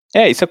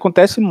 Isso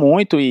acontece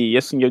muito e,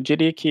 assim, eu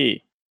diria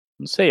que,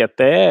 não sei,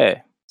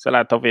 até, sei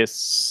lá,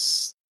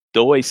 talvez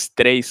 2,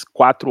 3,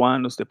 4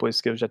 anos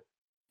depois que eu já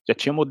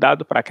tinha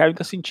mudado pra cá, eu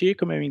ainda sentia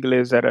que o meu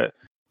inglês era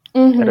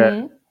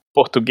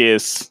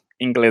português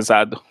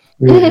inglesado.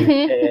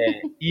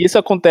 E isso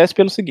acontece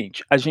pelo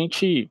seguinte: a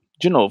gente,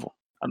 de novo,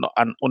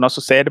 o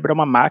nosso cérebro é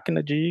uma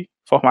máquina de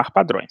formar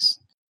padrões.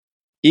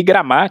 E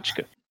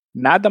gramática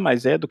nada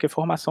mais é do que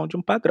formação de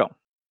um padrão.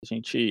 A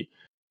gente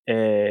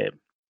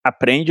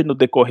aprende no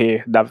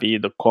decorrer da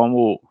vida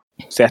como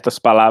certas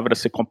palavras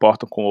se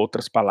comportam com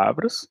outras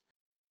palavras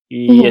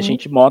e a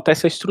gente monta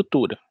essa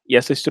estrutura. E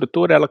essa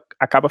estrutura ela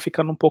acaba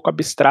ficando um pouco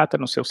abstrata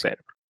no seu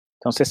cérebro.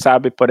 Então você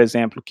sabe, por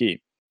exemplo,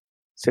 que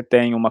você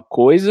tem uma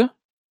coisa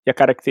e a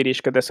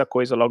característica dessa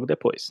coisa logo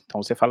depois.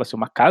 Então você fala assim,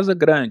 uma casa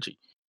grande,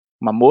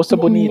 uma moça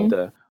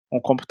bonita, um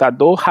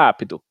computador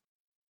rápido.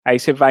 Aí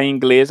você vai em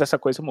inglês, essa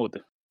coisa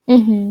muda.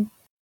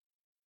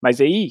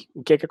 Mas aí,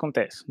 o que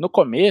acontece? No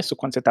começo,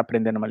 quando você está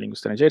aprendendo uma língua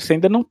estrangeira, você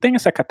ainda não tem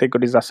essa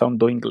categorização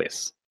do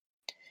inglês.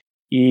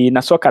 E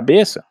na sua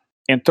cabeça,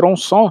 entrou um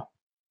som,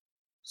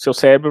 seu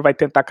cérebro vai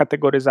tentar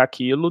categorizar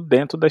aquilo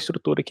dentro da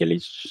estrutura que ele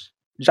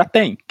já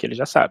tem, que ele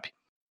já sabe.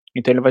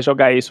 Então ele vai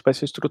jogar isso para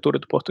essa estrutura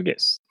do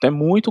português. Então é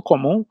muito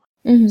comum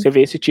você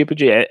ver esse tipo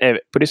de...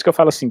 por isso que eu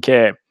falo assim, que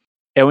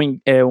é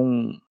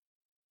um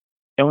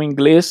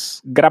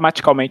inglês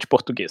gramaticalmente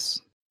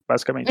português.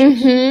 Basicamente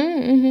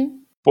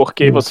isso.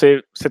 Porque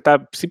você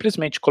está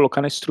simplesmente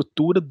colocando a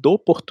estrutura do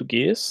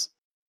português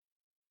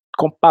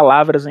com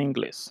palavras em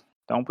inglês.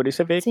 Então, por isso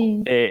você vê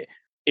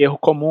erro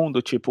comum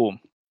do tipo...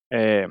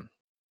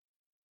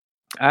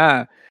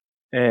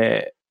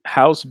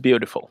 House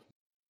Beautiful.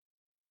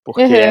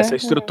 Porque essa é a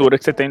estrutura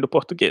que você tem do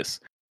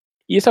português.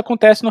 E isso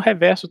acontece no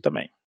reverso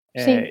também.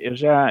 Eu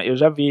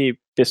já vi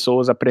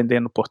pessoas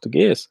aprendendo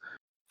português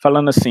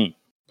falando assim,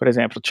 por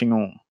exemplo, tinha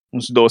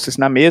uns doces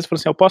na mesa, falou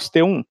assim, eu posso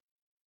ter um?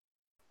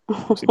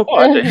 Você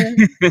pode.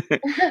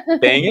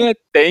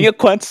 tenha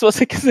quantos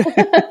você quiser.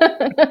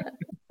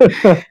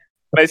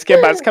 Mas que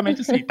é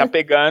basicamente assim, tá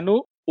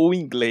pegando o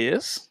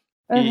inglês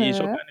e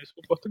jogando isso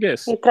pro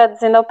português. E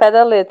traduzindo ao pé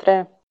da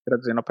letra.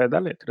 Traduzindo ao pé da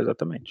letra,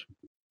 exatamente.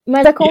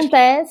 Mas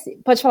acontece...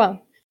 Isso... Pode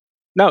falar.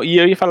 Não, e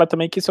eu ia falar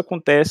também que isso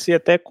acontece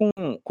até com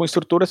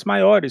estruturas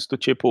maiores, do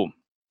tipo...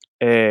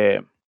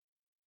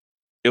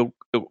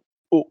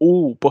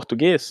 O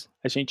português,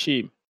 a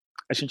gente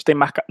tem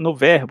no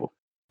verbo,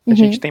 a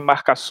gente tem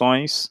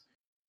marcações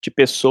de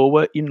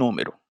pessoa e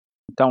número.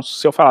 Então,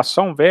 se eu falar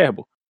só um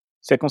verbo,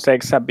 você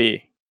consegue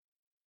saber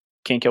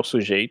quem que é o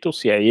sujeito,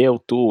 se é eu,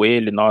 tu,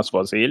 ele, nós,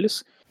 vós,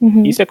 eles,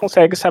 e você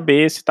consegue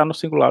saber se está no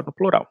singular ou no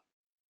plural.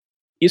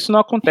 Isso não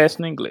acontece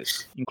no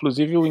inglês.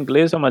 Inclusive, o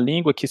inglês é uma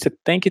língua que você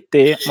tem que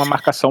ter uma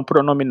marcação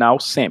pronominal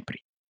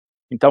sempre.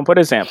 Então, por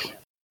exemplo,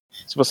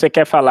 se você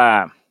quer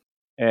falar,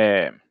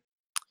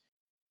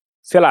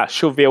 sei lá,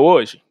 choveu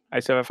hoje,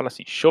 aí você vai falar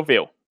assim,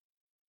 choveu.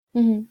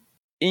 Em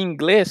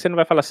inglês, você não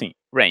vai falar assim,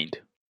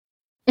 rained.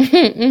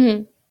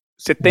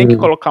 Você tem que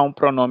colocar um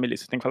pronome ali,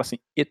 você tem que falar assim,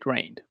 it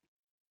rained.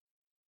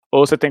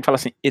 Ou você tem que falar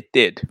assim, it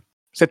did.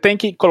 Você tem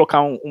que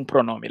colocar um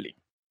pronome ali.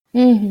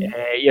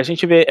 E a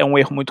gente vê, é um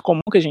erro muito comum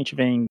que a gente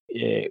vê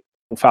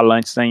com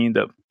falantes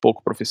ainda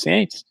pouco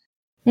proficientes,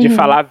 de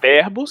falar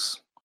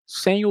verbos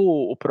sem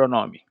o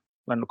pronome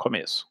lá no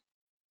começo,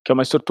 que é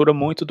uma estrutura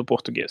muito do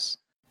português.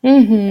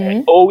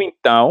 Ou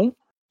então,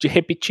 de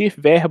repetir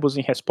verbos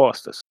em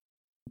respostas.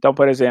 Então,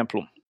 por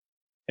exemplo,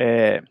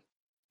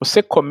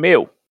 você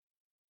comeu?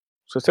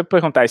 Se você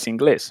perguntar isso em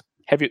inglês,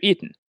 have you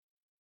eaten?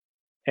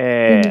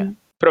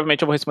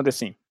 Provavelmente eu vou responder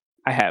assim,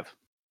 I have.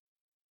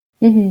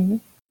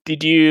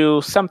 Did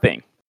you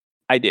something?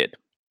 I did.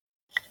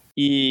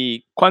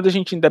 E quando a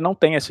gente ainda não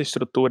tem essa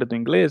estrutura do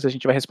inglês, a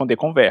gente vai responder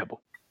com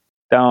verbo.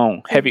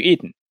 Então, have you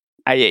eaten?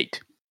 I ate.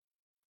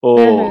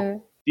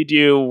 Ou did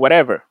you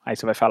whatever? Aí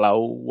você vai falar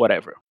o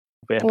whatever.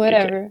 O verbo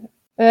whatever.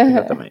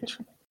 Exatamente.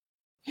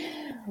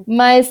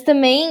 Mas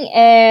também,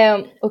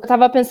 o que eu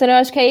tava pensando, eu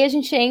acho que aí a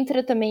gente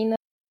entra também nas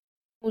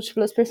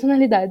múltiplas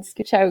personalidades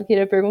que o Thiago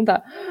queria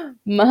perguntar.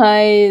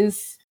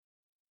 Mas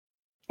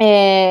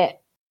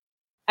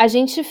a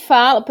gente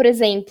fala, por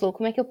exemplo,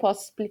 como é que eu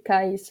posso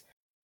explicar isso?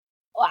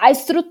 A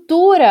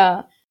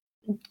estrutura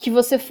que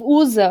você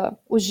usa,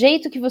 o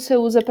jeito que você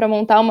usa para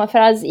montar uma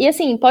frase, e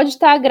assim, pode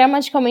estar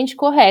gramaticalmente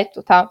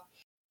correto, tá?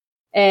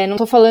 Não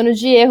tô falando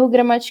de erro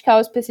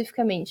gramatical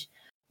especificamente.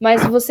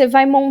 Mas você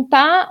vai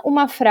montar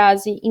uma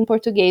frase em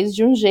português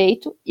de um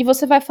jeito e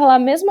você vai falar a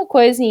mesma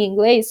coisa em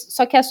inglês,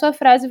 só que a sua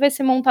frase vai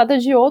ser montada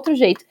de outro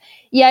jeito.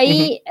 E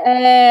aí,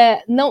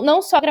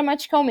 não só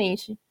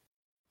gramaticalmente.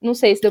 Não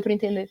sei se deu para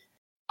entender.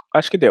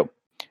 Acho que deu.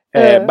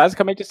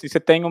 Basicamente assim, você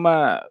tem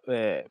uma...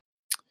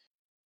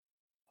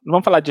 Não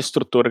vamos falar de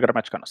estrutura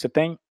gramatical, não. Você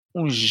tem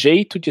um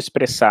jeito de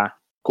expressar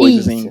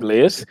coisas em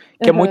inglês,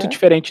 que é muito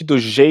diferente do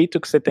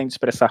jeito que você tem de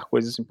expressar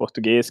coisas em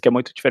português, que é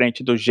muito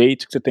diferente do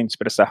jeito que você tem de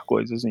expressar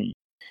coisas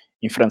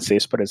em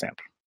francês, por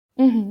exemplo.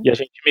 E a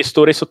gente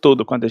mistura isso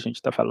tudo quando a gente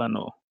está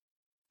falando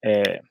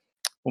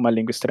uma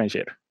língua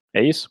estrangeira.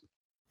 É isso?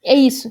 É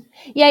isso.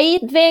 E aí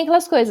vem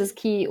aquelas coisas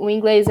que o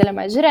inglês ele é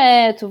mais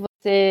direto,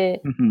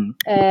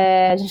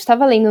 a gente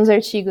estava lendo uns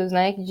artigos,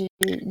 né,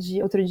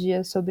 de outro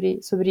dia sobre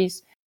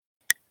isso.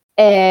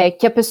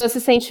 Que a pessoa se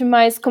sente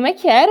mais... Como é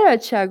que era,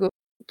 Thiago?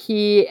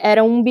 Que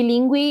era um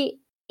bilíngue,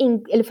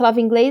 ele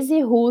falava inglês e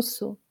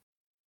russo.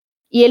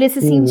 E ele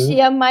se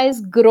sentia mais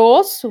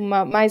grosso,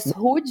 mais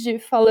rude,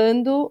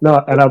 falando... Não,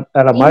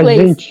 era mais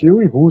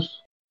gentil e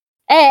russo.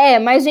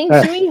 Mais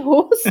gentil em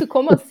russo.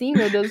 Como assim,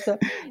 meu Deus do céu?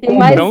 E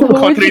mais não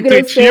rude e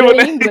grosseiro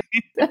em inglês.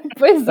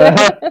 Pois é.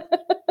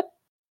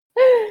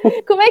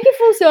 Como é que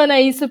funciona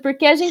isso?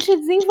 Porque a gente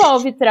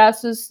desenvolve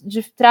traços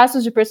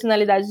de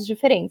personalidades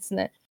diferentes,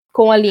 né?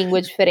 Com a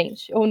língua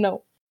diferente, ou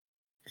não?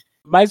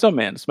 Mais ou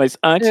menos, mas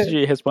antes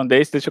de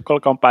responder isso, deixa eu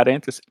colocar um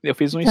parênteses. Eu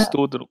fiz um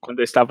estudo quando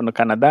eu estava no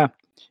Canadá,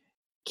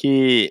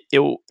 que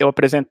eu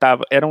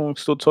apresentava, era um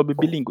estudo sobre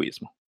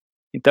bilinguismo.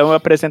 Então eu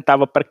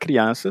apresentava para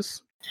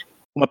crianças,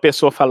 uma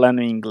pessoa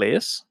falando em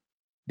inglês,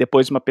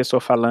 depois uma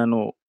pessoa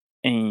falando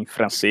em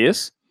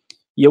francês,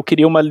 e eu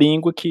queria uma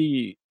língua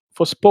que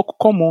fosse pouco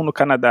comum no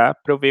Canadá,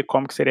 para eu ver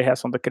como que seria a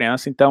reação da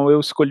criança. Então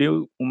eu escolhi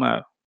eu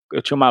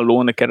tinha uma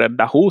aluna que era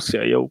da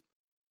Rússia, e eu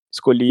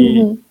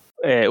escolhi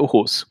o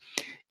russo.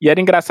 E era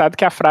engraçado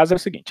que a frase era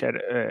o seguinte,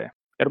 era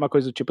uma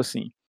coisa do tipo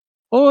assim,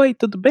 oi,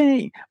 tudo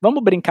bem?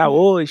 Vamos brincar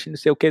hoje, não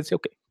sei o que, não sei o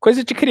que.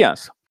 Coisa de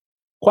criança.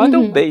 Quando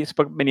eu dei isso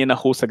pra menina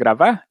russa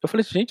gravar, eu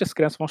falei, gente, as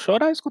crianças vão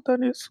chorar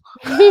escutando isso.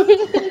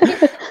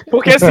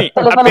 Porque assim...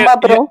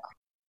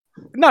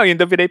 Não,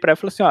 ainda virei pra ela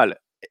e falei assim, olha,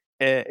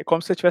 é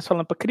como se você estivesse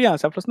falando pra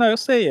criança. Ela falou assim, não, eu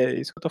sei, é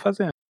isso que eu tô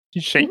fazendo.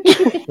 Gente...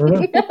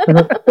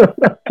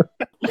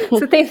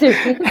 Você tem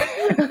certeza?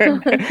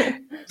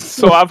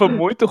 Soava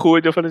muito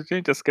rude. Eu falei,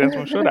 gente, as crianças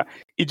vão chorar.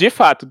 E de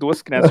fato,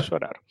 2 crianças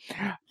choraram.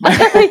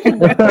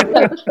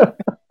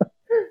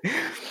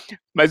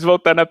 Mas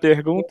voltando à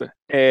pergunta,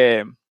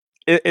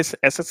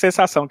 essa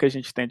sensação que a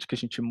gente tem de que a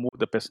gente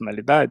muda a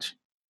personalidade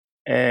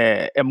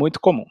é muito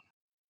comum.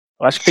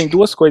 Eu acho que tem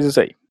 2 coisas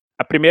aí.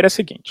 A primeira é a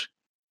seguinte: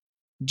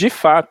 de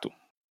fato,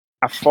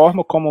 a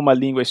forma como uma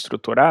língua é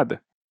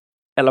estruturada,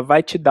 ela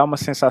vai te dar uma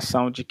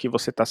sensação de que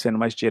você está sendo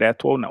mais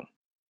direto ou não.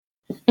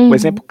 Um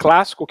exemplo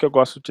clássico que eu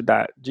gosto de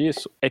dar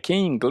disso é que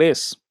em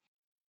inglês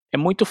é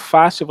muito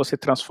fácil você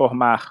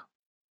transformar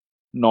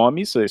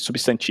nomes,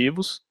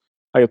 substantivos,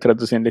 aí eu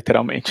traduzindo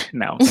literalmente,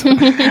 não.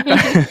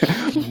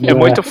 É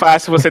muito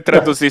fácil você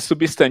traduzir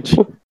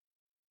substantivo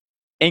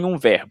em um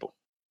verbo.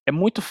 É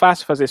muito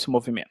fácil fazer esse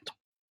movimento.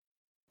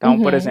 Então,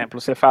 por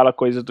exemplo, você fala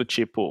coisas do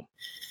tipo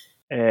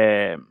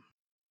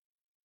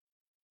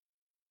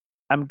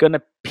I'm gonna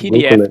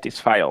PDF this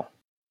file.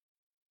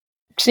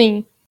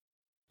 Sim.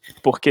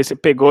 Porque você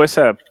pegou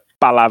essa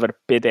palavra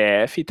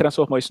PDF e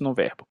transformou isso num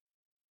verbo.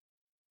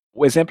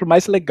 O exemplo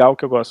mais legal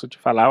que eu gosto de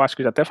falar, eu acho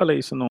que eu já até falei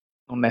isso num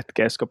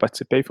netcast que eu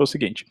participei, foi o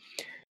seguinte: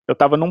 eu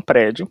estava num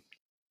prédio,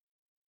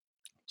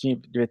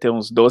 devia ter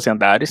uns 12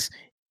 andares,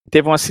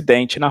 teve um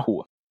acidente na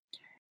rua.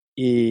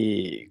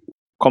 E,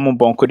 como um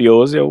bom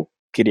curioso, eu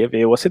queria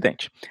ver o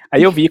acidente.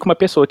 Aí eu vi que uma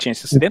pessoa tinha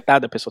se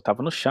acidentado, a pessoa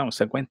estava no chão,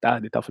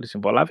 ensanguentada e tal. Eu falei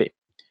assim, vou lá ver.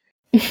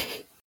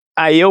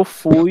 Aí eu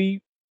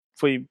fui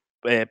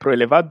pro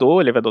elevador,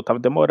 o elevador estava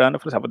demorando, eu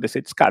falei assim, vou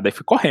descer de escada. Aí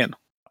fui correndo.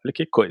 Olha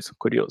que coisa,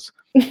 curioso.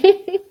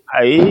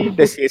 Aí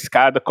desci a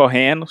escada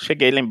correndo,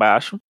 cheguei lá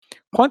embaixo.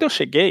 Quando eu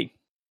cheguei,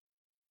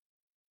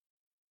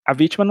 a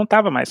vítima não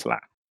estava mais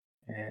lá.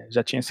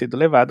 Já tinha sido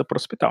levada para o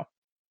hospital.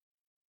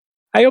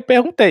 Aí eu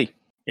perguntei.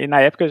 E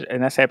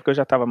nessa época eu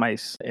já estava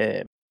mais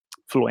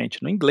fluente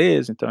no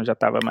inglês, então eu já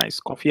estava mais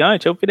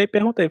confiante. Eu virei e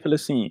perguntei, falei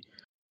assim,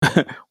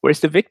 where's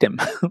the victim?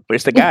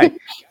 Where's the guy?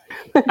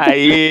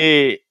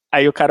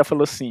 Aí o cara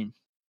falou assim,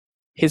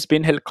 he's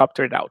been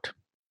helicoptered out.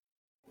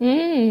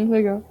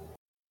 Legal.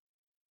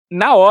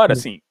 Na hora,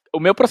 assim, o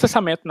meu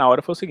processamento na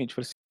hora foi o seguinte,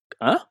 falei assim,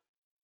 hã?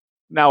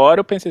 Na hora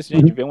eu pensei assim,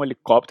 gente, veio um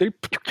helicóptero e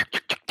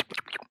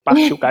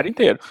partiu o cara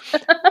inteiro.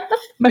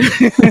 Mas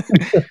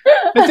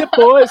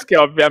depois que,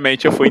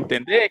 obviamente, eu fui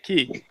entender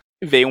que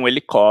veio um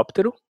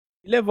helicóptero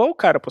e levou o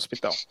cara pro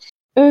hospital.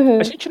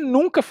 A gente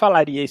nunca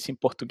falaria isso em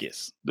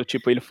português. Do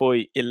tipo, ele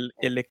foi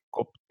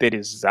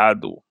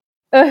helicopterizado.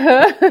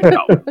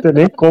 Não tem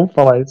nem como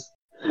falar isso.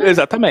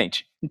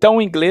 Exatamente. Então,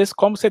 o inglês,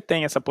 como você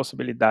tem essa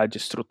possibilidade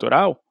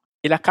estrutural,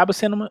 ele acaba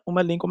sendo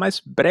uma língua mais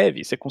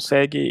breve. Você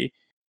consegue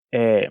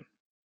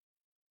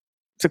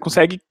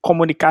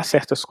comunicar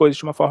certas coisas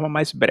de uma forma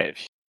mais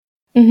breve.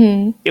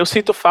 Eu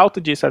sinto falta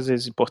disso às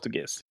vezes em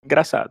português.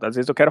 Engraçado. Às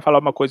vezes eu quero falar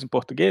uma coisa em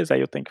português,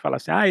 aí eu tenho que falar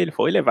assim, ele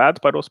foi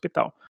levado para o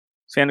hospital.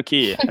 Sendo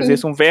que, às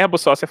vezes, um verbo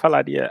só você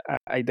falaria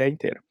a ideia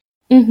inteira.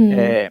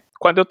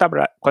 Quando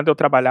eu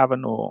trabalhava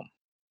na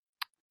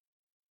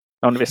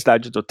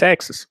Universidade do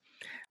Texas,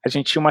 a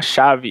gente tinha uma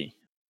chave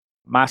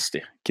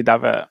master que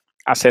dava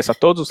acesso a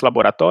todos os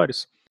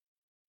laboratórios,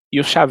 e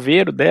o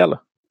chaveiro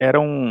dela era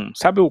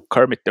sabe o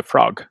Kermit the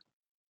Frog?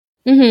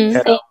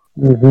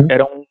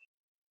 Era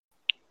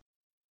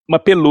uma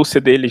pelúcia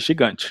dele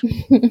gigante.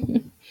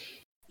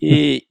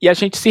 E a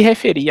gente se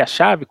referia à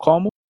chave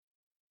como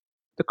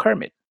The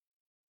Kermit.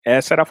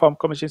 Essa era a forma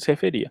como a gente se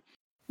referia.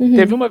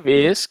 Teve uma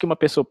vez que uma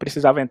pessoa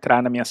precisava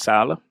entrar na minha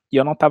sala e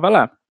eu não estava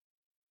lá.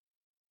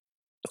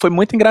 Foi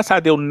muito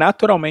engraçado. Eu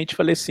naturalmente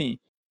falei assim,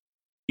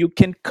 you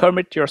can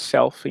Kermit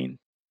yourself in.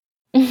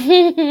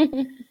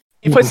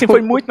 E foi assim,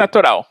 foi muito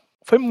natural.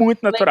 Foi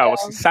muito natural,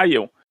 assim,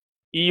 saiu.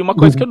 E uma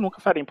coisa que eu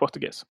nunca faria em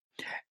português.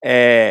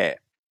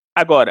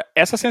 Agora,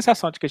 essa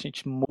sensação de que a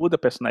gente muda a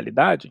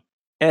personalidade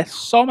é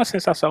só uma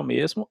sensação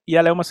mesmo, e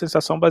ela é uma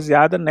sensação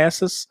baseada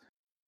nessas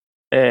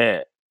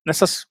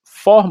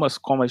formas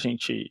como a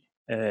gente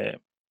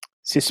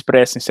se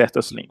expressa em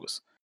certas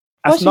línguas.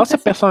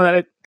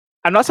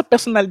 A nossa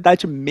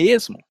personalidade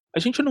mesmo, a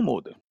gente não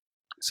muda.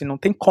 Assim, não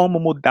tem como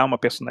mudar uma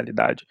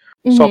personalidade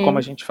só como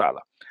a gente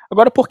fala.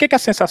 Agora, por que a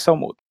sensação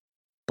muda?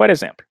 Por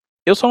exemplo,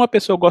 eu sou uma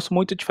pessoa, eu gosto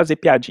muito de fazer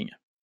piadinha.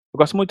 Eu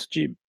gosto muito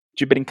de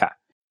brincar.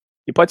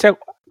 E pode ser a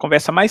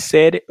conversa mais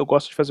séria, eu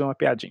gosto de fazer uma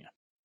piadinha.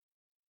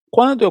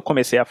 Quando eu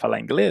comecei a falar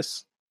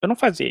inglês, eu não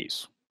fazia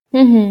isso.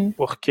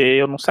 Porque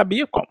eu não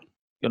sabia como.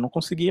 Eu não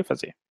conseguia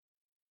fazer.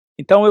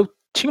 Então eu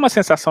tinha uma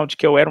sensação de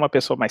que eu era uma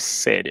pessoa mais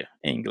séria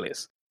em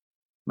inglês.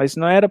 Mas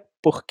não era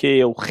porque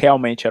eu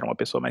realmente era uma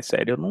pessoa mais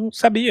séria. Eu não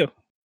sabia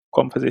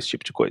como fazer esse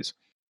tipo de coisa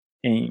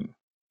em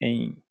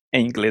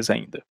inglês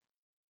ainda.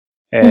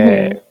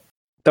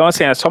 Então,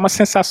 assim, é só uma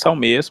sensação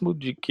mesmo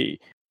de que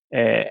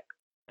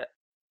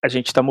a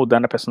gente está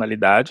mudando a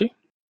personalidade,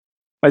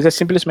 mas é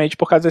simplesmente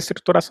por causa da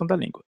estruturação da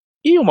língua.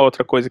 E uma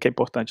outra coisa que é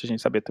importante a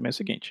gente saber também é o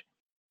seguinte: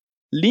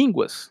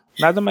 línguas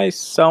nada mais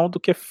são do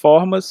que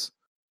formas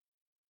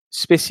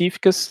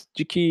específicas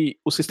de que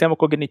o sistema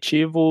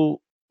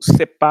cognitivo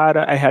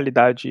separa a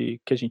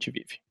realidade que a gente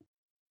vive.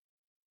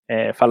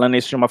 Falando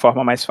isso de uma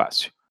forma mais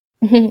fácil.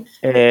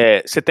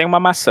 Você tem uma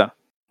maçã.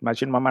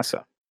 Imagina uma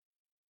maçã.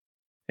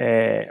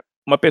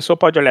 Uma pessoa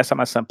pode olhar essa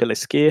maçã pela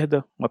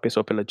esquerda, uma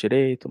pessoa pela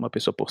direita, uma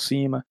pessoa por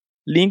cima.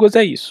 Línguas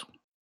é isso.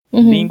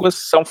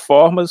 Línguas são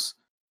formas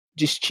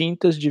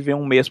distintas de ver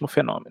um mesmo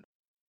fenômeno.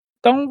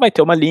 Então vai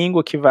ter uma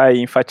língua que vai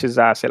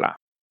enfatizar, sei lá,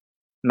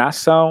 na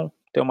ação,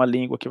 tem uma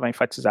língua que vai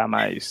enfatizar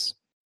mais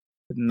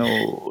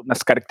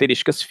nas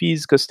características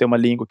físicas, tem uma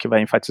língua que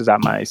vai enfatizar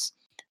mais,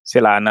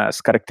 sei lá,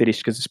 nas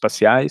características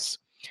espaciais.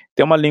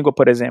 Tem uma língua,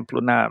 por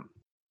exemplo,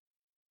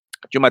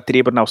 de uma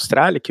tribo na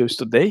Austrália, que eu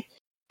estudei,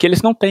 que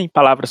eles não têm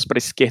palavras para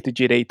esquerda e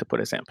direita, por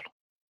exemplo.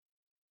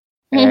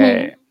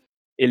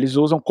 Eles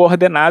usam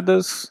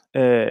coordenadas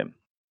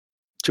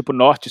tipo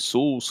norte,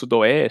 sul,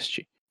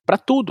 sudoeste, para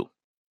tudo.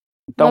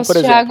 Então, Nossa, por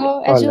exemplo...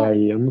 Olha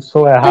aí, eu não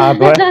sou errado,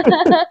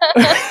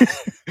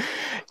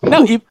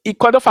 Não, e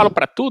quando eu falo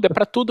para tudo, é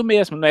para tudo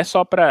mesmo, não é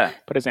só para,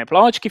 por exemplo,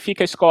 onde que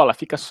fica a escola?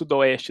 Fica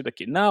sudoeste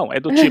daqui. Não, é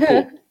do tipo,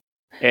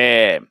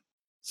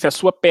 se a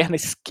sua perna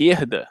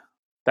esquerda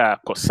tá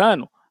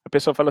coçando, a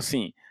pessoa fala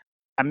assim,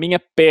 a minha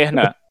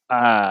perna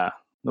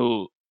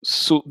do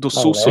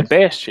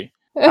sul-sudeste,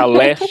 ao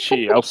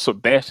leste, ao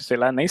sudeste, sei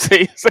lá, nem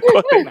sei essa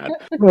coordenada,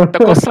 tá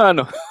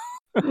coçando.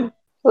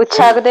 O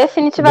Thiago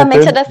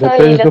definitivamente é dessa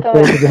ilha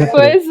também.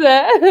 Pois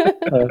é.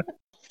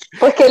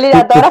 Porque ele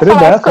adora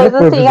falar as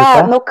coisas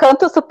assim, no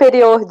canto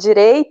superior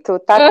direito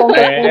tá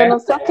acontecendo não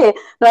sei o quê.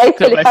 Não é isso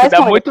que ele faz? Vai se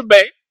dar muito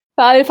bem.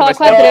 Ele fala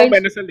quadrante.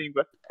 Bem nessa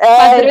língua.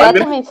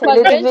 Exatamente.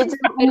 Ele divide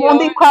o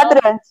mundo em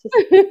quadrantes.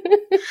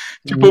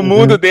 Tipo, o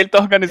mundo dele tá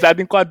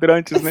organizado em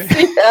quadrantes, né?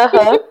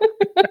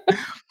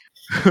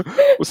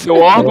 O seu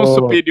órgão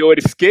superior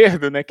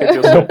esquerdo, né? Quer dizer,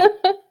 o seu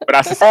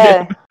braço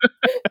esquerdo.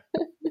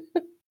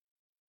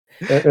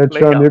 Eu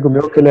tinha um amigo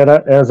meu que ele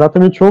era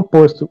exatamente o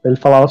oposto. Ele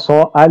falava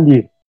só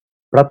ali,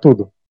 pra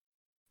tudo.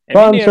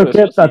 Não sei o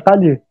que, tá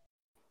ali.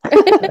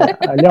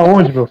 Ali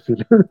aonde, meu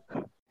filho?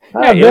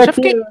 Eu já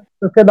fiquei...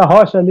 O que da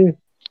rocha ali.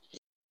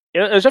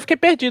 Eu já fiquei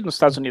perdido nos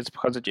Estados Unidos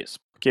por causa disso.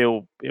 Porque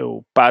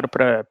eu paro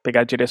pra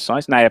pegar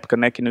direções, na época,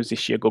 né, que não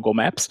existia Google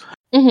Maps.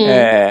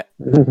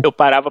 Eu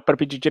parava pra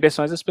pedir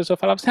direções e as pessoas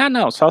falavam assim,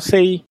 não, só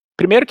sei...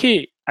 Primeiro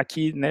que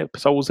aqui, né, o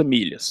pessoal usa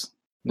milhas.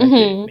 Né,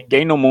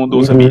 ninguém no mundo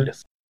usa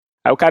milhas.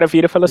 Aí o cara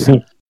vira e fala assim,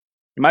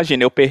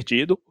 imagina, eu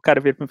perdido, o cara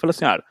vira pra mim e fala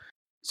assim, olha,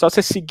 só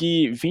você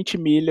seguir 20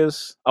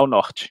 milhas ao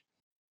norte.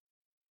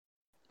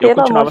 Eu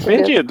continuava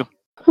perdido.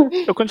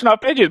 Eu continuava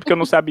perdido, porque eu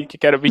não sabia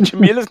que era 20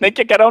 milhas, nem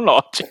que era ao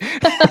norte.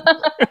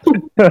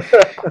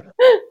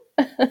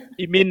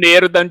 E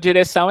mineiro dando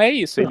direção é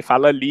isso, ele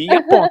fala ali e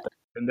aponta,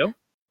 entendeu?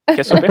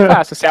 Que é super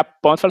fácil, você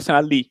aponta e fala assim,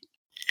 ali.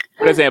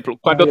 Por exemplo,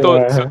 quando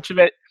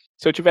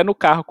se eu tiver no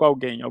carro com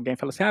alguém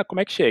fala assim, como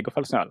é que chega? Eu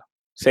falo assim, olha,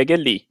 segue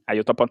ali. Aí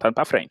eu tô apontando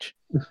pra frente.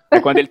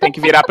 Aí quando ele tem que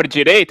virar pra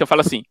direita, eu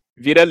falo assim,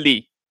 vira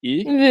ali.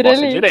 E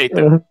mostra a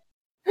direita.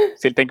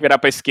 Se ele tem que virar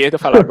pra esquerda, eu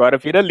falo, agora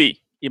vira ali.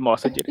 E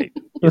mostra a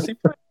direita. E assim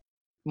foi.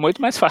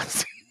 Muito mais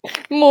fácil.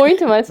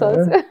 Muito mais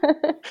fácil.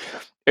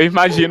 Eu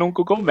imagino um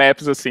Google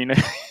Maps assim, né?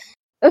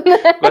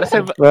 Agora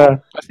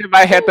você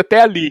vai reto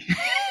até ali.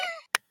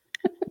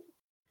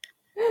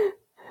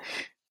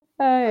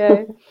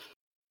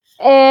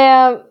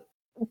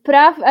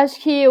 Acho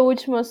que o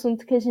último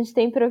assunto que a gente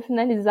tem para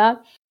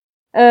finalizar,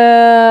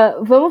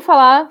 vamos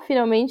falar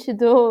finalmente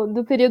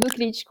do período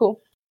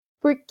crítico.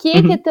 Por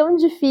que é tão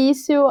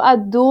difícil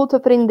adulto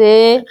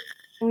aprender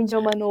um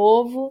idioma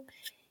novo?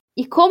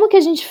 E como que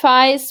a gente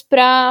faz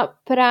para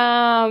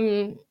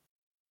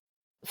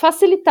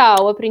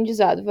facilitar o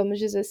aprendizado, vamos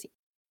dizer assim?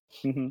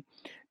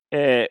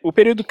 O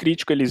período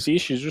crítico ele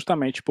existe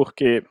justamente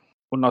porque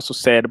o nosso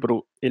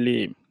cérebro,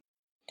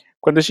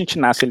 quando a gente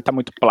nasce, ele está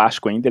muito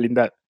plástico ainda, ele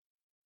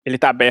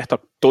está aberto a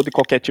todo e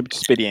qualquer tipo de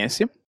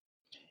experiência,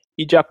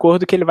 e de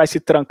acordo que ele vai se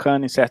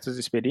trancando em certas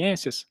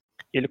experiências,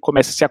 ele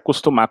começa a se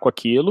acostumar com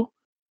aquilo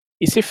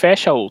e se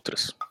fecha a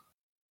outras.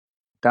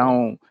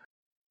 Então,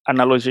 a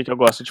analogia que eu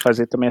gosto de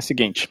fazer também é a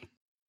seguinte: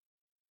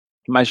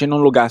 imagina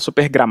um lugar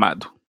super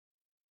gramado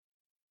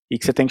e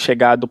que você tem que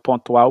chegar do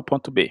ponto A ao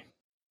ponto B.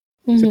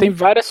 Você tem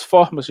várias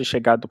formas de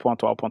chegar do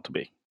ponto A ao ponto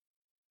B.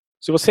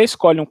 Se você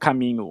escolhe um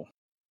caminho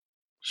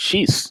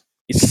X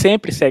e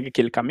sempre segue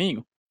aquele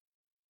caminho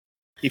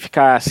e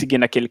ficar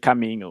seguindo aquele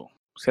caminho,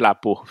 sei lá,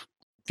 por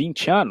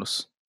 20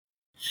 anos,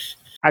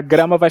 a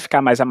grama vai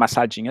ficar mais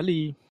amassadinha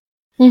ali.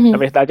 Na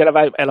verdade,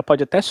 ela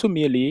pode até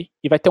sumir ali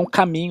e vai ter um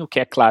caminho que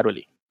é claro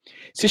ali.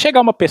 Se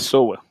chegar uma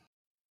pessoa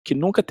que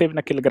nunca esteve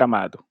naquele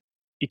gramado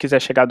e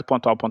quiser chegar do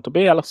ponto A ao ponto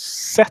B, ela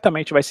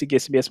certamente vai seguir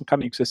esse mesmo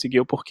caminho que você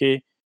seguiu,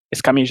 porque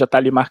esse caminho já está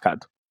ali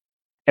marcado.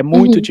 É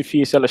muito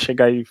difícil ela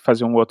chegar e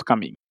fazer um outro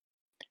caminho.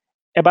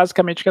 É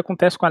basicamente o que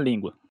acontece com a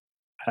língua.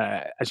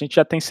 A gente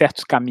já tem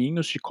certos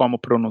caminhos de como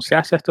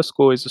pronunciar certas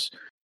coisas,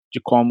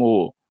 de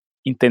como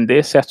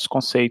entender certos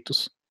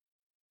conceitos.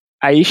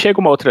 Aí chega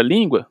uma outra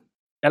língua,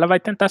 ela vai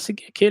tentar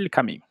seguir aquele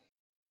caminho.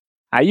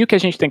 Aí o que a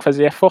gente tem que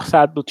fazer é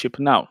forçado, do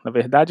tipo, não, na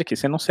verdade aqui,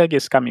 você não segue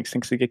esse caminho, você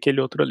tem que seguir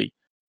aquele outro ali.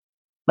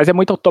 Mas é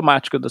muito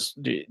automático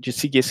de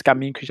seguir esse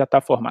caminho que já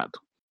está formado.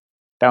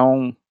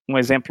 Então, um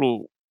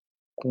exemplo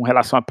com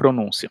relação à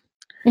pronúncia.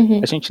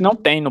 Uhum. A gente não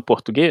tem no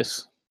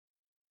português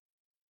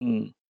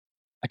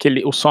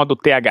o som do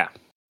TH.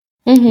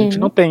 A gente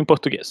não tem em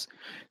português.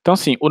 Então,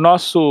 assim, o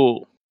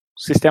nosso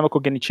sistema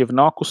cognitivo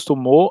não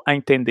acostumou a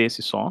entender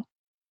esse som.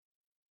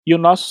 E o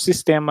nosso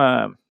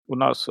sistema,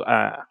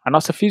 a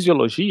nossa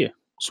fisiologia,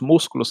 os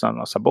músculos na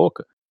nossa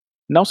boca,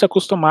 não se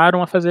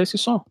acostumaram a fazer esse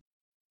som.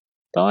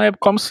 Então é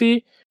como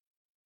se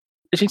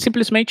a gente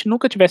simplesmente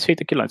nunca tivesse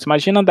feito aquilo antes.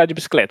 Imagina andar de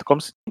bicicleta, como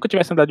se nunca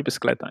tivesse andado de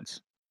bicicleta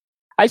antes.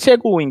 Aí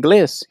chega o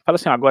inglês e fala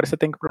assim, agora você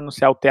tem que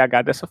pronunciar o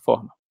TH dessa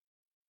forma.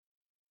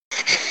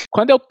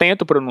 Quando eu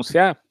tento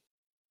pronunciar,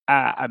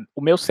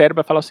 o meu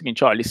cérebro vai falar o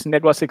seguinte, olha, esse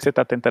negócio aí que você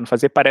está tentando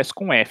fazer parece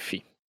com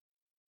F.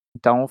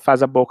 Então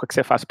faz a boca que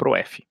você faz pro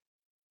F.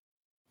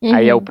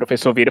 Aí o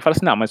professor vira e fala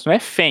assim, não, mas não é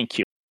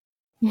thank you.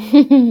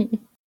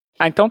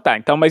 Então tá,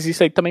 mas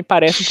isso aí também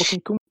parece um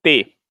pouquinho com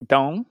T.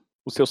 Então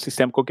o seu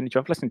sistema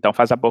cognitivo vai falar assim, então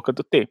faz a boca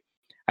do T.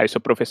 Aí o seu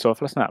professor vai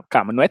falar assim, não,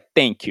 calma, não é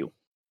thank you.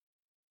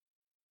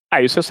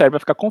 Aí o seu cérebro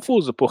vai ficar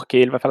confuso, porque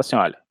ele vai falar assim,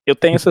 olha, eu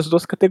tenho essas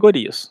duas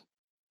categorias.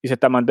 E você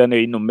tá mandando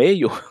eu ir no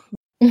meio,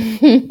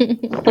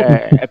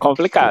 é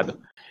complicado.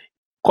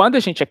 Quando a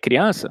gente é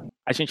criança,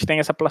 a gente tem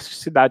essa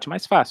plasticidade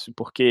mais fácil,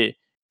 porque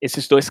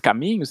esses dois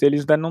caminhos,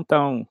 eles ainda não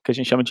estão, que a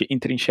gente chama de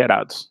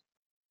entrincheirados.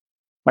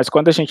 Mas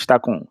quando a gente está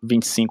com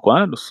 25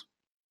 anos,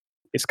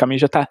 esse caminho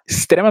já está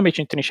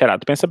extremamente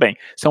entrincheirado. Pensa bem,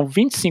 são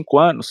 25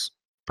 anos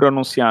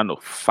pronunciando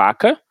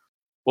faca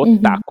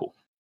ou taco,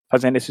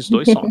 fazendo esses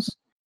dois sons.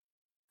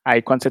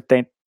 Aí quando você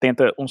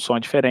tenta um som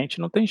diferente,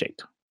 não tem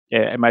jeito.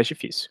 É mais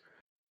difícil.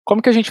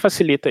 Como que a gente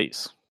facilita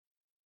isso?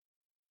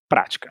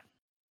 Prática.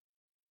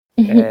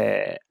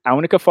 A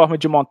única forma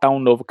de montar um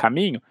novo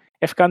caminho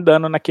é ficar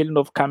andando naquele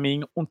novo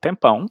caminho um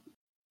tempão,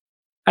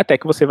 até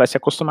que você vai se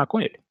acostumar com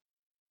ele.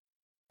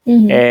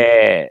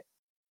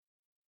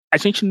 A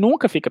gente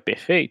nunca fica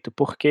perfeito,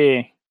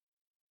 porque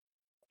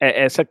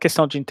essa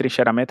questão de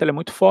entrincheiramento ela é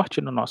muito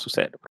forte no nosso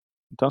cérebro.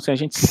 Então, assim, a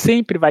gente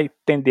sempre vai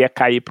tender a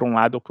cair para um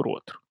lado ou para o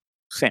outro.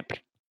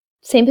 Sempre.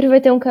 Sempre vai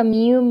ter um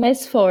caminho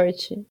mais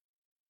forte.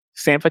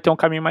 Sempre vai ter um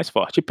caminho mais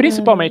forte. E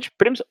principalmente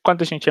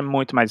quando a gente é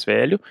muito mais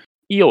velho.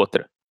 E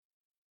outra,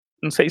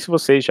 não sei se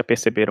vocês já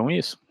perceberam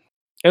isso.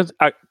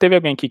 Teve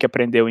alguém aqui que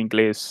aprendeu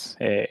inglês,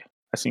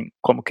 assim,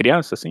 como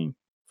criança, assim?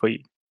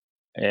 Foi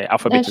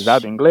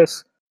alfabetizado em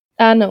inglês?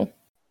 Ah, não.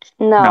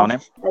 Não, né?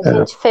 A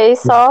gente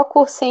fez só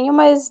cursinho,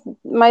 mas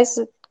mais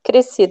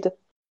crescido.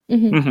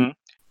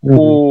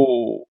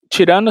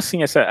 Tirando,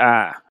 assim,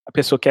 a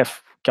pessoa que é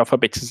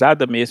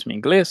alfabetizada mesmo em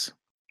inglês,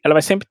 ela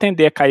vai sempre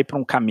tender a cair para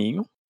um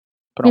caminho,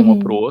 para um ou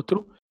para o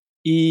outro.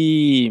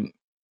 E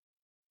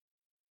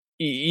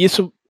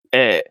isso,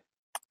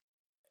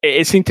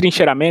 esse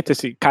entrincheiramento,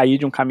 esse cair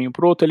de um caminho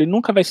para o outro, ele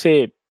nunca vai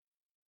ser...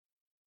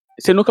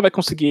 Você nunca vai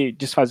conseguir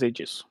desfazer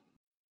disso.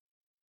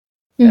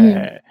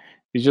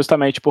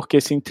 Justamente porque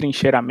esse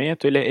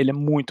entrincheiramento, ele é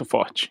muito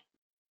forte.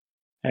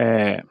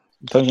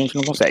 Então a gente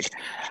não consegue.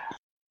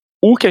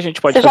 O que a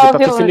gente pode fazer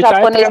para facilitar é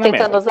japonês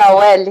tentando usar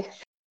o L?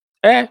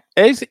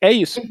 É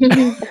isso.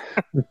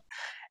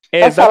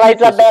 Vai falar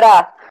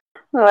Isabela.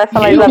 Não vai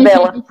falar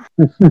Isabela.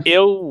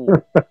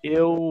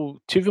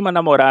 Eu tive uma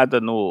namorada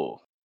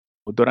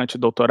durante o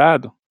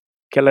doutorado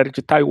que ela era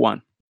de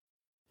Taiwan.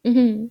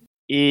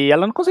 E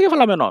ela não conseguia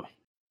falar meu nome.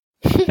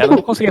 Ela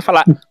não conseguia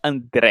falar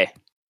André.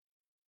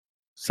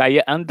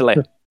 Saía Andlé.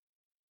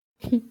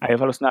 Aí eu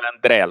falei assim, não,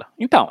 André. Ela,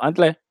 então,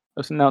 Andlé.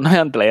 Eu disse, não é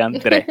Andlé, é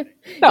André.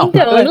 Não,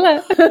 então,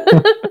 Andlé.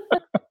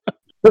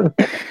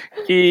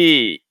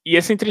 E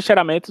esse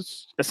entrincheiramento,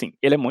 assim,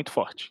 ele é muito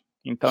forte.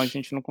 Então a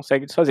gente não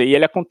consegue desfazer. E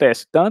ele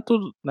acontece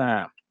tanto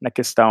na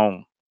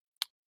questão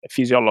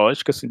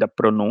fisiológica, assim, da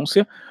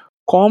pronúncia,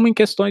 como em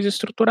questões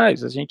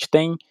estruturais. A gente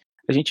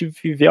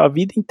viveu a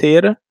vida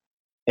inteira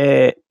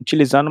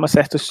utilizando uma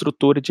certa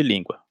estrutura de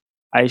língua.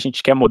 Aí a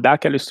gente quer mudar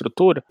aquela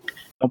estrutura,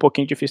 é um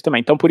pouquinho difícil também.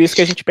 Então por isso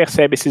que a gente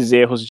percebe esses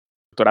erros de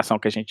estruturação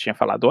que a gente tinha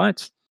falado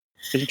antes.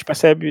 A gente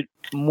percebe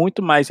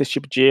muito mais esse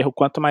tipo de erro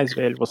quanto mais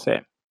velho você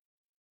é.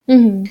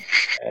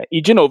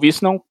 E de novo,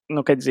 isso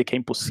não quer dizer que é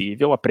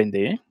impossível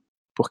aprender,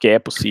 porque é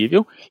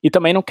possível, e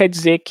também não quer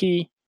dizer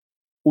que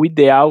o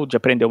ideal de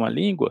aprender uma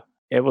língua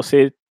é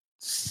você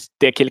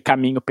ter aquele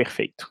caminho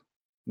perfeito,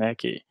 né,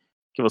 que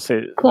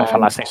você vai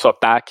falar sem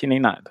sotaque nem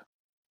nada.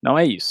 Não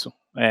é isso.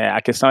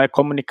 A questão é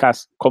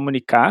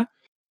comunicar,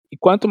 e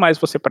quanto mais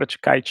você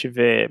praticar e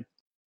tiver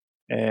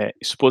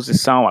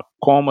exposição a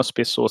como as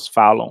pessoas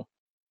falam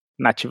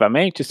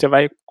nativamente, você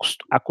vai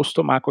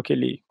acostumar com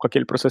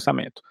aquele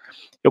processamento.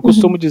 Eu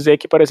costumo dizer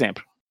que, por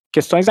exemplo,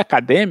 questões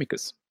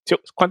acadêmicas,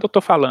 quando eu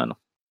estou falando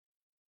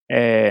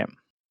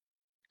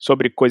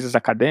sobre coisas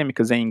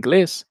acadêmicas em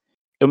inglês,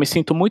 eu me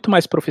sinto muito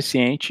mais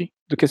proficiente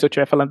do que se eu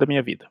estiver falando da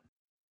minha vida.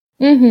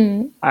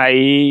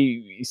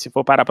 Aí, se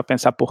for parar para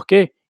pensar por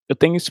quê, eu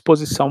tenho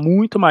exposição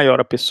muito maior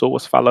a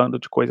pessoas falando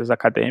de coisas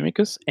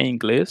acadêmicas em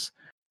inglês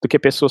do que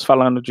pessoas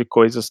falando de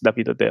coisas da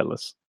vida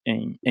delas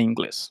em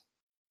inglês.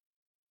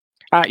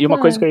 E uma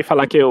coisa que eu ia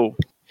falar que eu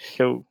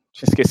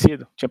tinha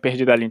esquecido, tinha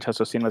perdido a linha de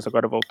raciocínio, mas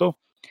agora voltou.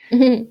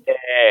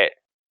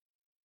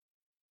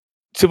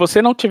 se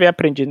você não tiver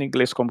aprendido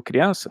inglês como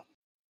criança,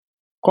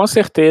 com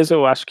certeza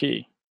eu acho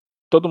que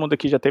todo mundo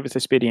aqui já teve essa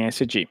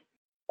experiência de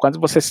quando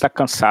você está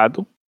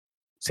cansado,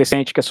 você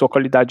sente que a sua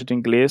qualidade do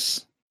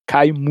inglês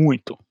cai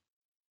muito.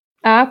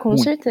 Ah, com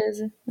Muito.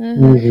 certeza.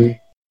 Uhum.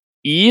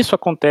 E isso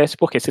acontece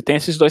porque você tem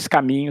esses dois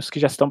caminhos que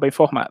já estão bem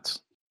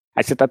formados.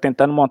 Aí você está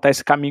tentando montar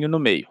esse caminho no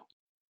meio.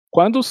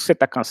 Quando você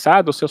está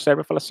cansado, o seu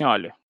cérebro fala assim,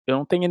 olha, eu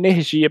não tenho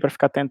energia para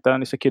ficar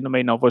tentando isso aqui no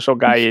meio não, vou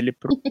jogar ele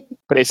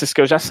para esses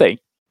que eu já sei.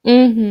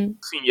 Uhum.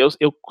 Sim,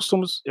 eu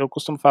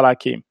costumo falar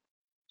que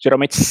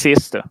geralmente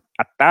sexta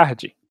à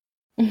tarde,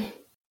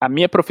 a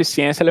minha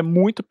proficiência ela é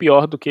muito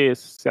pior do que,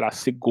 sei lá,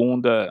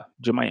 segunda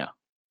de manhã.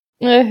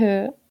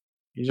 Uhum.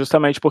 E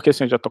justamente porque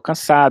assim, eu já tô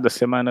cansado, a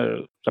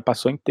semana já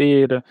passou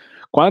inteira.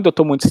 Quando eu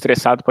tô muito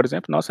estressado, por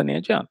exemplo, nossa, nem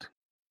adianta.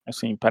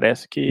 Assim,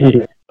 parece que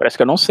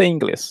eu não sei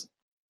inglês.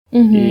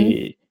 Uhum.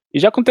 E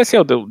já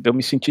aconteceu de eu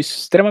me sentir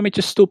extremamente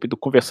estúpido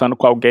conversando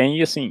com alguém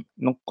e assim,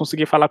 não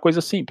conseguir falar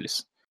coisas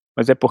simples.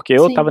 Mas é porque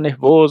eu Sim. tava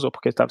nervoso ou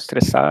porque eu tava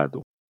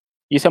estressado.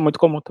 Isso é muito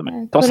comum também.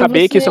 Então Quando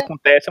saber que você- isso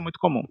acontece é muito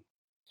comum.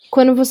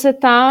 Quando você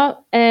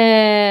tá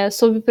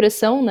sob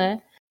pressão,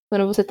 né?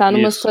 Quando você tá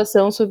numa Isso.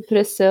 situação sob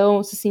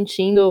pressão, se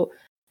sentindo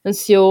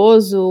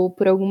ansioso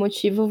por algum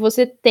motivo,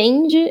 você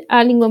tende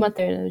à língua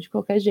materna, de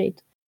qualquer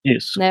jeito.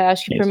 Isso. Né?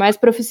 Acho que por Isso. mais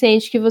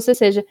proficiente que você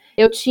seja.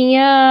 Eu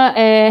tinha.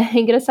 É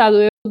engraçado,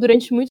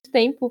 durante muito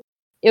tempo,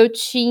 eu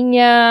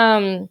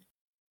tinha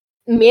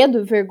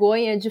medo,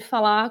 vergonha de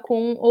falar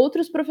com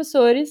outros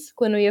professores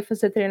quando eu ia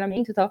fazer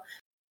treinamento e tal.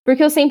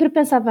 Porque eu sempre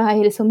pensava,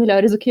 eles são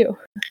melhores do que eu.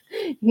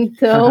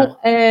 Então,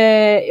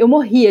 eu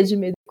morria de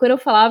medo. Quando eu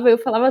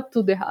falava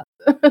tudo errado.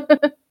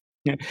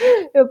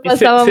 Eu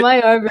passava a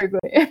maior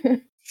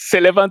vergonha. Você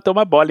levantou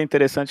uma bola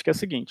interessante que é a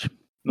seguinte.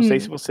 Não sei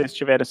se vocês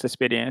tiveram essa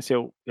experiência,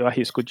 eu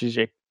arrisco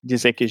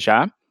dizer que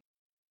já.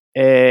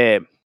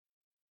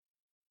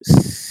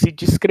 Se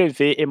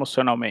descrever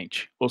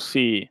emocionalmente, ou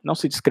não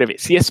se descrever,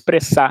 se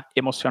expressar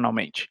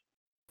emocionalmente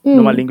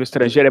numa língua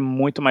estrangeira é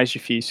muito mais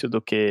difícil do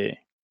que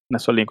na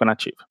sua língua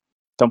nativa.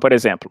 Então, por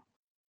exemplo,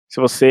 se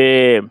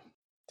você,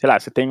 sei lá,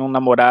 você tem um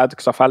namorado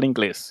que só fala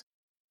inglês,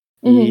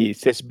 e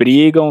vocês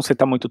brigam, você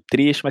tá muito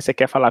triste, mas você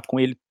quer falar com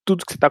ele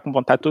tudo que você tá com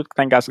vontade, tudo que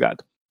tá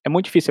engasgado. É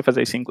muito difícil você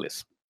fazer isso em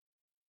inglês.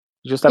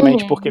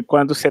 Justamente porque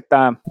quando você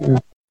tá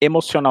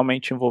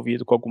emocionalmente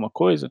envolvido com alguma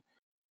coisa,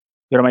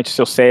 geralmente o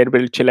seu cérebro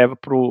ele te leva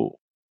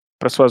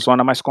para sua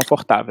zona mais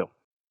confortável.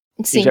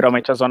 Sim. E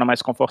geralmente a zona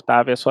mais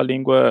confortável é a sua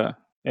língua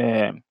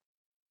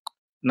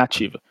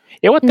nativa.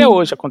 Eu até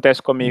hoje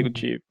acontece comigo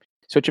de,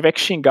 se eu tiver que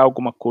xingar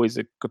alguma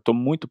coisa que eu tô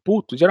muito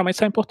puto, geralmente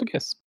sai em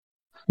português.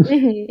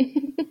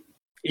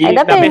 E,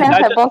 ainda bem,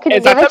 verdade, né? É bom que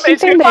ninguém vai te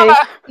entender.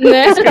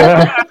 Né?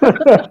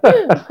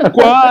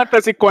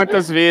 Quantas e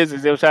quantas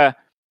vezes eu já,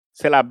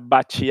 sei lá,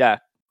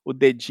 batia o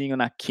dedinho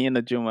na quina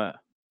de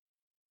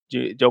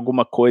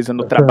alguma coisa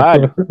no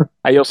trabalho,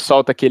 aí eu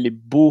solto aquele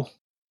bu,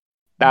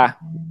 tá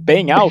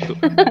bem alto,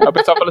 aí o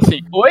pessoal fala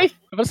assim, oi?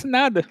 Eu falo assim,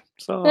 nada,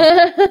 só...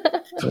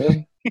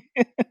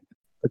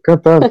 Tô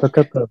cantando.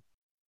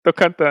 Tô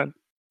cantando.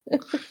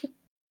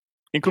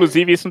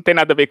 Inclusive, isso não tem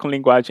nada a ver com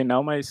linguagem,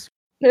 não, mas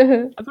na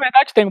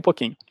verdade tem um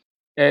pouquinho.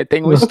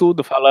 Tem um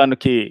estudo falando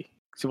que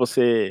se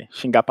você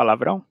xingar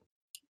palavrão,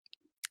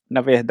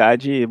 na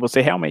verdade, você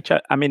realmente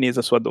ameniza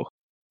a sua dor.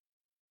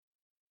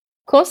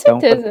 Com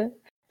certeza.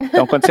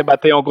 Então, quando você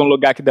bater em algum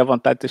lugar que dá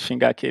vontade de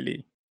xingar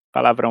aquele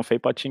palavrão feio,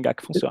 pode xingar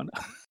que funciona.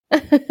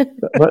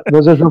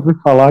 Mas eu já ouvi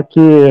falar que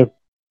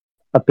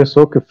a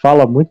pessoa que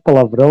fala muito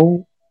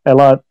palavrão,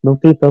 ela não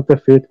tem tanto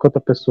efeito quanto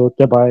a pessoa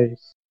que é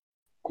mais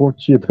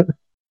contida.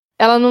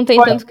 Ela não tem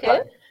tanto que?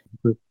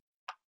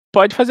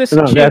 Pode fazer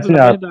sentido,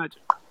 na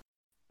verdade.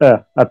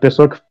 A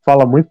pessoa que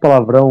fala muito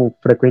palavrão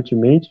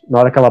frequentemente, na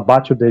hora que ela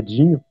bate o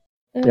dedinho,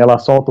 e ela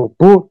solta o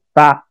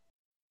puta,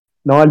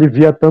 não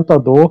alivia tanto a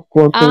dor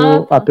quanto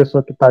a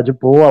pessoa que tá de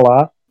boa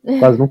lá,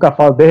 quase nunca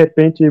fala, de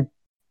repente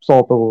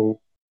solta o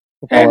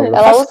palavrão.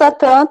 Ela usa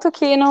tanto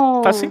que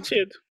não... Faz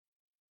sentido.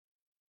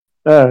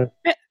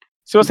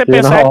 Se você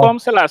Porque pensar, é como,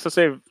 sei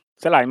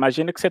lá,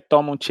 imagina que você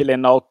toma um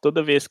Tilenol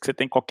toda vez que você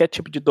tem qualquer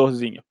tipo de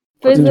dorzinho.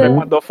 Quando você tiver com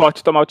uma dor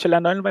forte, tomar o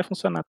Tilenol, ele não vai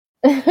funcionar.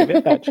 É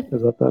verdade.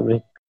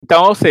 Exatamente.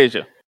 Então, ou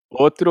seja,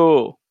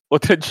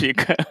 outra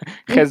dica,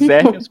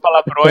 reserve os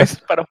palavrões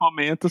para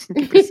momentos em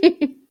que precisa.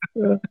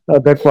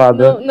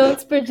 Adequada. Não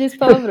desperdice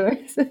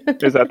palavrões.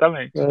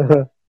 Exatamente.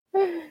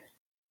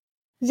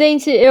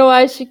 Gente, eu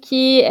acho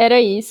que era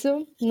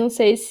isso. Não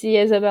sei se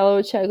a Isabela ou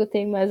o Thiago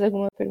tem mais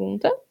alguma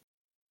pergunta.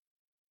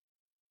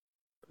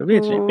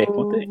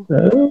 Pergunta aí.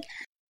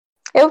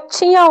 Eu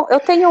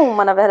tenho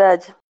uma, na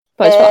verdade.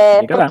 Pode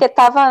falar. Porque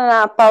estava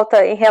na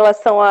pauta em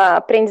relação à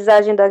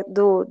aprendizagem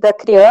da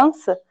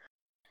criança.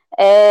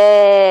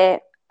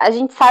 A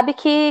gente sabe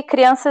que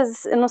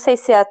crianças, eu não sei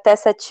se até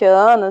 7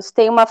 anos,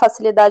 têm uma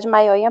facilidade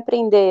maior em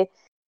aprender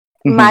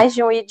mais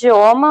de um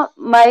idioma,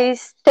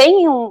 mas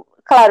tem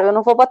claro, eu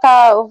não vou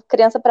botar a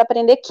criança para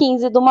aprender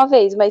 15 de uma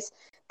vez, mas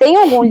tem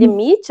algum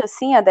limite,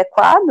 assim,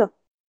 adequado?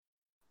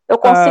 Eu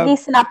consigo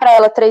ensinar para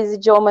ela 3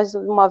 idiomas de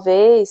uma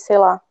vez, sei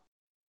lá.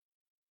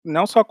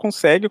 não só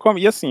consegue, como,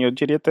 e assim, eu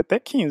diria até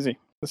 15.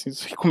 Assim,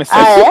 se começar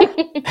Ah,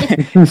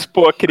 a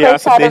expor a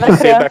criança Coitada desde da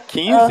cedo a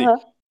criança. 15, Aham.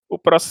 o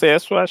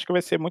processo eu acho que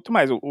vai ser muito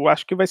mais. Eu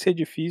acho que vai ser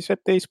difícil é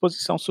ter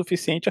exposição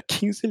suficiente a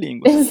 15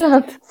 línguas.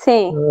 Exato.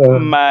 Sim.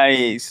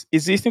 Mas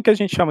existem o que a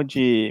gente chama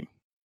de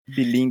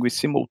bilíngue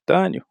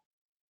simultâneo,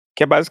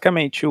 que é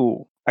basicamente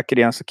a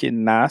criança que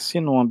nasce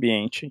num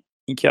ambiente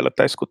em que ela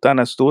está escutando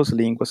as duas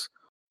línguas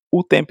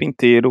o tempo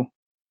inteiro,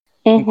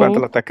 enquanto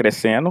ela está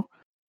crescendo.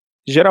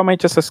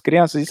 Geralmente essas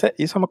crianças,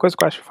 isso é uma coisa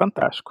que eu acho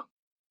fantástico.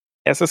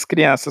 Essas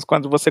crianças,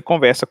 quando você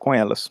conversa com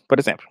elas, por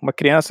exemplo, uma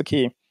criança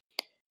que,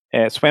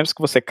 suponhamos que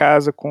você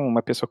casa com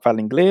uma pessoa que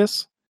fala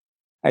inglês,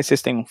 aí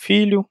vocês têm um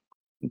filho,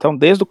 então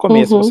desde o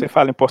começo você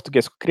fala em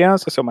português com a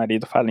criança, seu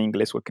marido fala em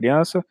inglês com a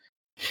criança,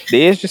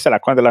 desde, sei lá,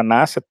 quando ela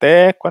nasce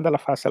até quando ela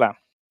faz, sei lá,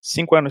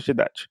 5 anos de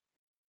idade.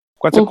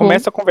 Quando você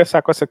começa a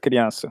conversar com essa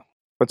criança,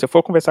 quando você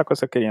for conversar com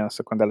essa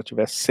criança quando ela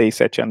tiver 6,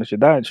 7 anos de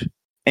idade,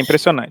 é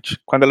impressionante.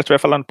 Quando ela estiver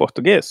falando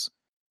português,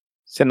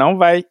 você não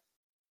vai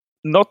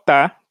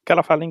notar que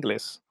ela fala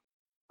inglês.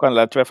 Quando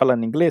ela estiver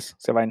falando inglês,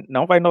 você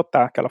não vai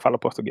notar que ela fala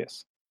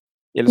português.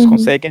 Eles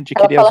conseguem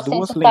adquirir Ela as fala sem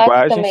duas sotaque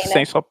linguagens também, né?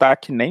 sem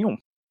sotaque nenhum.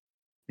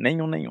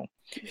 Nenhum.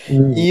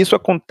 E isso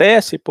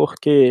acontece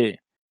porque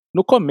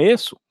no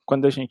começo,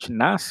 quando a gente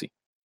nasce,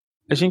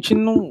 a gente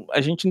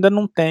ainda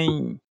não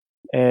tem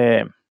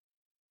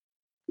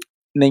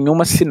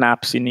nenhuma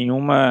sinapse,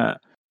 nenhuma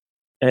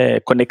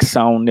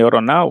conexão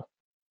neuronal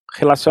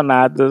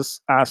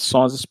relacionadas a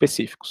sons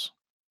específicos.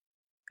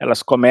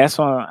 Elas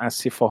começam a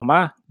se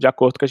formar de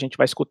acordo com que a gente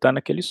vai escutando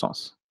aqueles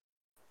sons.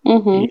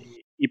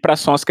 E para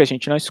sons que a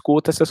gente não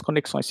escuta, essas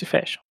conexões se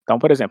fecham. Então,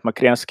 por exemplo, uma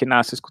criança que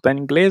nasce escutando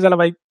inglês, ela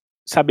vai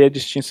saber a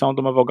distinção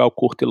de uma vogal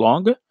curta e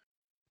longa,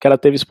 que ela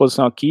teve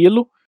exposição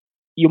àquilo,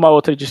 e uma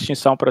outra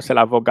distinção para, sei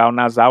lá, vogal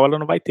nasal, ela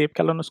não vai ter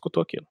porque ela não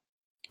escutou aquilo.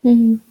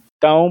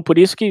 Então, por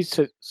isso que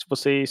se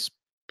você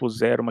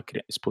expuser uma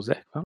criança...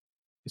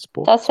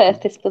 Expor? Tá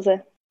certo, se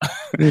puser.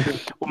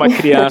 Uma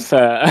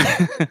criança...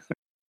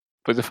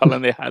 Depois eu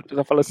falando errado, a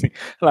pessoa fala assim,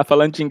 ela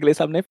falando de inglês,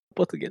 sabe nem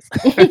português.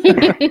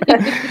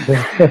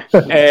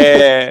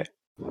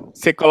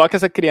 Você coloca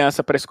essa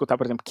criança para escutar,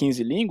 por exemplo,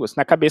 15 línguas,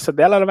 na cabeça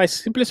dela ela vai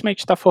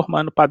simplesmente estar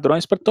formando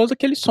padrões para todos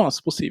aqueles sons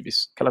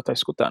possíveis que ela está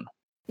escutando.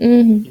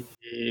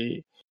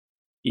 E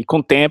com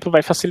o tempo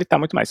vai facilitar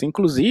muito mais.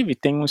 Inclusive,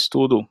 tem um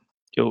estudo,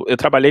 eu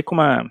trabalhei com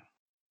uma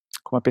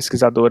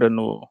pesquisadora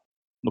no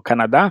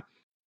Canadá,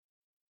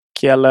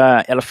 que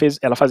ela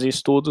fazia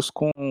estudos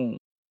com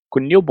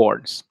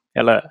newborns.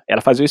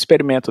 Ela fazia o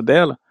experimento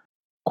dela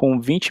com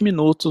 20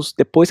 minutos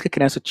depois que a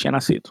criança tinha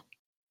nascido.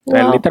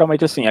 Então, é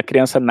literalmente assim, a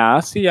criança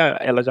nasce,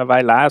 ela já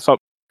vai lá, só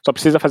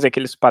precisa fazer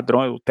aqueles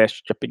padrões, o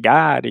teste de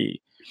Apgar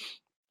e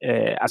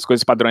as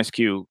coisas padrões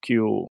que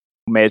o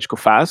médico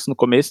faz no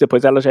começo,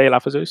 depois ela já ia lá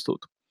fazer o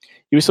estudo.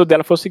 E o estudo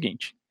dela foi o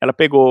seguinte, ela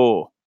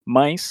pegou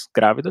mães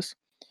grávidas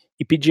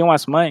e pediam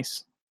às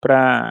mães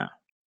para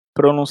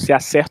pronunciar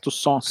certos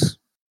sons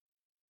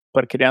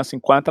para a criança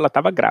enquanto ela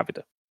estava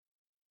grávida.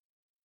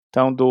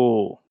 Então,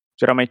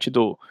 geralmente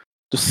do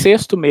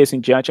 6º mês em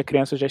diante, a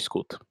criança já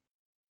escuta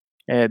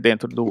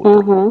dentro do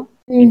útero.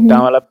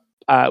 Então,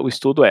 o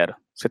estudo era,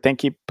 você tem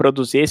que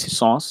produzir esses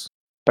sons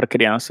para a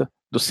criança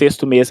do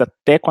 6º mês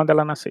até quando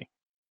ela nascer.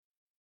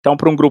 Então,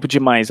 para um grupo de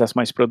mães, as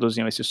mães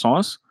produziam esses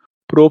sons,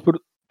 para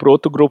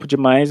outro grupo de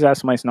mães,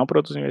 as mães não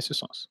produziam esses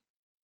sons.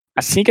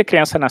 Assim que a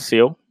criança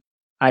nasceu,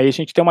 aí a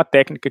gente tem uma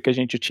técnica que a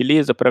gente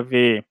utiliza para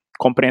ver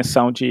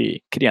compreensão de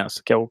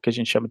criança, que é o que a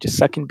gente chama de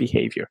sucking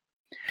behavior.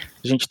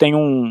 A gente tem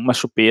uma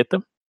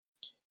chupeta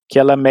que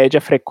ela mede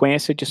a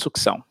frequência de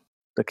sucção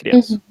da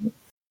criança.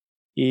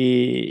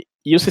 E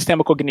o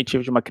sistema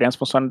cognitivo de uma criança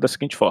funciona da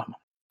seguinte forma.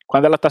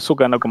 Quando ela está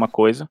sugando alguma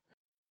coisa,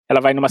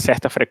 ela vai numa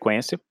certa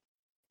frequência.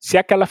 Se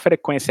aquela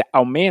frequência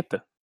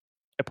aumenta,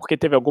 é porque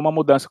teve alguma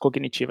mudança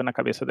cognitiva na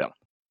cabeça dela.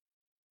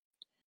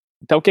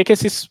 Então, o que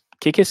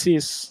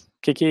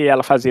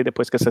ela fazia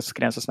depois que essas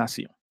crianças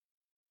nasciam?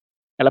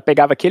 Ela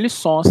pegava aqueles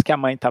sons que a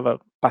mãe estava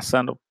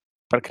passando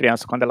para a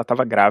criança quando ela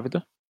estava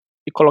grávida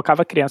e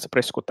colocava a criança para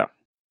escutar.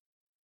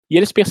 E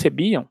eles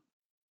percebiam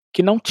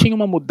que não tinha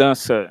uma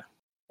mudança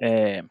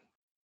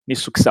de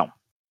sucção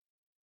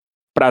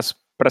para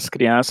as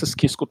crianças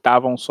que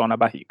escutavam o som na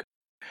barriga.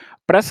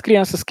 Para as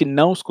crianças que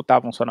não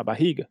escutavam o som na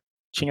barriga,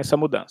 tinha essa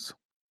mudança.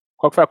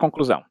 Qual foi a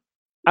conclusão?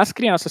 As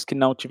crianças que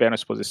não tiveram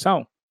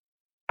exposição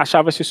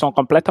achavam esse som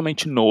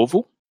completamente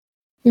novo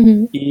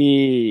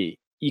e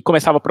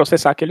começavam a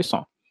processar aquele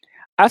som.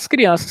 As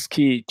crianças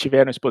que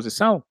tiveram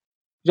exposição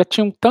já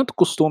tinham tanto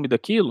costume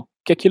daquilo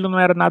que aquilo não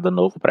era nada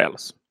novo para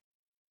elas.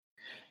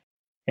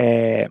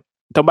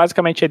 Então,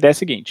 basicamente, a ideia é a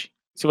seguinte.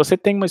 Se você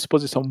tem uma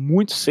exposição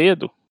muito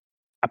cedo,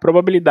 a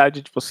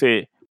probabilidade de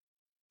você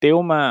ter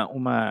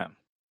uma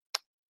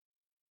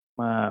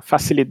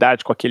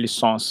facilidade com aqueles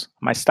sons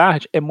mais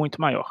tarde é muito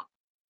maior.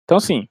 Então,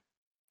 assim,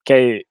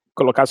 quer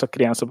colocar sua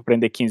criança para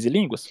aprender 15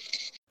 línguas?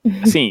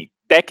 Assim,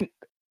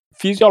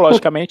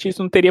 fisiologicamente,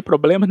 isso não teria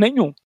problema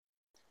nenhum.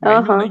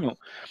 Nenhum.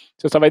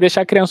 Você só vai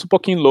deixar a criança um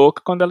pouquinho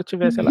louca quando ela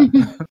tiver, sei lá,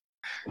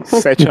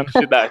 7 anos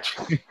de idade.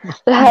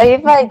 Aí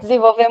vai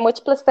desenvolver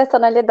múltiplas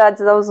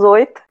personalidades aos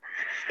 8.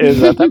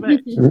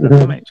 Exatamente.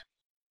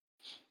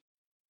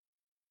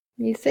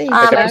 Isso aí,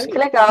 Ah, Thiago. mas que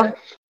legal.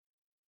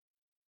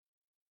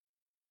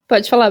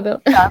 Pode falar,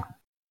 Bela.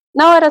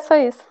 Não, era só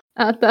isso.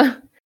 Ah,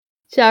 tá.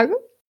 Thiago?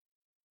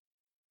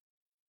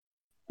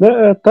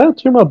 Até eu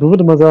tinha uma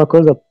dúvida, mas é uma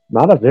coisa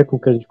nada a ver com o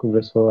que a gente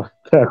conversou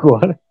até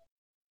agora.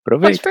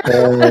 Pode Aproveita.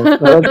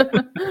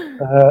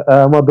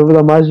 É uma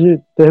dúvida mais de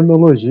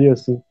terminologia,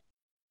 assim,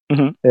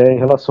 Uhum. em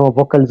relação à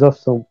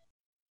vocalização.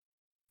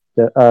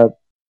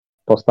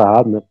 Posso estar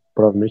errado, né?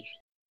 Provavelmente.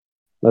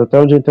 Mas até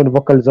onde eu entendo,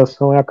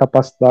 vocalização é a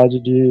capacidade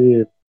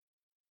de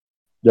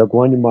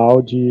algum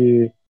animal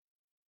de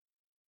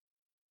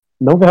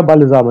não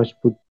verbalizar, mas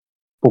tipo,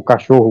 o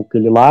cachorro que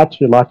ele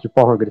late de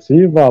forma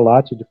agressiva,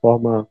 late de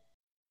forma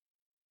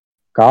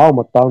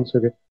calma, tal, não sei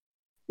o quê.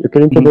 Eu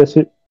queria entender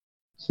se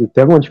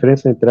tem alguma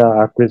diferença entre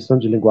a aquisição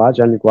de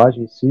linguagem, a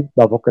linguagem em si,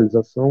 da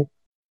vocalização,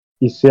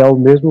 e se é o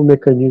mesmo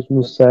mecanismo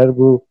no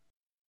cérebro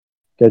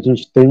que a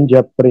gente tem de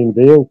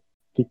aprender o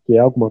que é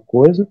alguma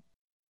coisa,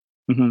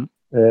 Uhum.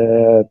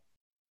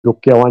 do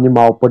que é um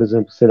animal, por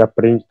exemplo, se ele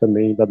aprende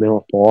também da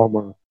mesma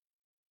forma,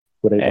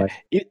 por aí vai.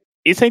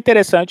 Isso é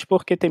interessante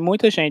porque tem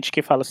muita gente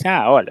que fala assim,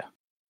 olha,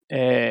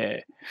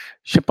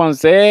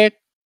 chimpanzé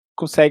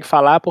consegue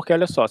falar porque,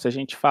 olha só, se a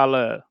gente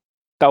fala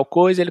tal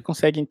coisa, ele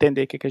consegue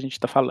entender o que a gente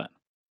está falando.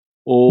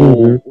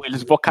 Ou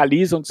eles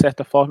vocalizam de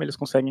certa forma, eles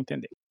conseguem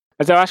entender.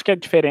 Mas eu acho que a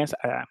diferença...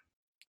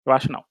 eu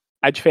acho não.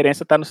 A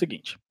diferença está no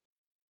seguinte.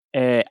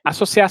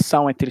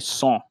 Associação entre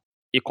som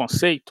e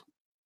conceito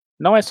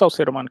não é só o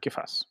ser humano que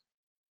faz.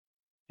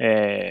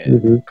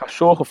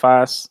 Cachorro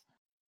faz,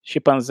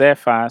 chimpanzé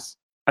faz,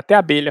 até a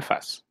abelha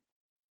faz.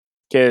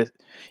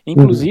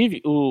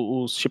 Inclusive,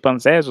 os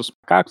chimpanzés, os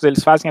macacos,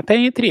 eles fazem até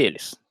entre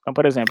eles. Então,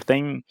 por exemplo,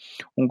 tem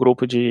um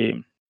grupo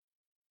de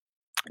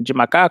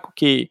macaco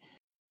que,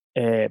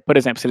 por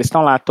exemplo, se eles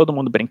estão lá todo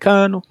mundo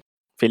brincando,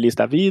 feliz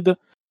da vida,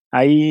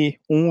 aí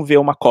um vê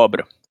uma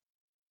cobra.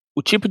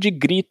 O tipo de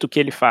grito que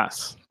ele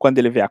faz quando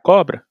ele vê a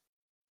cobra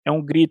é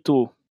um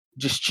grito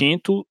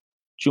distinto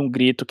de um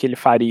grito que ele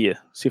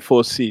faria se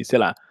fosse, sei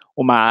lá,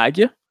 uma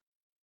águia,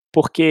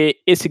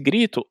 porque esse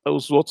grito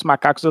os outros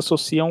macacos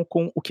associam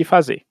com o que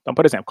fazer. Então,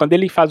 por exemplo, quando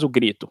ele faz o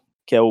grito,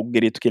 que é o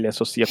grito que ele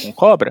associa com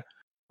cobra,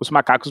 os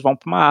macacos vão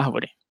para uma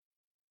árvore.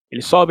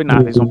 Eles sobem na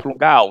árvore, eles vão para um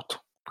lugar alto,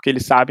 porque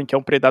eles sabem que é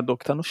um predador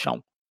que está no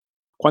chão.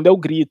 Quando é o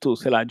grito,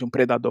 sei lá, de um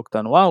predador que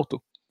está no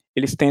alto,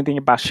 eles tendem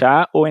a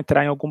baixar ou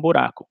entrar em algum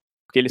buraco,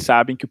 porque eles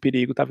sabem que o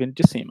perigo está vindo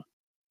de cima.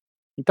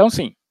 Então,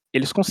 sim,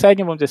 eles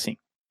conseguem, vamos dizer assim,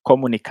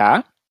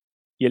 comunicar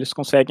e eles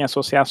conseguem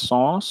associar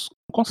sons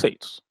com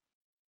conceitos.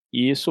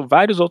 E isso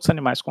vários outros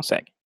animais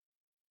conseguem.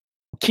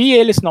 O que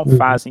eles não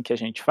fazem, que a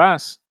gente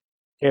faz,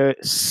 é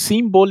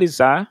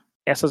simbolizar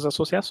essas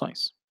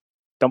associações.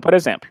 Então, por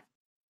exemplo,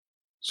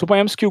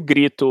 suponhamos que o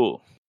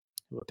grito...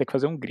 Vou ter que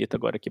fazer um grito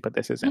agora aqui para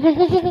dar esse exemplo. É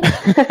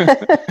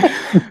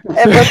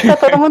bom que tá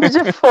todo mundo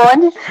de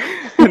fone.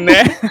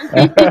 Né?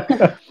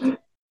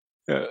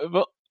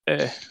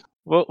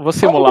 Vou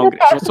simular um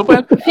grito.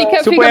 Fica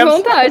à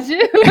vontade.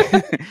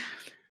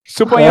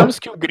 Suponhamos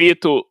que o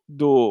grito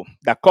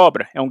da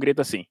cobra é um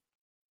grito assim.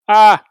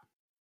 Ah!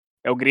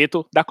 É o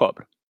grito da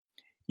cobra.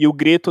 E o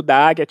grito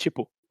da águia é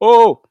tipo,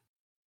 oh!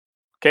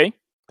 Ok?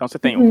 Então você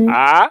tem o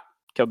A,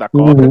 que é o da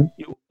cobra,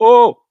 e o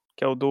O,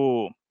 que é o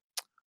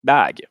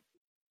da águia.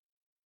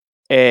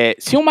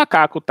 Se um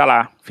macaco tá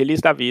lá,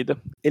 feliz da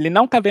vida, ele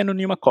não tá vendo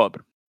nenhuma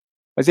cobra,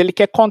 mas ele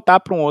quer contar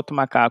para um outro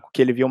macaco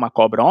que ele viu uma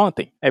cobra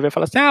ontem, aí vai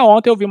falar assim,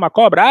 ontem eu vi uma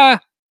cobra,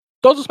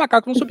 todos os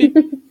macacos vão subir.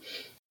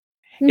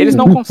 Eles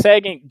não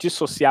conseguem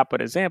dissociar,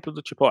 por exemplo,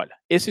 do tipo, olha,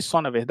 esse som,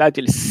 na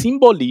verdade, ele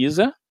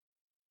simboliza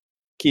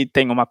que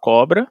tem uma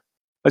cobra,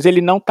 mas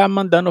ele não tá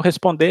mandando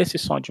responder esse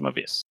som de uma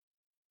vez.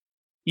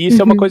 E isso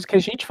é uma coisa que a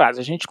gente faz,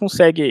 a gente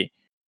consegue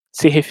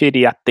se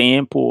referir a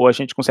tempo, ou a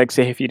gente consegue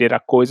se referir a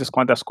coisas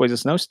quando as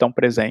coisas não estão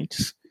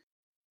presentes,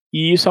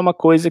 e isso é uma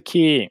coisa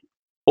que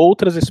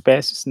outras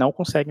espécies não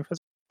conseguem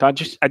fazer. Então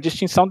a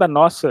distinção da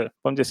nossa,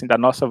 vamos dizer assim, da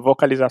nossa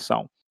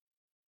vocalização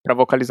para a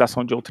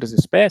vocalização de outras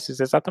espécies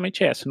é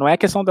exatamente essa. Não é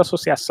questão da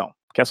associação,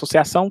 porque a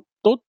associação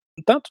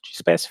tanto de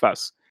espécie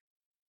faz.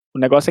 O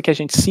negócio é que a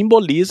gente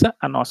simboliza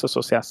a nossa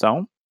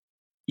associação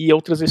e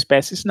outras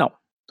espécies não.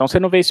 Então você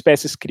não vê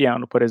espécies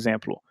criando, por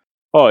exemplo,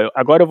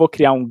 agora eu vou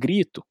criar um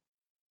grito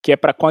que é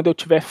para quando eu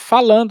estiver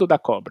falando da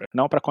cobra,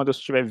 não para quando eu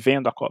estiver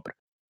vendo a cobra.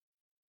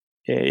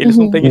 Eles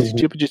não têm esse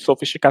tipo de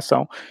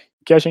sofisticação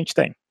que a gente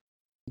tem.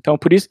 Então,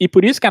 por isso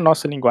que a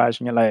nossa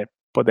linguagem ela é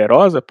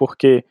poderosa,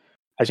 porque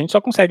a gente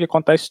só consegue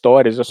contar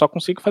histórias, eu só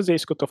consigo fazer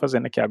isso que eu estou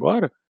fazendo aqui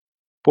agora,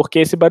 porque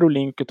esse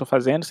barulhinho que eu estou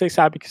fazendo, vocês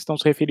sabem que estão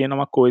se referindo a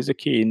uma coisa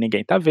que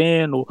ninguém está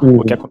vendo,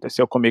 ou que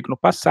aconteceu comigo no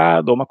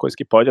passado, ou uma coisa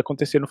que pode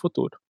acontecer no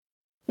futuro.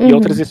 E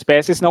outras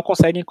espécies não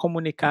conseguem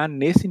comunicar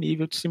nesse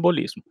nível de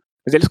simbolismo.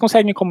 Mas eles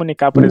conseguem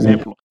comunicar, por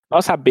exemplo,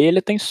 nossa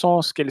abelha tem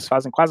sons que eles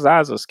fazem com as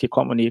asas, que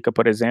comunica,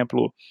 por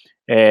exemplo,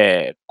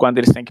 quando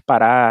eles têm que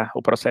parar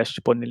o processo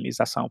de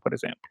polinização, por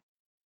exemplo.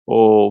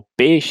 ou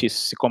peixes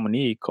se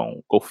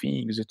comunicam,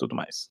 golfinhos e tudo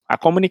mais. A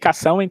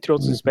comunicação entre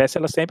outras espécies,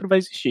 ela sempre vai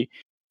existir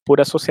por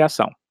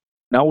associação,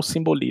 não o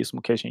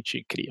simbolismo que a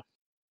gente cria.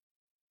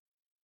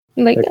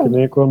 Legal. É que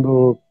nem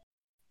quando o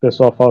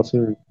pessoal fala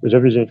assim, eu já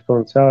vi gente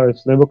falando assim,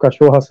 isso lembra o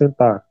cachorro a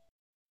sentar.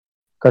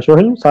 O cachorro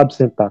ele não sabe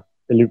sentar.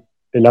 Ele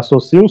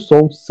associa o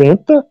som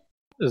senta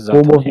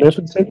com o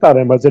movimento de sentar,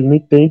 né? Mas ele não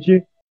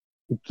entende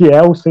o que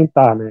é o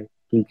sentar, né?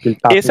 Que ele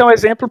tá Esse é um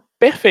exemplo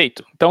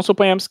perfeito. Então,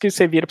 suponhamos que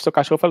você vira pro seu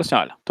cachorro e fala assim,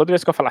 olha, toda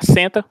vez que eu falar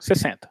senta, você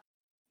senta.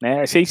 Né?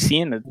 Aí você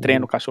ensina,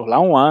 treina o cachorro lá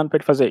 1 ano para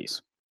ele fazer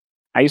isso.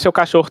 Aí o seu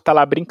cachorro tá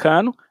lá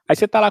brincando, aí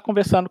você tá lá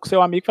conversando com o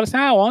seu amigo e fala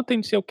assim, ontem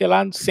não sei o que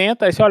lá,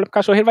 senta, aí você olha pro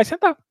cachorro e ele vai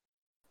sentar.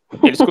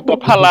 Ele escutou a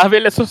palavra,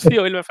 ele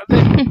associou, ele vai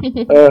fazer.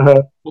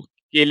 Porque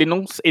ele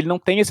não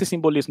tem esse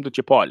simbolismo do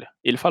tipo, olha,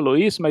 ele falou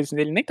isso, mas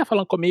ele nem tá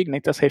falando comigo,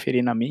 nem tá se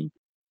referindo a mim.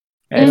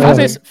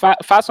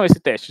 Façam esse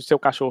teste, o seu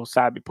cachorro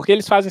sabe, porque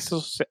eles fazem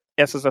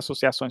essas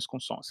associações com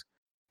sons.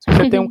 Se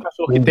você tem um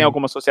cachorro que tem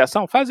alguma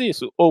associação, faz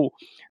isso. Ou,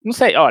 não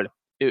sei, olha,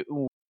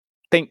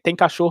 tem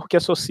cachorro que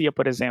associa,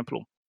 por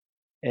exemplo,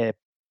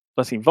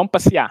 assim, vamos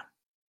passear.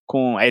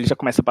 Aí ele já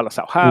começa a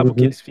balançar o rabo,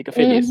 que ele fica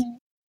feliz.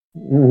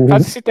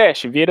 Faz esse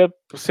teste, vira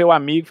pro seu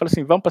amigo e fala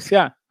assim, vamos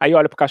passear? Aí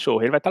olha pro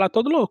cachorro, ele vai estar lá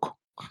todo louco.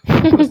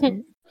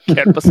 Assim,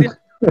 quero passear.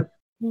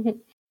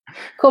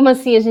 Como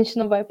assim a gente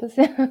não vai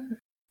passear?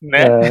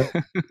 Né?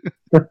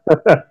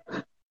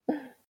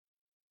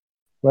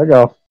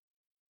 Legal.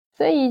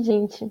 Isso aí,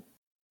 gente.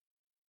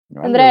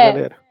 Valeu, André,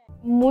 galera.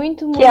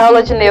 muito Que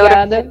aula de neuro.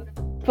 obrigada.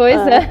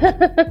 Pois é.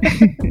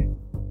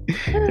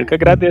 Eu que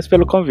agradeço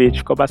pelo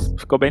convite,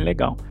 ficou bem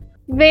legal.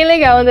 Bem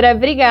legal, André.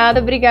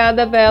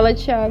 Obrigada, Bela,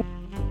 Thiago.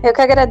 Eu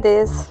que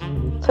agradeço.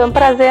 Foi um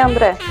prazer,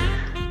 André.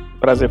 O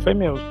prazer foi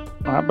meu.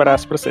 Um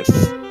abraço pra vocês.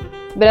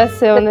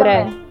 Abração,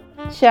 André.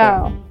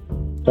 Tchau.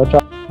 Tchau,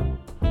 tchau.